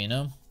go, you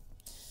know?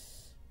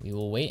 We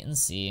will wait and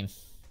see.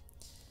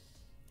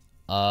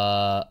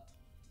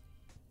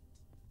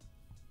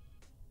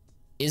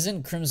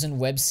 Isn't Crimson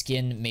Web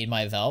skin made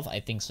by Valve? I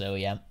think so,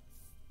 yeah.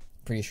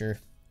 Pretty sure.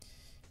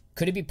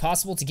 Could it be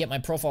possible to get my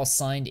profile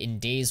signed in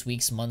days,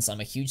 weeks, months?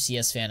 I'm a huge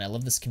CS fan. I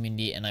love this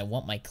community, and I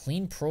want my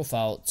clean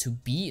profile to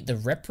be the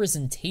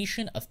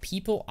representation of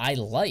people I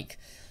like.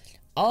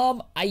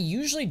 I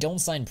usually don't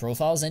sign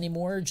profiles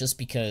anymore just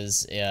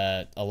because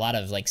a lot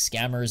of like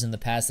scammers in the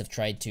past have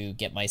tried to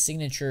get my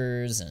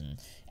signatures and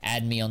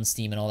add me on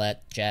Steam and all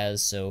that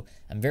jazz, so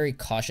I'm very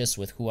cautious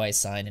with who I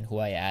sign and who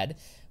I add.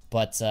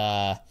 But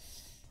I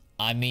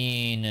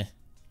mean,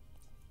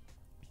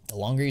 the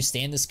longer you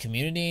stay in this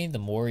community, the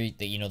more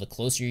the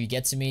closer you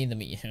get to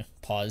me.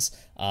 Pause.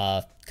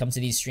 Come to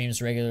these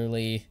streams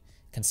regularly.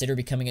 Consider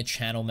becoming a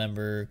channel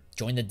member.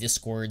 Join the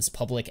Discords,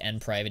 public and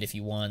private, if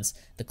you want.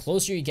 The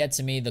closer you get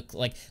to me, the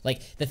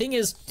the thing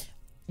is,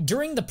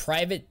 during the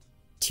private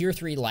tier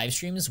 3 live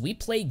streams, we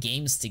play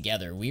games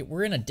together.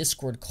 We're in a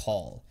Discord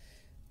call,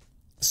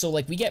 so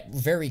like we get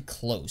very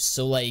close.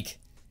 So like,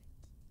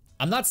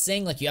 I'm not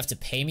saying like you have to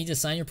pay me to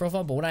sign your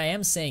profile, but what I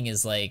am saying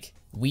is like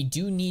we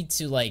do need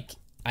to like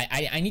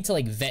I need to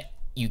like vet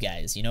you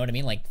guys. You know what I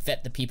mean? Like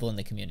vet the people in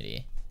the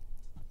community.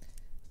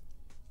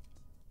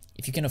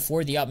 If you can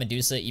afford the Yacht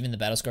Medusa, even the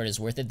Battle Scarred is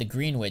worth it. The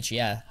Green Witch,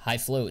 yeah, high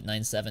float,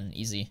 9.7,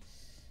 easy.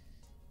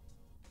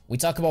 We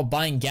talk about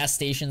buying gas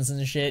stations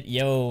and shit.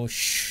 Yo,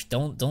 shh,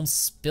 don't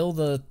spill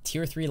the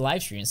tier 3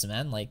 live streams,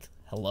 man. Like,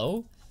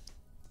 hello?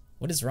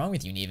 What is wrong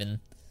with you, Neven?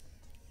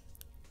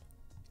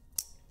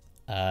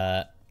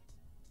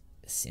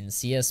 In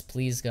CS,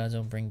 please, God,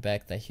 don't bring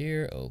back the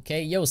here.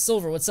 Okay, yo,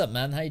 Silver, what's up,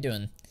 man? How you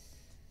doing?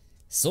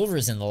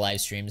 Silver's in the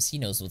live streams. He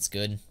knows what's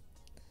good.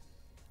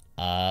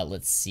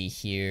 Let's see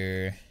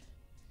here.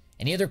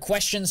 Any other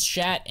questions,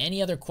 chat?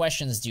 Any other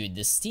questions, dude?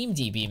 The Steam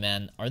DB,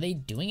 man, are they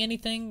doing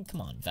anything? Come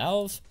on,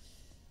 Valve.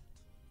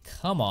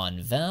 Come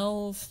on,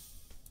 Valve.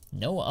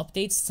 No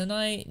updates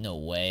tonight? No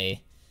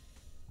way.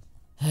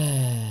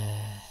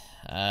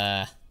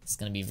 It's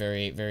gonna be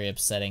very, very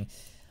upsetting.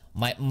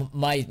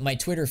 My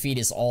Twitter feed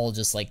is all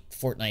just like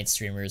Fortnite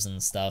streamers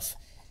and stuff.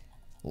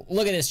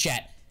 Look at this,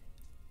 chat.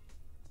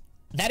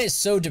 That is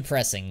so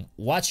depressing,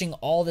 watching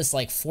all this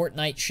like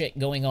Fortnite shit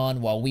going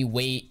on while we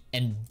wait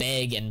and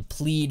beg and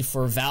plead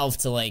for Valve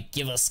to like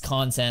give us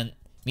content.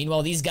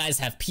 Meanwhile, these guys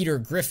have Peter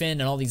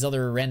Griffin and all these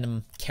other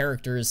random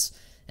characters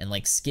and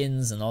like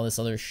skins and all this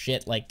other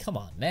shit. Like, come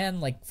on, man.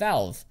 Like,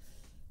 Valve,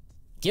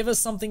 give us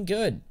something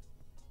good.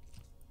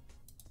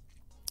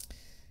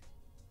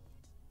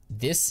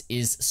 This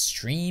is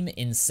stream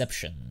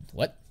inception.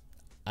 What?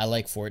 I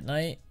like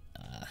Fortnite.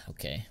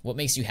 Okay. What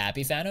makes you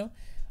happy, Fano?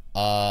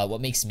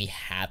 What makes me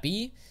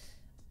happy?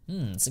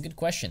 It's a good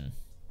question.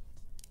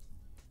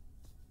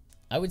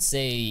 I would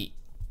say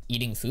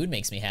eating food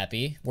makes me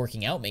happy.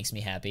 Working out makes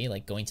me happy.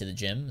 Like going to the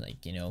gym,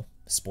 like, you know,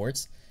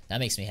 sports. That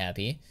makes me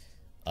happy.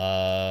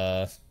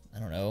 I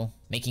don't know.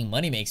 Making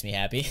money makes me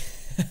happy.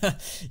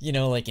 You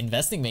know, like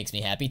investing makes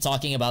me happy.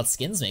 Talking about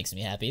skins makes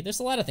me happy. There's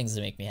a lot of things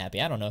that make me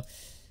happy. I don't know.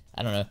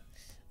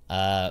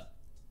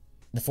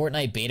 The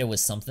Fortnite beta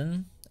was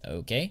something.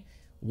 Okay.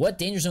 What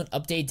Danger Zone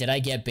update did I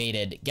get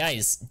baited?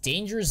 Guys,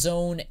 Danger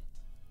Zone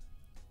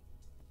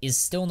is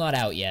still not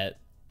out yet.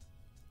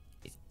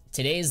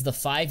 Today is the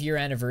 5-year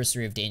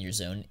anniversary of Danger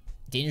Zone.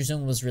 Danger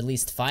Zone was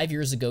released 5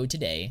 years ago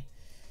today.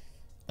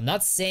 I'm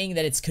not saying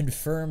that it's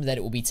confirmed that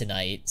it will be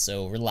tonight,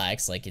 so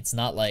relax. Like, it's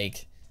not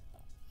like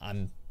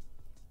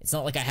it's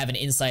not like I have an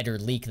insider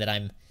leak that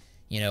I'm,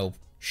 you know,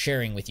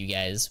 sharing with you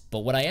guys. But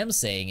what I am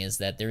saying is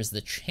that there's the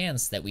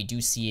chance that we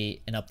do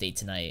see an update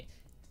tonight,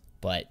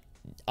 but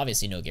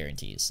obviously no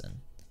guarantees, and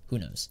who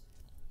knows.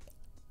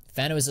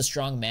 Fano is a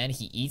strong man.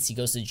 He eats, he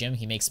goes to the gym,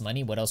 he makes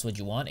money. What else would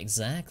you want?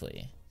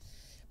 Exactly.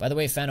 By the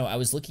way, Fano, I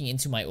was looking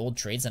into my old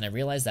trades and I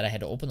realized that I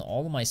had to open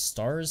all of my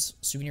stars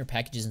souvenir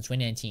packages in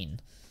 2019.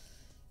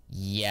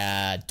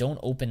 Yeah, don't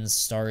open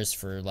stars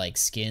for like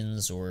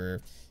skins or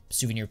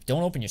souvenir.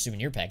 Don't open your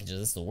souvenir packages.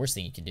 That's the worst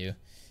thing you can do.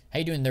 How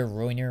you doing there,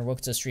 Roiner?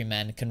 Welcome to the stream,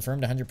 man.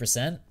 Confirmed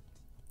 100%.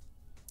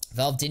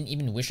 Valve didn't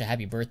even wish a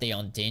happy birthday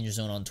on Danger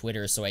Zone on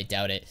Twitter, so I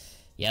doubt it.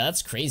 Yeah,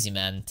 that's crazy,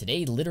 man.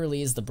 Today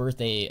literally is the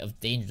birthday of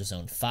Danger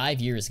Zone. 5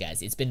 years,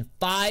 guys. It's been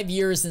 5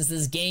 years since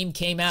this game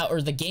came out,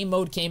 or the game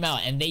mode came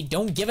out, and they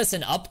don't give us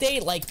an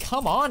update? Like,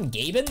 come on,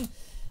 Gaben.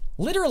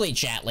 Literally,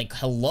 chat. Like,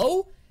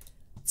 hello?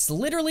 It's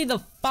literally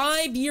the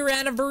 5-year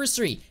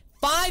anniversary.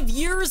 5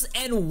 years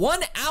and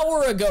 1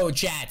 hour ago,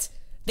 chat.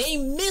 They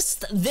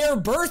missed their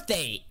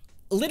birthday.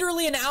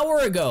 Literally an hour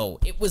ago.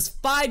 It was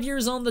 5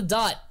 years on the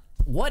dot.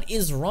 What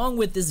is wrong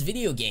with this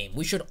video game?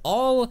 We should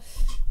all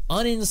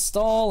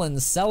uninstall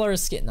and sell our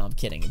skin. No, I'm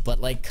kidding. But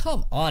like,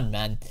 come on,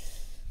 man.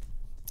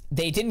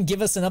 They didn't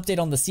give us an update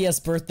on the CS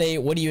birthday.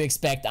 What do you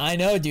expect? I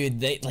know, dude.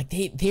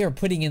 They are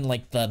putting in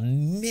like the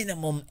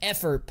minimum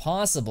effort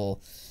possible.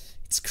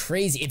 It's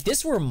crazy. If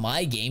this were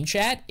my game,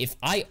 chat, if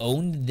I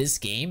owned this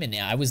game and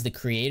I was the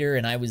creator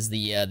and I was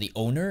the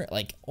owner,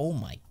 like, oh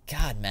my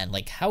god, man.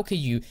 Like, how could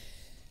you...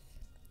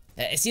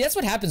 See, that's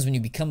what happens when you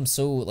become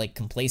so, like,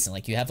 complacent.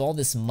 Like, you have all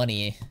this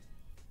money.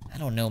 I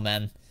don't know,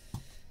 man.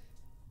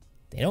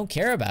 They don't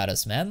care about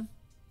us, man.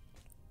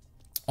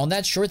 On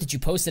that short that you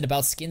posted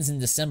about skins in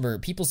December,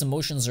 people's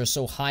emotions are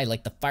so high.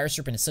 Like, the Fire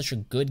Serpent is such a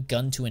good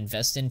gun to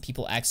invest in.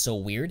 People act so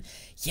weird.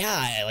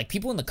 Yeah, like,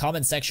 people in the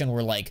comment section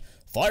were like,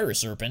 Fire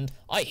Serpent?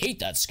 I hate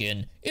that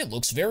skin. It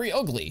looks very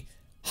ugly.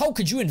 How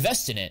could you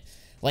invest in it?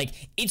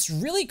 Like, it's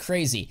really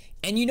crazy.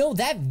 And you know,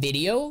 that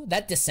video,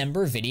 that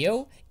December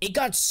video, it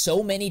got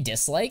so many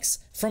dislikes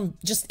from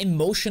just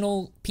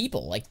emotional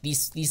people. Like,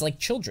 these like,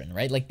 children,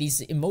 right? Like,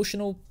 these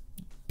emotional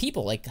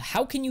people. Like,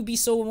 how can you be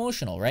so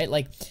emotional, right?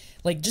 Like,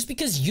 just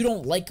because you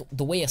don't like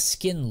the way a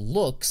skin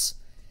looks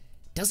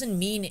doesn't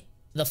mean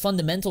the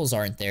fundamentals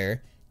aren't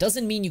there,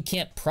 doesn't mean you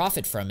can't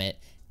profit from it.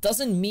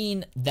 Doesn't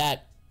mean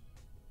that,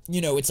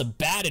 you know, it's a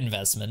bad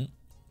investment.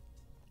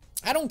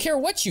 I don't care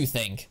what you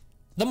think.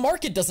 The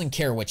market doesn't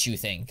care what you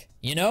think,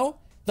 you know?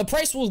 The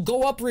price will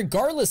go up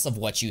regardless of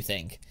what you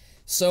think.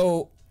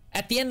 So,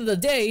 at the end of the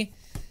day,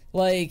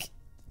 like,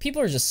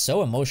 people are just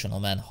so emotional,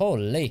 man.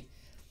 Holy.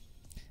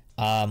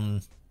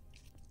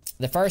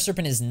 The Fire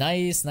Serpent is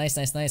nice.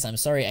 I'm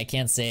sorry, I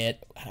can't say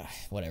it.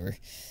 Whatever.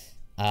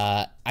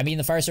 I mean,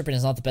 the Fire Serpent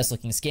is not the best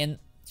looking skin.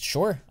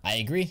 Sure, I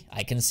agree.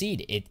 I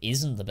concede. It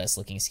isn't the best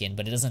looking skin,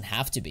 but it doesn't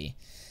have to be.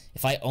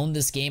 If I owned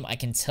this game, I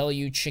can tell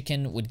you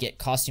Chicken would get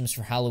costumes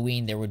for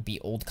Halloween. There would be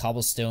old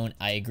cobblestone.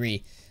 I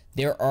agree.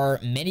 There are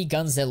many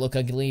guns that look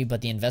ugly,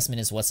 but the investment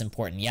is what's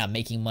important. Yeah,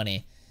 making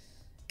money.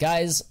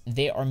 Guys,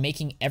 they are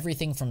making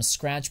everything from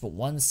scratch, but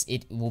once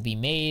it will be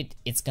made,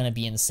 it's gonna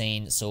be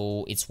insane,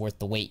 so it's worth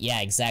the wait.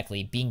 Yeah,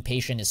 exactly. Being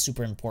patient is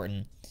super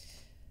important.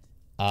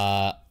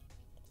 In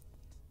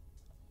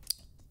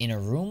a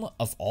room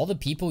of all the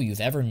people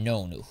you've ever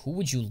known, who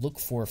would you look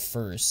for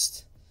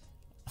first?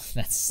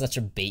 That's such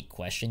a bait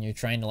question. You're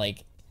trying to,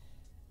 like...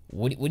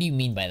 What do you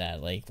mean by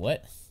that? Like,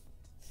 what?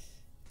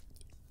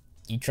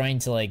 You trying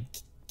to, like,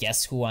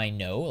 guess who I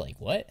know? Like,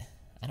 what?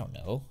 I don't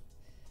know.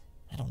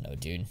 I don't know,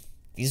 dude.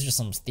 These are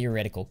some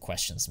theoretical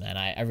questions, man.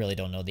 I really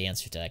don't know the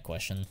answer to that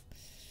question.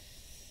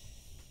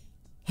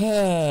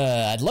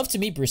 I'd love to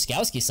meet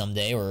Bruskowski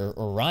someday, or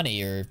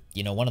Ronnie, or,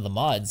 you know, one of the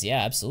mods.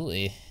 Yeah,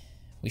 absolutely.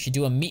 We should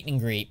do a meet and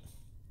greet.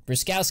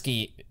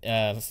 Bruskowski,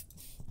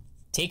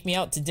 take me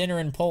out to dinner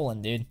in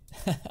Poland, dude.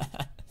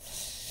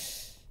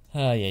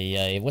 Oh,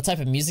 yeah. What type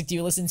of music do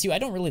you listen to? I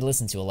don't really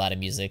listen to a lot of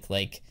music.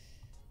 Like,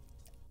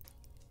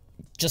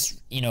 just,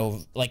 you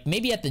know, like,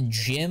 maybe at the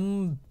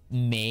gym,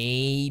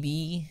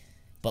 maybe.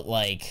 But,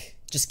 like,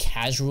 just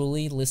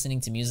casually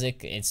listening to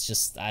music, it's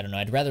just, I don't know.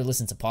 I'd rather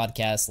listen to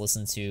podcasts,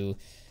 listen to,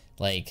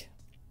 like,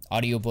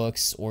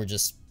 audiobooks, or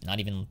just not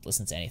even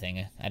listen to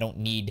anything. I don't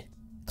need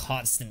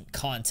constant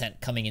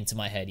content coming into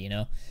my head, you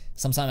know?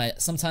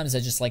 Sometimes I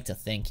just like to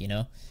think, you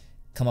know?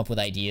 Come up with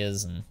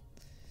ideas and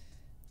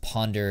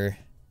ponder.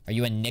 Are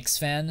you a Knicks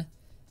fan?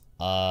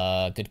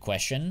 Good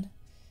question.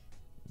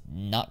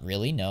 Not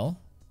really, no.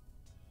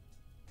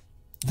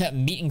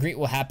 Meet and greet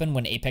will happen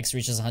when Apex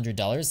reaches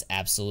 $100?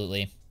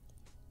 Absolutely.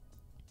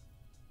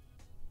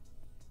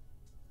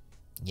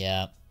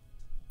 Yeah.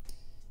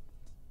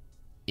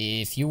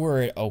 If you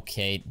were...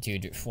 Okay,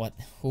 dude, what?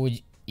 Who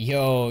would...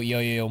 Yo,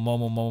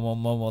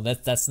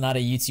 Momo. That's not a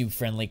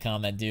YouTube-friendly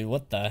comment, dude.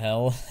 What the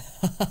hell?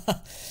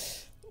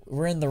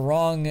 We're in the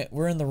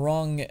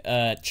wrong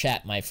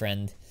chat, my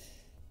friend.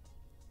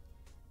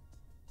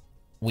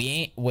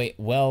 Ain't we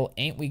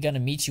gonna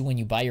meet you when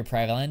you buy your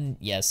private island?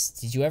 Yes.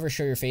 Did you ever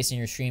show your face in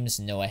your streams?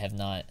 No, I have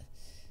not.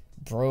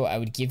 Bro, I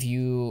would give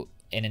you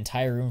an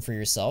entire room for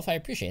yourself. I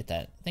appreciate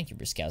that. Thank you,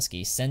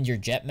 Bruskowski. Send your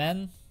jet,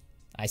 man.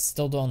 I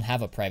still don't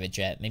have a private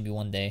jet. Maybe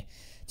one day.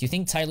 Do you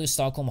think Tyloo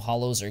Stockholm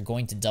Hollows are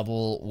going to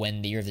double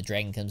when the Year of the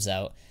Dragon comes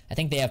out? I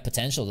think they have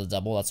potential to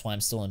double. That's why I'm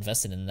still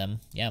invested in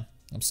them. Yeah,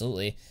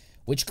 absolutely.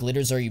 Which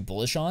glitters are you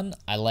bullish on?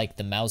 I like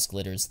the mouse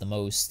glitters the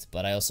most,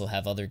 but I also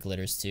have other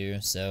glitters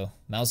too. So,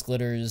 mouse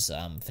glitters,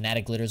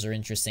 Fnatic glitters are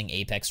interesting,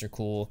 Apex are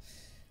cool,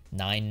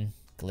 9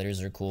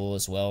 glitters are cool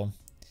as well.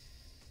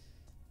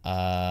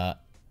 I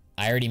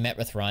already met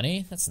with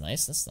Ronnie. That's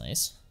nice, that's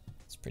nice.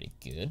 That's pretty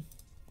good.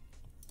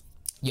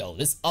 Yo,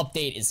 this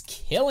update is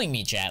killing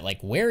me, chat.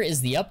 Like, where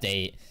is the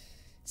update?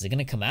 Is it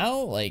gonna come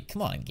out? Like,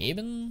 come on,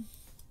 Gaben.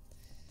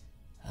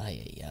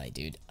 Ay,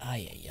 dude.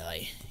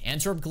 Ay.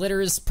 Antwerp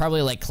glitters,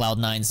 probably like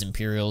Cloud9's,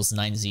 Imperials,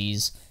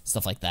 9Zs,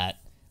 stuff like that.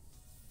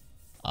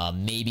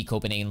 Maybe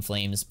Copenhagen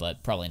Flames,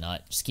 but probably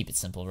not. Just keep it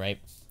simple, right?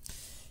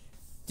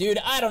 Dude,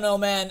 I don't know,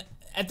 man.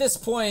 At this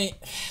point,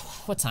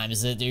 what time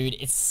is it, dude?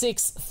 It's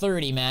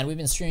 6:30, man. We've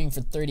been streaming for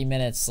 30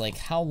 minutes. Like,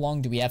 how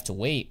long do we have to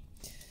wait?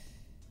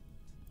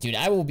 Dude,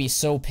 I will be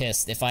so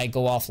pissed if I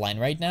go offline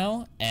right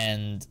now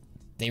and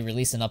they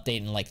release an update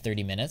in like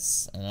 30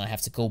 minutes and then I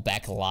have to go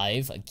back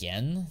live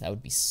again. That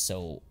would be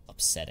so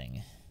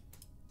upsetting.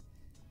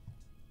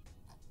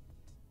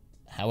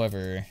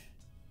 However,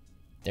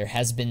 there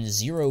has been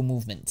 0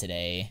 movement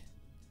today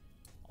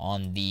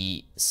on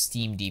the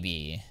Steam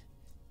DB.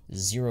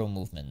 0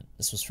 movement.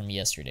 This was from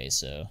yesterday,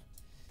 so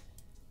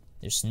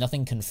there's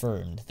nothing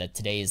confirmed that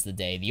today is the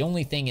day. The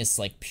only thing is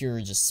like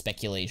pure just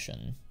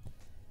speculation.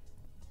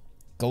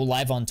 Go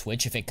live on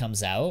Twitch if it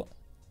comes out.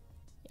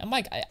 I'm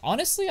like,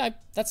 honestly,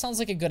 that sounds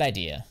like a good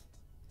idea.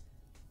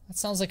 That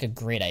sounds like a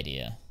great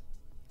idea.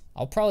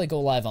 I'll probably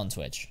go live on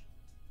Twitch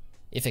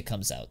if it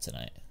comes out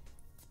tonight.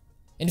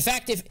 In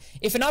fact,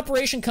 if an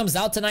operation comes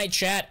out tonight,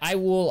 chat, I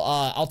will,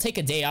 I'll take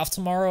a day off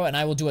tomorrow and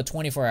I will do a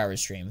 24-hour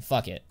stream.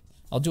 Fuck it.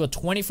 I'll do a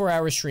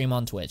 24-hour stream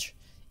on Twitch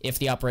if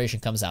the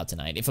operation comes out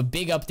tonight. If a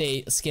big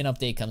update, skin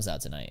update comes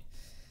out tonight.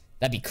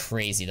 That'd be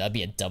crazy. That'd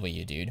be a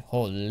W, dude.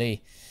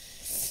 Holy.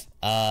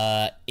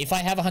 If I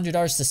have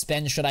 $100 to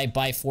spend, should I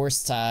buy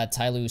Forced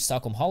Tyloo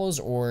Stockholm Hollows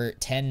or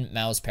 10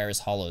 Mouse Paris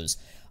Hollows?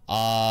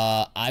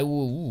 I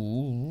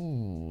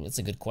will. Ooh, that's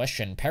a good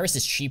question. Paris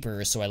is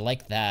cheaper, so I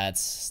like that.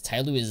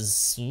 Tyloo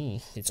is.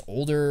 It's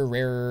older,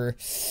 rarer.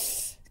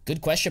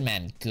 Good question,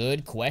 man.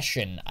 Good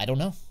question. I don't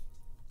know.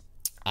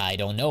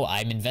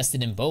 I'm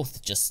invested in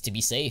both just to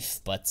be safe,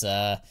 but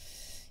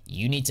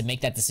you need to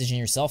make that decision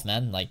yourself,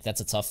 man. Like, that's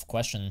a tough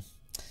question.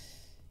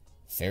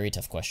 Very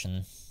tough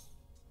question.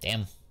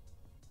 Damn.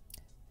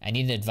 I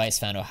need advice,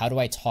 Fano. How do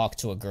I talk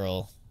to a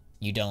girl?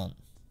 You don't.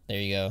 There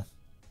you go.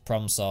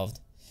 Problem solved.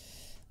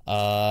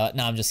 No,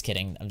 I'm just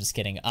kidding. I'm just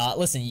kidding.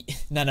 Listen,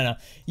 no.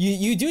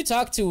 You do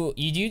talk to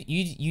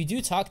you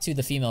do talk to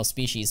the female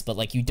species, but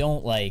like you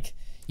don't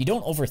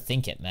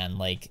overthink it, man.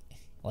 Like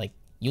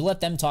you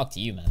let them talk to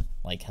you, man.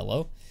 Like,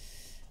 hello.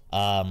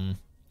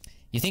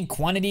 You think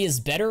quantity is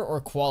better or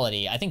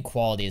quality? I think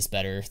quality is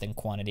better than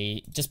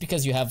quantity. Just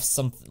because you have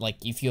some, like,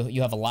 if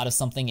you have a lot of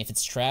something, if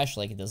it's trash,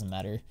 like, it doesn't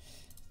matter.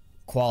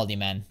 Quality,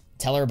 man.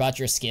 Tell her about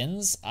your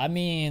skins. I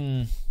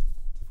mean,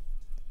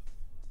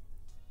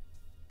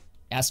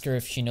 ask her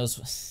if she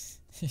knows.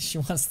 She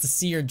wants to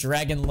see your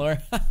dragon lore.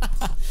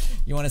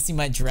 You want to see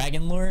my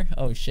dragon lore?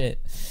 Oh shit.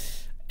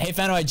 Hey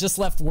Fano, I just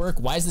left work.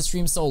 Why is the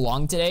stream so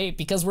long today?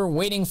 Because we're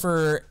waiting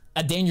for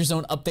a Danger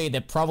Zone update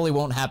that probably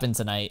won't happen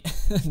tonight.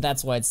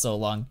 That's why it's so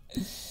long.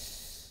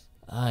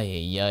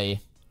 Ay.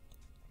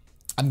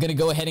 I'm gonna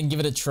go ahead and give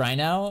it a try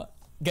now.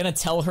 Gonna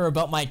tell her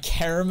about my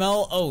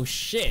caramel. Oh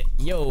shit,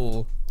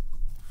 yo.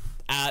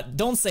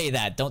 Don't say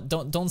that.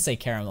 Don't say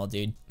caramel,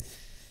 dude.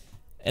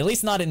 At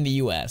least not in the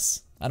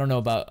US. I don't know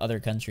about other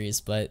countries,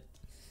 but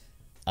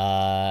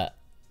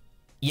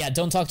yeah,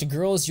 don't talk to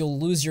girls. You'll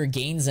lose your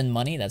gains and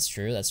money. That's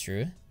true. That's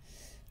true.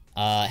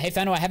 Hey,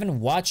 Fano, I haven't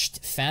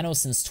watched Fano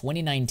since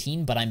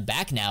 2019, but I'm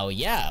back now.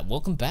 Yeah,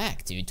 welcome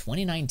back, dude.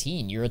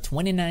 2019. You're a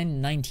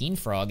 2019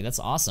 frog. That's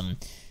awesome.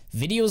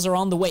 Videos are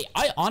on the way.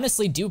 I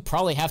honestly do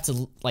probably have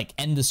to, like,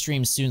 end the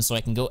stream soon so I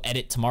can go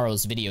edit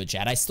tomorrow's video,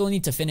 chat. I still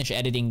need to finish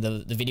editing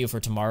the video for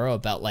tomorrow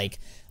about, like,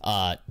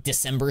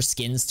 December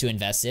skins to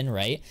invest in,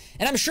 right?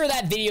 And I'm sure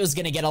that video is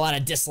gonna get a lot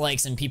of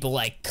dislikes and people,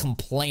 like,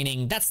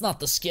 complaining, that's not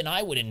the skin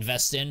I would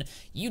invest in.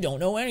 You don't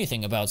know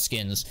anything about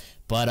skins.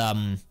 But,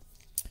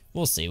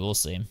 we'll see, we'll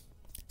see.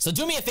 So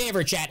do me a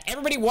favor, chat.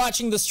 Everybody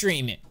watching the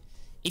stream,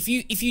 if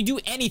you do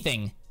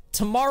anything,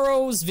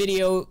 tomorrow's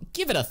video,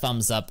 give it a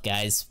thumbs up,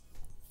 guys.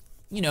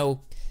 You know,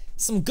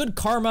 some good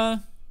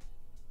karma.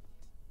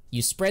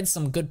 You spread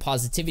some good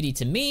positivity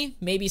to me,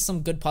 maybe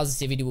some good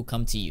positivity will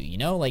come to you, you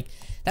know? Like,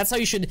 that's how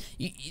you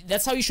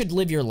should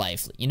live your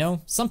life, you know?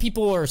 Some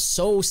people are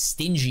so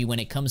stingy when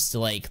it comes to,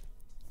 like,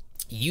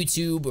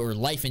 YouTube or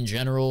life in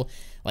general.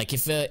 Like,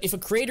 if a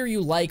creator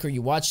you like or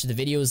you watch the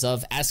videos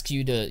of asks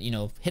you to, you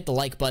know, hit the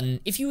like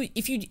button, if you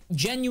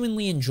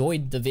genuinely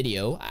enjoyed the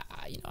video,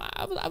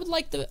 I would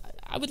like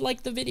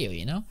the video,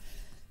 you know?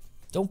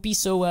 Don't be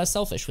so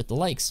selfish with the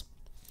likes.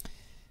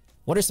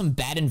 What are some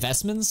bad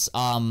investments?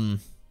 I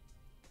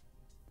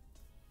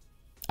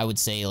would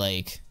say,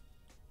 like,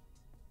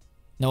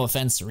 no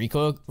offense,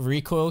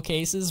 recoil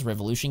cases,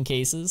 revolution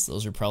cases.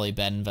 Those are probably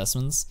bad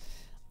investments.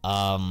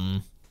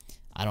 I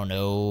don't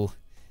know,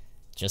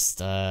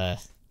 just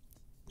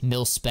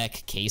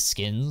mil-spec case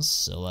skins.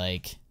 So,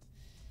 like,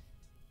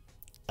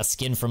 a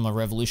skin from a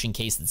revolution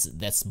case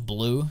that's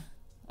blue,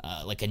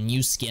 like a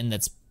new skin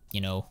that's,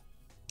 you know,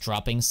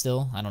 dropping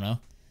still. I don't know.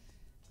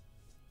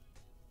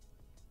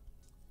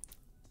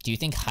 Do you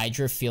think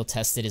Hydra field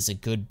tested is a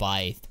good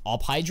buy?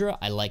 Op Hydra,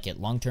 I like it.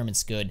 Long term,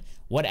 it's good.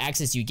 What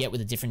access do you get with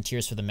the different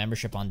tiers for the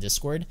membership on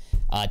Discord?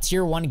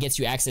 Tier 1 gets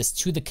you access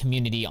to the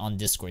community on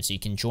Discord. So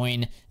you can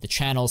join the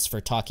channels for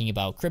talking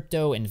about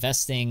crypto,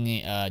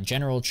 investing,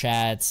 general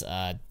chats,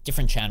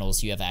 different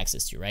channels you have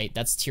access to, right?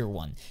 That's Tier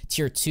 1.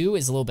 Tier 2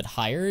 is a little bit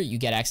higher. You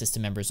get access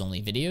to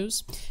members-only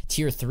videos.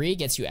 Tier 3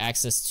 gets you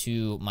access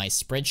to my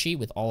spreadsheet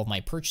with all of my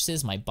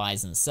purchases, my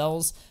buys and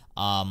sells.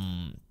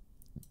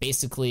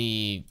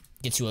 Basically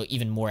gets you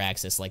even more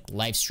access, like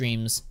live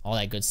streams, all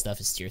that good stuff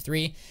is Tier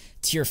 3.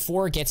 Tier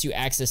 4 gets you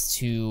access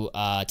to,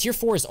 Tier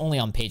 4 is only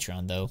on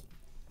Patreon, though.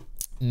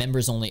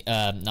 Members only,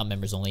 not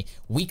members only,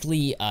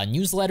 weekly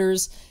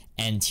newsletters.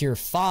 And Tier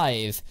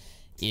 5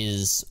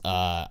 is,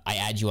 I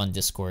add you on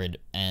Discord,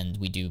 and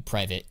we do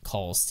private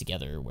calls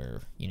together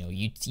where, you know,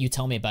 you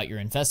tell me about your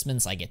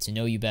investments, I get to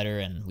know you better,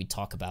 and we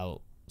talk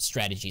about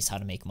strategies, how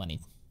to make money.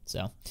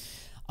 So,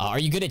 are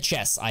you good at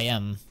chess? I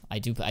am. I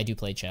do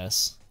play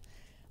chess.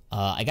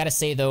 I gotta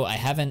say, though, I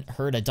haven't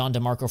heard a Don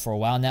DeMarco for a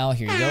while now.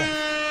 Here you go.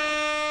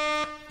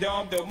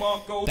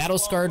 Battle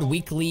Scarred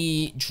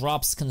weekly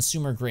drops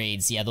consumer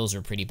grades. Yeah, those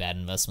are pretty bad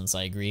investments,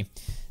 I agree.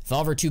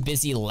 Valve are too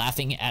busy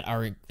laughing at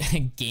our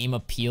game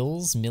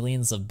appeals.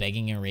 Millions of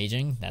begging and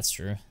raging. That's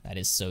true. That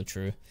is so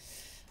true.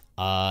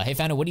 Hey,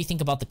 Fano, what do you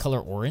think about the color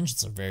orange?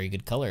 It's a very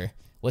good color.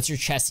 What's your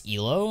chess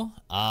elo?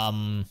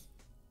 I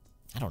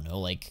don't know,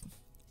 like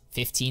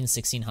 15,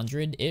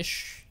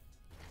 1600-ish?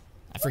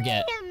 I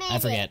forget.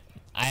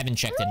 I haven't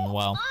checked it in a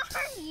while.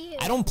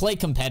 I don't play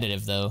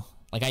competitive, though,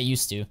 like I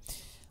used to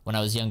when I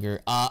was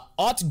younger.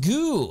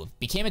 Otgoo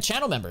became a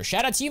channel member.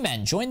 Shout out to you,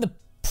 man. Join the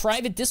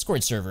private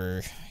Discord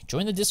server.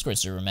 Join the Discord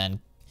server,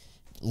 man.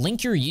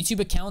 link your YouTube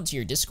account to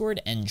your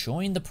Discord and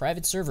join the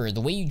private server.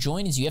 The way you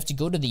join is you have to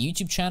go to the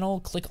YouTube channel,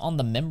 click on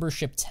the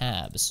membership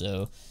tab.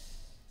 So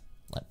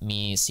let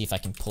me see if I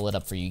can pull it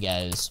up for you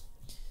guys.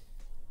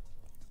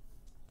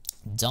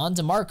 Don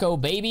DeMarco,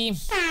 baby.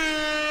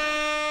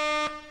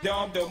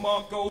 Don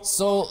DeMarco.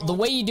 So the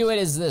way you do it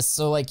is this.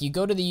 So like you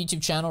go to the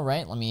YouTube channel,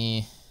 right? Let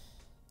me...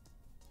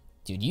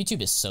 Dude,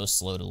 YouTube is so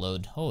slow to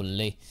load.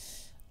 Holy.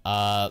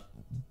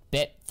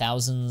 Bet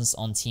thousands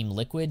on Team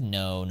Liquid?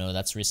 No,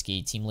 that's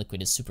risky. Team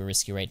Liquid is super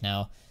risky right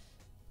now.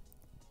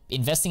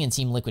 Investing in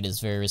Team Liquid is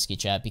very risky,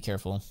 chat. Be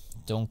careful.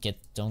 Don't get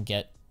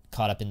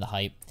caught up in the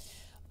hype.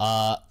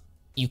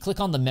 You click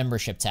on the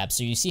membership tab.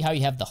 So you see how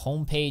you have the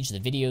home page, the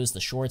videos, the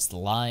shorts, the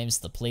lives,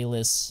 the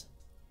playlists.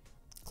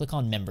 Click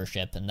on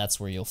membership, and that's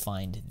where you'll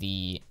find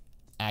the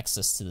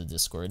access to the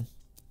Discord.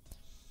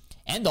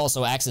 And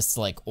also access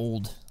to like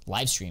old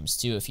live streams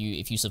too if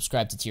you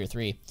subscribe to tier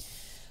 3.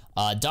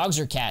 Dogs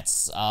or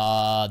cats?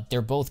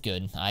 They're both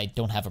good. I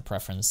don't have a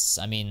preference.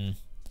 I mean,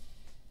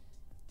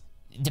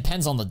 it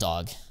depends on the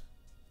dog.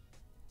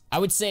 I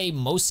would say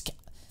most...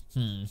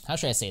 how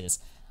should I say this?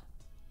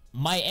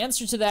 My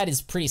answer to that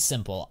is pretty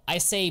simple. I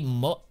say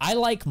I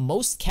like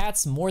most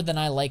cats more than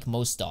I like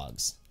most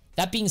dogs.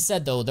 That being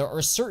said, though, there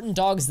are certain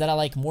dogs that I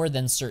like more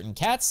than certain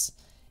cats,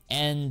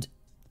 and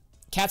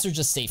cats are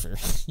just safer.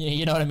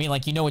 You know what I mean?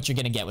 Like, you know what you're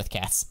gonna get with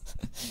cats.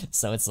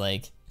 So it's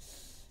like,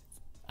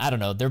 I don't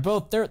know. They're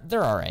all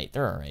right.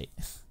 They're all right.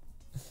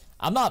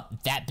 I'm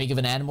not that big of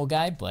an animal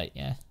guy, but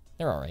yeah,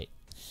 they're all right.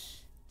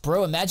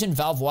 Bro, imagine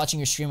Valve watching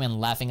your stream and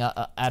laughing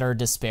at our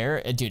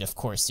despair. Dude, of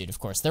course, dude, of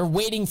course. They're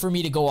waiting for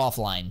me to go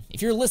offline.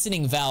 If you're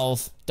listening,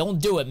 Valve, don't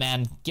do it,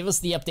 man. Give us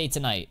the update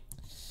tonight.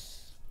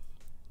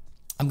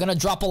 I'm gonna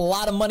drop a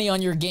lot of money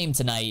on your game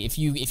tonight if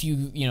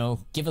you know,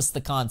 give us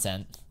the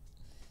content.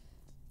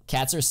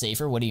 Cats are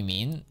safer? What do you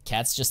mean?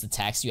 Cats just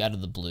attacks you out of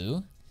the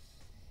blue?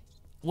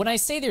 When I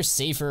say they're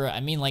safer,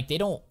 I mean, like, they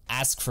don't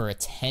ask for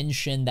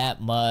attention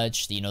that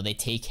much. You know, they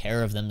take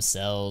care of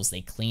themselves. They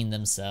clean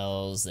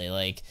themselves. They,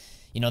 like...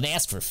 You know, they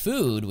ask for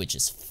food, which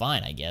is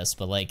fine, I guess,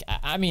 but, like,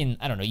 I mean,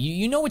 I don't know.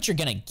 You know what you're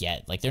gonna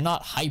get. Like, they're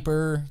not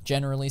hyper,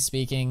 generally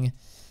speaking.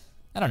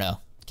 I don't know.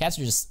 Cats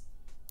are just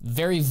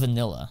very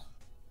vanilla.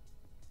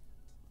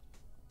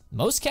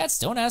 Most cats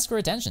don't ask for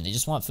attention. They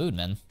just want food,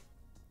 man.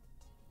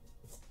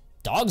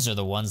 Dogs are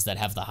the ones that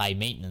have the high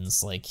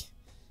maintenance. Like,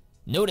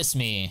 notice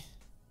me.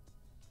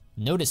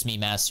 Notice me,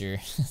 master.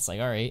 It's like,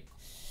 all right.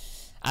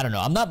 I don't know.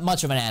 I'm not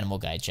much of an animal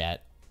guy,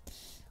 chat.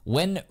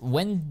 When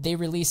they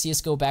release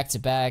CSGO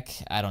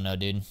back-to-back, I don't know,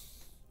 dude.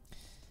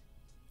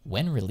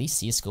 When release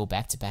CSGO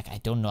back-to-back? I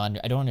don't know.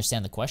 I don't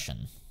understand the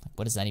question.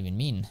 What does that even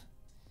mean?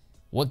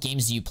 What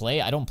games do you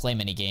play? I don't play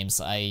many games.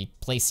 I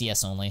play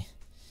CS only.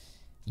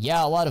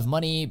 Yeah, a lot of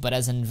money, but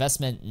as an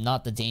investment,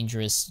 not the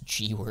dangerous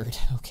G word,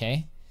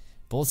 okay?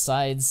 Both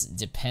sides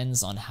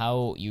depends on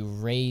how you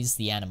raise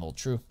the animal.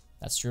 True.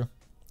 That's true.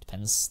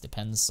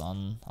 Depends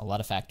on a lot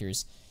of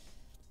factors.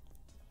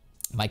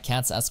 My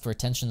cats ask for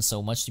attention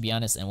so much, to be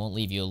honest, and won't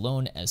leave you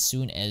alone. As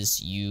soon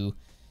as you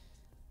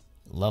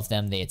love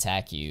them, they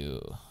attack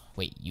you.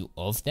 Wait, you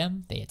of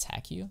them? They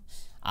attack you?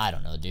 I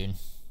don't know, dude.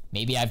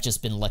 Maybe I've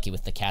just been lucky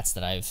with the cats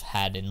that I've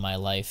had in my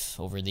life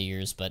over the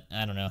years, but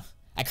I don't know.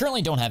 I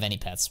currently don't have any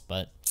pets,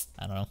 but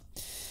I don't know.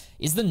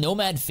 Is the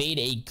Nomad Fade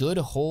a good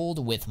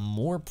hold with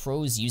more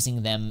pros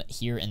using them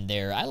here and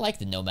there? I like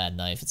the Nomad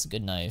knife. It's a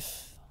good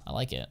knife. I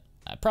like it.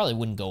 I probably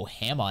wouldn't go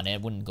ham on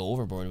it. Wouldn't go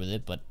overboard with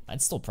it, but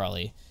I'd still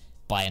probably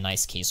buy a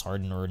nice case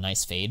harden or a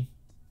nice fade.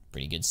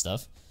 Pretty good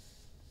stuff.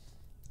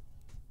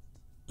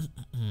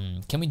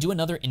 Can we do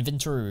another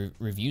inventory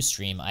review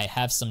stream? I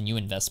have some new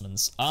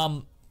investments.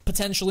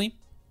 Potentially.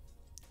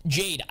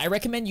 Jade, I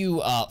recommend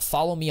you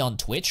follow me on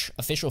Twitch,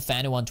 official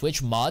fano on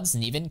Twitch. Mods,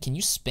 and even, can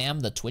you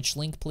spam the Twitch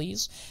link,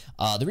 please?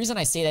 The reason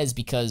I say that is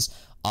because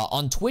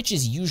on Twitch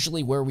is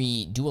usually where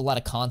we do a lot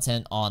of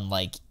content on,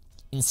 like,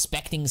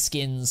 inspecting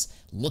skins,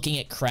 looking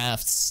at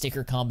crafts,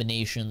 sticker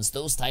combinations,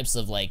 those types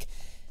of, like,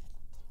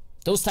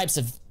 those types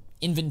of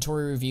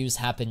inventory reviews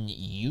happen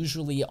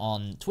usually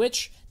on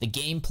Twitch. The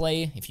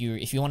gameplay, if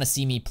you want to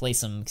see me play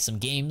some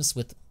games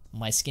with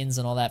my skins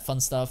and all that fun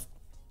stuff,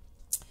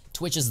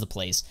 Twitch is the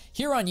place.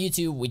 Here on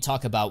YouTube, we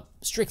talk about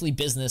strictly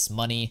business,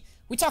 money.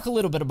 We talk a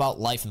little bit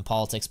about life and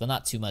politics, but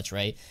not too much,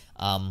 right?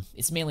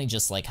 It's mainly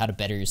just like how to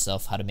better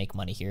yourself, how to make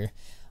money here.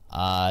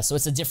 So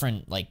it's a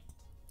different like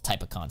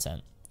type of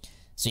content.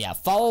 So yeah,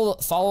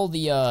 follow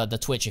the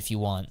Twitch if you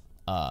want,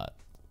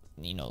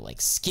 you know, like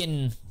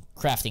skin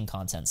crafting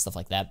content, stuff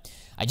like that.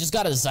 I just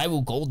got a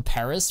Zywoo Gold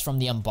Paris from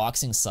the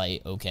unboxing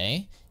site.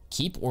 Okay,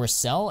 keep or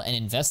sell and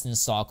invest in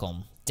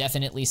Stockholm.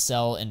 Definitely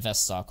sell,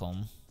 invest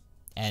Stockholm,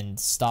 and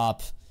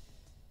stop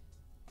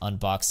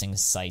unboxing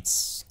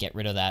sites. Get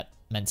rid of that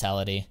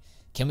mentality.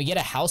 Can we get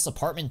a house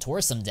apartment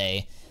tour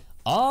someday?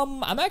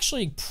 I'm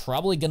actually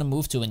probably gonna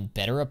move to a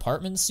better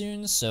apartment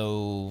soon,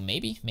 so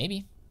maybe.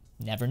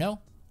 Never know.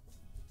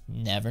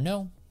 Never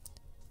know.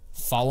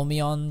 Follow me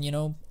on, you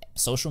know,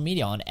 social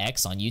media, on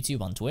X, on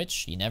YouTube, on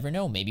Twitch. You never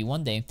know. Maybe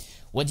one day.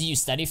 What do you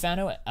study,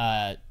 Fano?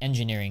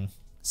 Engineering.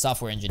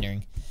 Software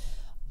engineering.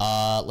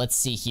 Let's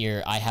see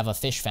here. I have a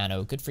fish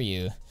fano. Good for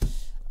you.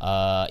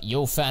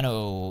 Yo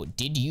fano,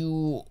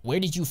 where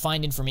did you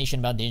find information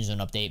about Danger Zone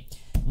update?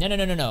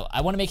 No.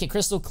 I want to make it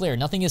crystal clear.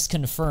 Nothing is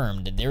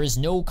confirmed. There is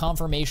no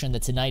confirmation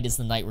that tonight is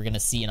the night we're going to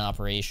see an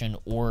operation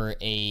or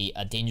a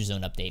Danger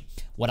Zone update.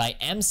 What I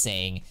am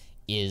saying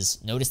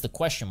is, notice the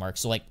question mark.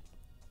 So, like,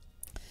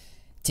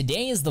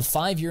 today is the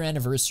 5-year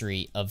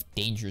anniversary of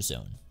Danger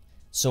Zone.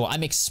 So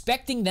I'm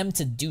expecting them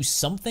to do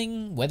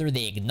something, whether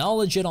they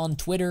acknowledge it on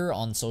Twitter,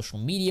 on social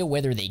media,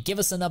 whether they give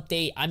us an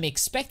update. I'm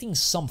expecting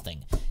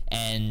something.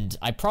 And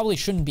I probably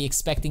shouldn't be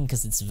expecting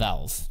because it's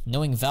Valve.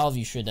 Knowing Valve,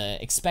 you should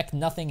expect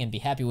nothing and be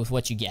happy with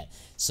what you get.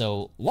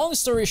 So, long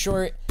story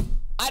short,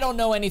 I don't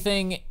know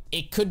anything.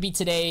 It could be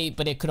today,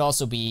 but it could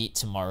also be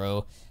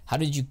tomorrow. How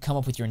did you come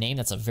up with your name?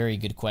 That's a very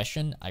good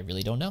question. I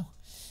really don't know.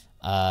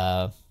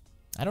 I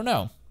don't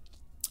know.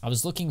 I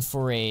was looking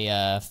for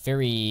a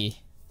very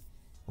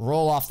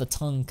roll off the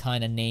tongue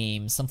kind of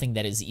name, something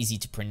that is easy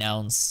to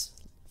pronounce,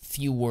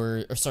 few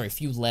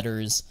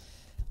letters.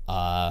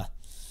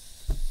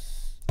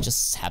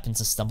 Just happened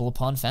to stumble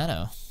upon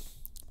Fano.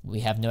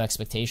 We have no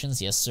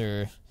expectations. Yes,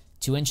 sir.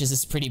 2 inches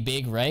is pretty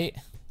big, right?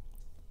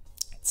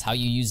 It's how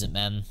you use it,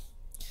 man.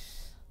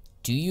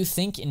 Do you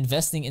think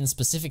investing in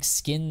specific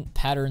skin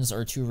patterns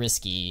are too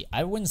risky?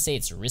 I wouldn't say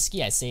it's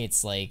risky. I say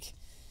it's like,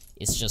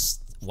 it's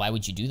just, why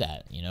would you do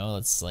that? You know,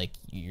 it's like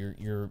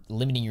you're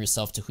limiting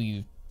yourself to who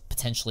you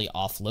potentially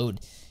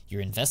offload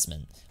your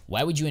investment.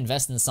 Why would you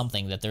invest in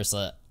something that there's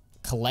a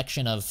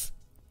collection of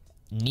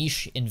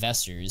niche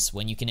investors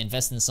when you can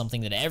invest in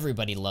something that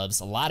everybody loves,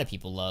 a lot of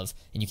people love,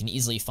 and you can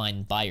easily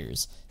find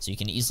buyers, so you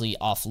can easily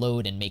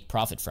offload and make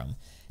profit from?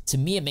 To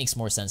me, it makes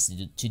more sense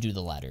to do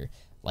the latter.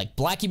 Like,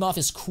 Blacky Moth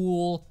is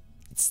cool.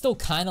 It's still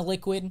kind of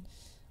liquid.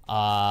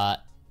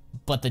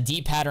 But the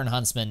D pattern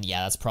Huntsman,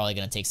 yeah, that's probably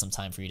going to take some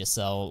time for you to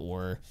sell,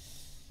 or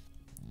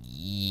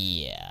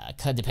yeah,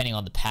 depending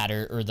on the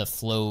pattern or the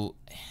flow.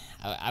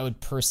 I would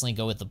personally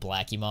go with the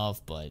Blacky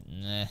Moth, but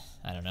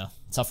I don't know.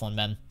 Tough one,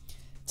 man.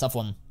 Tough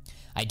one.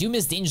 I do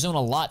miss Danger Zone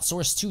a lot.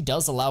 Source 2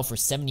 does allow for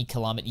 70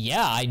 kilometers.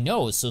 Yeah, I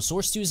know. So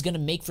Source 2 is going to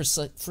make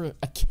for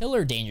a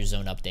killer Danger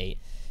Zone update.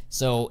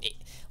 So,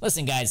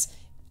 listen, guys.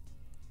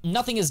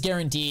 Nothing is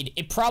guaranteed.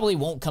 It probably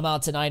won't come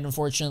out tonight,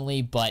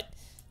 unfortunately. But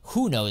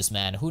who knows,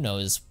 man? Who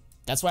knows?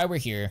 That's why we're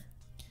here.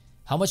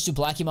 How much do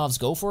Blacky Moths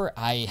go for?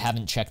 I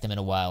haven't checked them in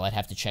a while. I'd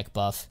have to check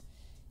Buff.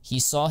 He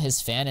saw his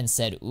fan and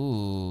said,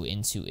 ooh,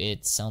 into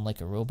it. Sound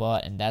like a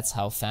robot. And that's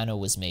how Fano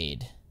was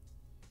made.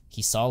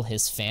 He saw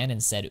his fan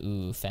and said,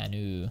 ooh,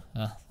 Fanu.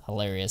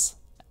 Hilarious.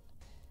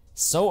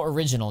 So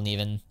original,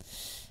 Neven.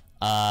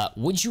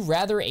 Would you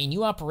rather a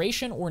new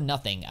operation or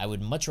nothing? I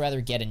would much rather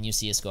get a new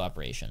CSGO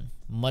operation.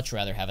 Much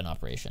rather have an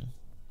operation.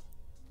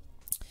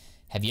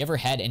 Have you ever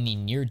had any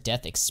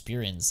near-death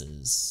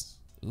experiences?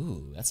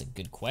 Ooh, that's a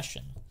good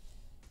question.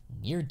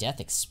 Near-death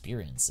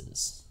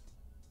experiences.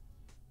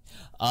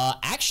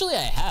 Actually,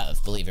 I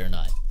have, believe it or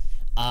not.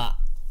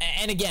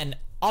 And again,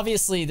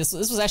 obviously, this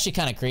was actually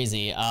kind of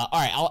crazy. All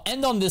right, I'll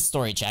end on this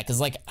story, chat, because,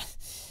 like,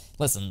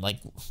 listen, like,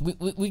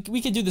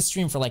 we could do the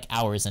stream for, like,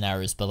 hours and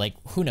hours, but, like,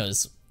 who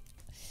knows?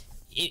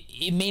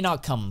 It may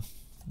not come.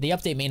 The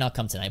update may not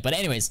come tonight. But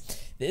anyways,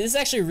 this is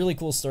actually a really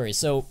cool story.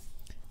 So,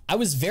 I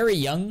was very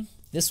young.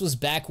 This was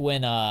back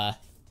when, how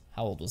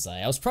old was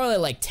I? I was probably,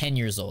 like, 10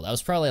 years old. I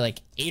was probably,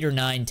 like, 8 or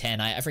 9,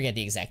 10. I forget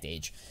the exact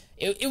age.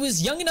 It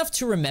was young enough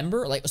to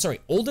remember, like, sorry,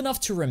 old enough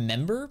to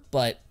remember,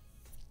 but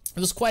it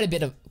was quite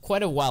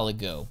a while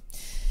ago.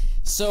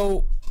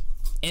 So,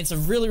 and it's a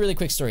really, really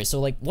quick story. So,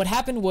 like, what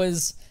happened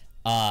was,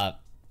 it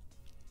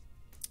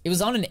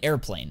was on an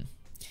airplane,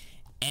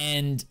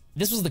 and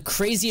this was the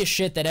craziest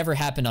shit that ever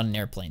happened on an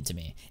airplane to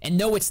me. And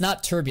no, it's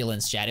not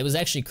turbulence, chat. It was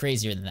actually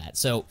crazier than that.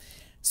 So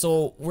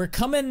we're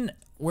coming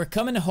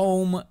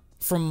home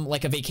from,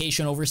 like, a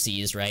vacation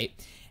overseas, right?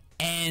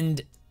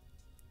 And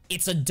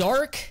it's a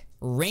dark,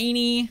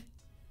 rainy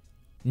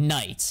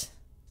night.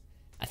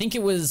 I think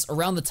it was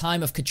around the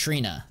time of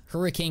Katrina,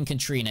 Hurricane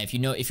Katrina, if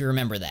you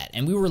remember that.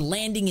 And we were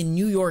landing in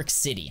New York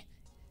City.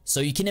 So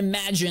you can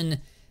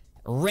imagine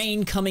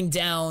rain coming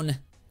down,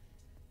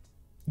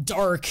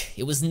 dark,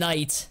 it was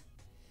night,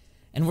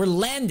 and we're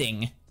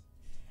landing,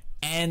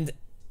 and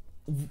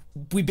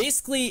we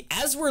basically,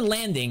 as we're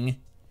landing,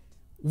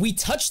 we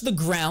touch the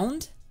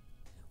ground.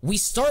 We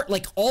start,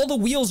 like, all the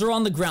wheels are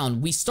on the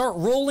ground. We start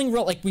rolling,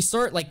 like, we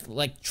start,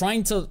 like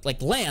trying to,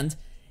 like, land.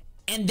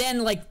 And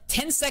then, like,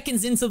 10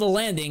 seconds into the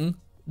landing,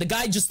 the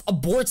guy just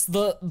aborts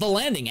the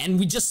landing, and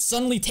we just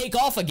suddenly take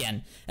off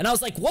again. And I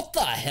was like, what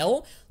the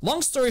hell?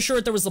 Long story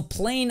short, there was a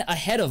plane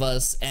ahead of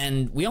us,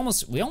 and we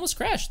almost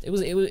crashed. It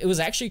was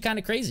actually kind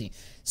of crazy.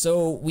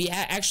 So we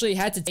actually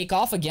had to take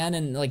off again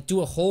and, like,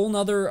 do a whole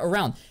nother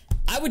round.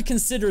 I would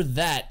consider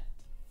that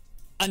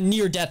a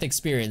near-death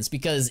experience,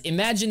 because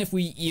imagine if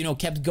we, you know,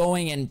 kept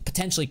going and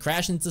potentially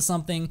crashed into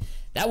something.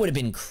 That would have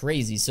been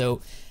crazy.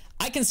 So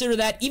I consider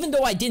that, even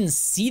though I didn't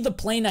see the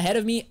plane ahead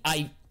of me,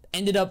 I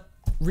ended up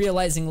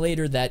realizing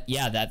later that,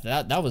 yeah,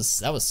 that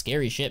was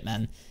scary shit,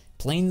 man.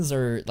 Planes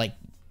are, like,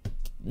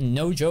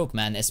 No joke,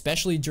 man.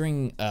 Especially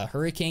during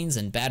hurricanes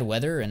and bad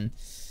weather, and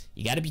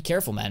you gotta be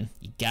careful, man.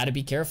 You gotta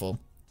be careful.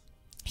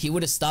 He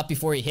would have stopped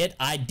before he hit.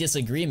 I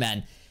disagree,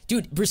 man.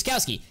 Dude,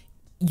 Bruskowski,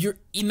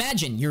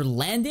 imagine you're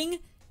landing,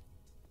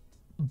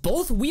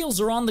 both wheels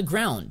are on the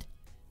ground.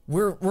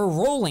 We're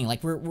rolling,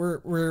 like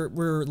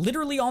we're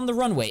literally on the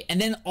runway,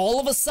 and then all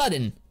of a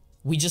sudden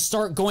we just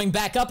start going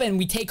back up and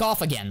we take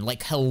off again.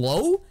 Like,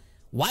 hello?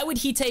 Why would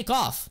he take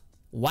off?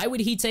 Why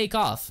would he take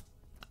off?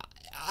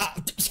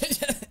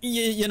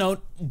 You know,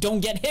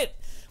 don't get hit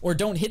or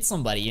don't hit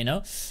somebody, you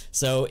know?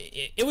 So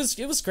it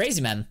was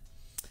crazy, man.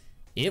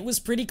 It was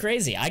pretty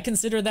crazy. I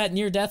consider that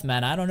near death,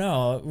 man. I don't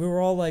know. We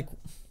were all like,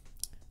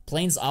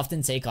 planes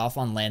often take off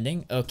on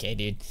landing. Okay,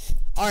 dude.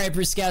 All right,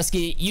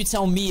 Bruskowski, you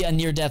tell me a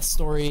near-death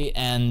story,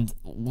 and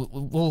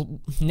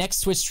we'll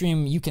next Twitch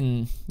stream you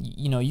can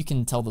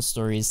tell the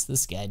stories.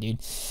 This guy,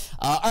 dude.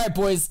 All right,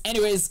 boys.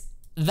 Anyways,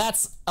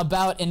 that's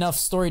about enough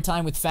story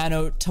time with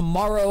Fano.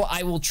 Tomorrow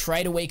I will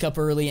try to wake up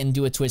early and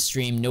do a Twitch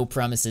stream. No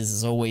promises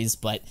as always,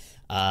 but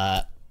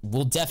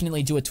we'll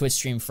definitely do a Twitch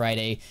stream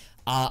Friday.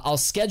 I'll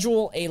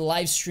schedule a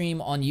live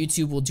stream on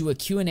YouTube. We'll do a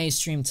Q&A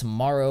stream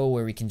tomorrow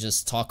where we can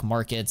just talk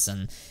markets,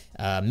 and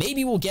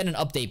maybe we'll get an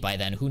update by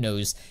then. Who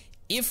knows?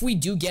 If we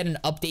do get an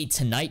update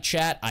tonight,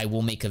 chat, I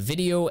will make a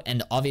video,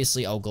 and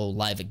obviously I'll go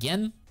live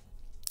again.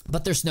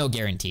 But there's no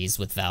guarantees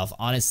with Valve.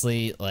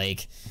 Honestly,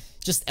 like,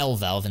 just L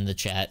Valve in the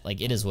chat.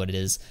 Like, it is what it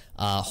is.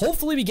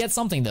 Hopefully we get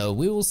something, though.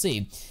 We will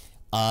see.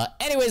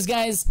 Anyways,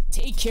 guys,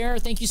 take care.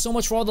 Thank you so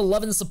much for all the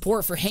love and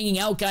support, for hanging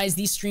out, guys.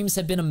 These streams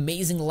have been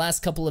amazing the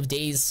last couple of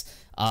days.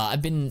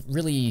 I've been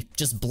really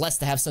just blessed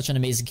to have such an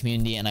amazing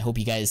community, and I hope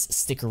you guys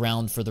stick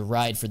around for the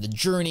ride, for the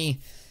journey.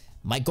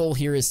 My goal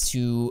here is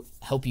to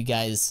help you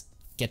guys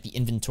get the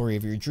inventory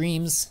of your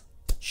dreams,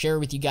 share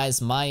with you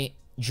guys my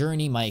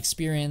journey, my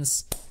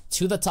experience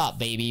to the top,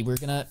 baby. We're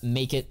gonna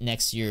make it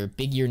next year.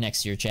 Big year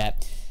next year,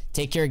 chat.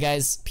 Take care,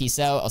 guys. Peace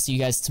out. I'll see you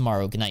guys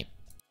tomorrow. Good night.